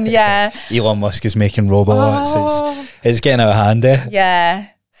happen. Yeah. Elon Musk is making robots. It's getting out of hand there. Yeah.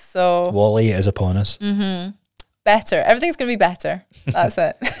 So Wall-E is upon us. Better. Everything's going to be better. That's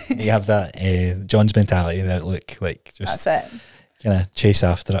it. You have that John's mentality, that look, like, just that's it. Kind of chase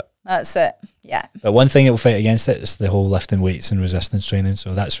after it. That's it. Yeah. But one thing that will fight against it is the whole lifting weights and resistance training.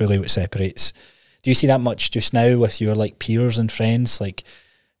 So that's really what separates. Do you see that much just now with your like peers and friends, like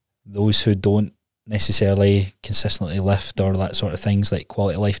those who don't necessarily consistently lift or that sort of things, like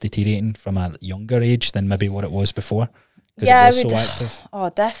quality of life deteriorating from a younger age than maybe what it was before? Because it was so active.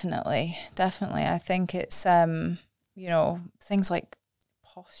 Oh, definitely. Definitely. I think it's, you know, things like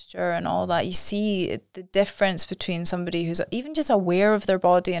posture and all that. You see the difference between somebody who's even just aware of their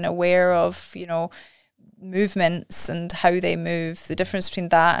body and aware of, you know, movements and how they move. The difference between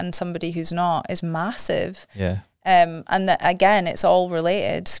that and somebody who's not is massive. Yeah. And that, again, it's all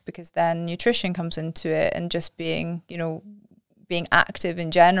related, because then nutrition comes into it, and just being, you know, being active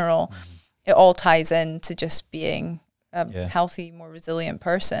in general, it all ties into just being a healthy, more resilient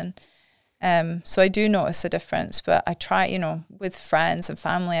person. So I do notice a difference, but I try, you know, with friends and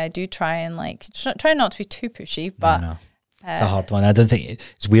family, I do try and like, try not to be too pushy, but no. It's a hard one. I don't think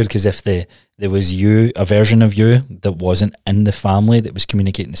it's weird, because if there was a version of you that wasn't in the family that was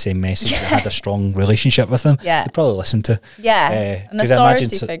communicating the same message, that had a strong relationship with them, they'd probably listen to. Yeah, an authority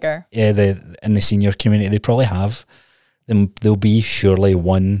figure. Yeah, in the senior community, they probably have. There'll be surely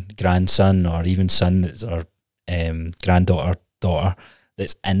one grandson or even son that's or granddaughter, daughter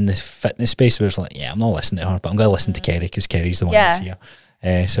that's in the fitness space where it's like, yeah, I'm not listening to her, but I'm going to listen to Kerry, because Kerry's the one that's here.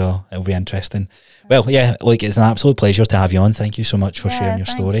 So it'll be interesting. Well, yeah, look, it's an absolute pleasure to have you on. Thank you so much for sharing your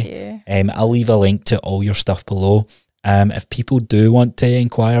story. I'll leave a link to all your stuff below. If people do want to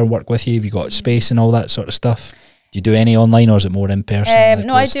inquire, work with you, have you got space and all that sort of stuff? Do you do any online, or is it more in person?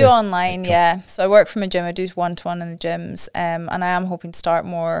 No, I do online, So I work from a gym. I do one-to-one in the gyms, and I am hoping to start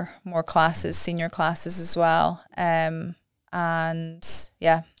more classes, senior classes as well. And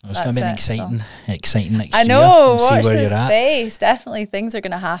yeah, it's going to be an exciting next year. I know, watch this space. Definitely things are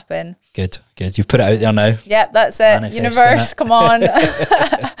going to happen. Good. You've put it out there now. Yep, that's it. Universe, come on.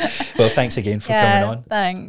 Well, thanks again for coming on. Thanks.